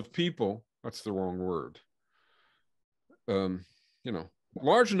reams of people, that's the wrong word,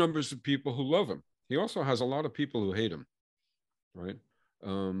 large numbers of people who love him. He also has a lot of people who hate him, right?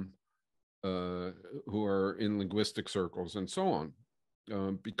 Who are in linguistic circles and so on.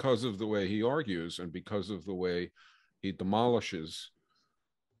 Because of the way he argues and because of the way he demolishes,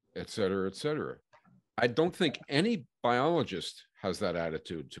 et cetera, et cetera. I don't think any biologist has that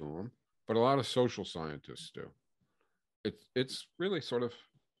attitude to him, but a lot of social scientists do. It's really sort of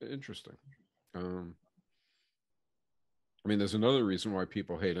interesting. There's another reason why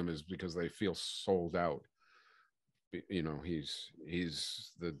people hate him is because they feel sold out. He's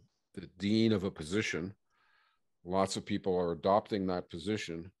the dean of a position. Lots of people are adopting that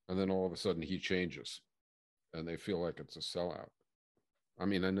position, and then all of a sudden he changes, and they feel like it's a sellout. I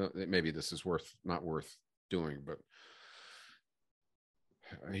know that maybe this is not worth doing, but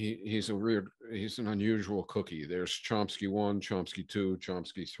he's an unusual cookie. There's Chomsky 1, Chomsky 2,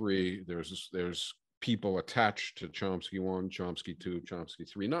 Chomsky 3. There's people attached to Chomsky 1, Chomsky 2, Chomsky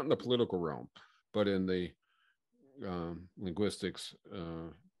 3, not in the political realm, but in the linguistics,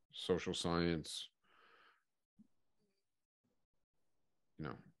 social science,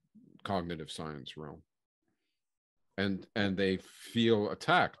 cognitive science realm. And they feel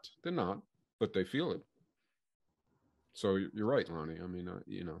attacked. They're not, but they feel it. So you're right, Lonnie. I mean,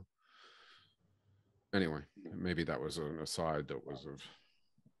 anyway, maybe that was an aside that was of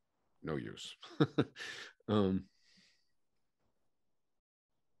no use. Have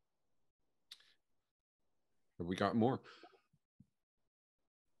we got more?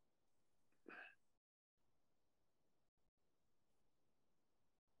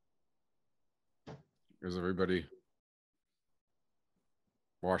 Is everybody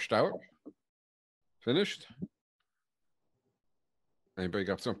washed out? Finished? Anybody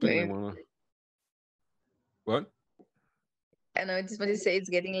got something they want to? What? I know, I just want to say it's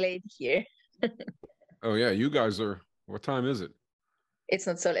getting late here. Oh yeah, you guys are. What time is it? It's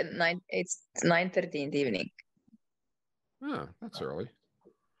not so late. It's 9:30 in the evening. Ah, that's early.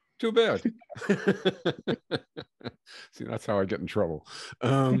 Too bad. See, that's how I get in trouble.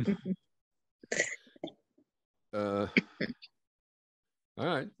 All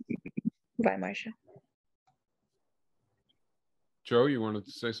right. Bye, Marsha. Joe, you wanted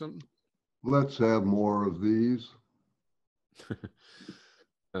to say something? Let's have more of these.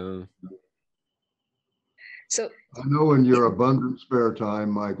 So I know in your abundant spare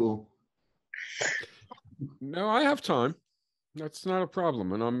time, Michael. No, I have time. That's not a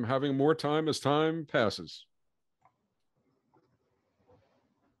problem. And I'm having more time as time passes.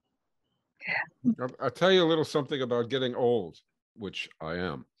 I'll tell you a little something about getting old, which I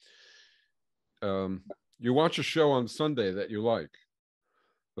am. You watch a show on Sunday that you like.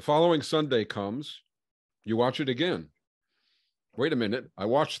 The following Sunday comes, you watch it again. Wait a minute, I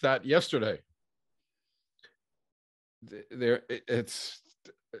watched that yesterday.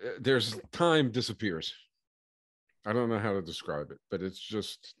 There's time disappears. I don't know how to describe it, but it's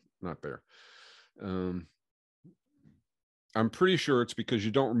just not there. I'm pretty sure it's because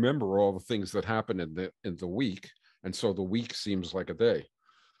you don't remember all the things that happen in the week, and so the week seems like a day.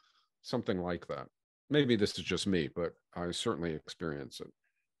 Something like that. Maybe this is just me, but I certainly experience it.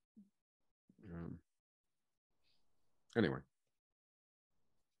 Anyway,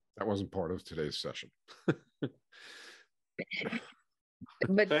 that wasn't part of today's session.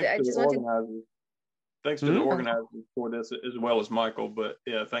 But thanks I to just the wanted. organizers. Thanks to the organizers for this as well as Michael. But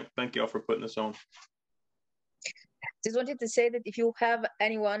yeah, thank y'all for putting this on. Just wanted to say that if you have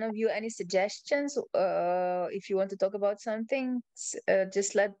any one of you any suggestions, if you want to talk about something,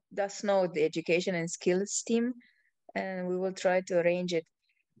 just let us know, the education and skills team, and we will try to arrange it.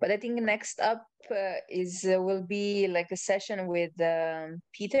 But I think next up will be like a session with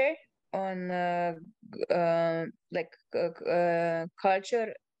Peter on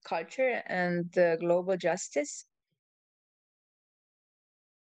culture and global justice.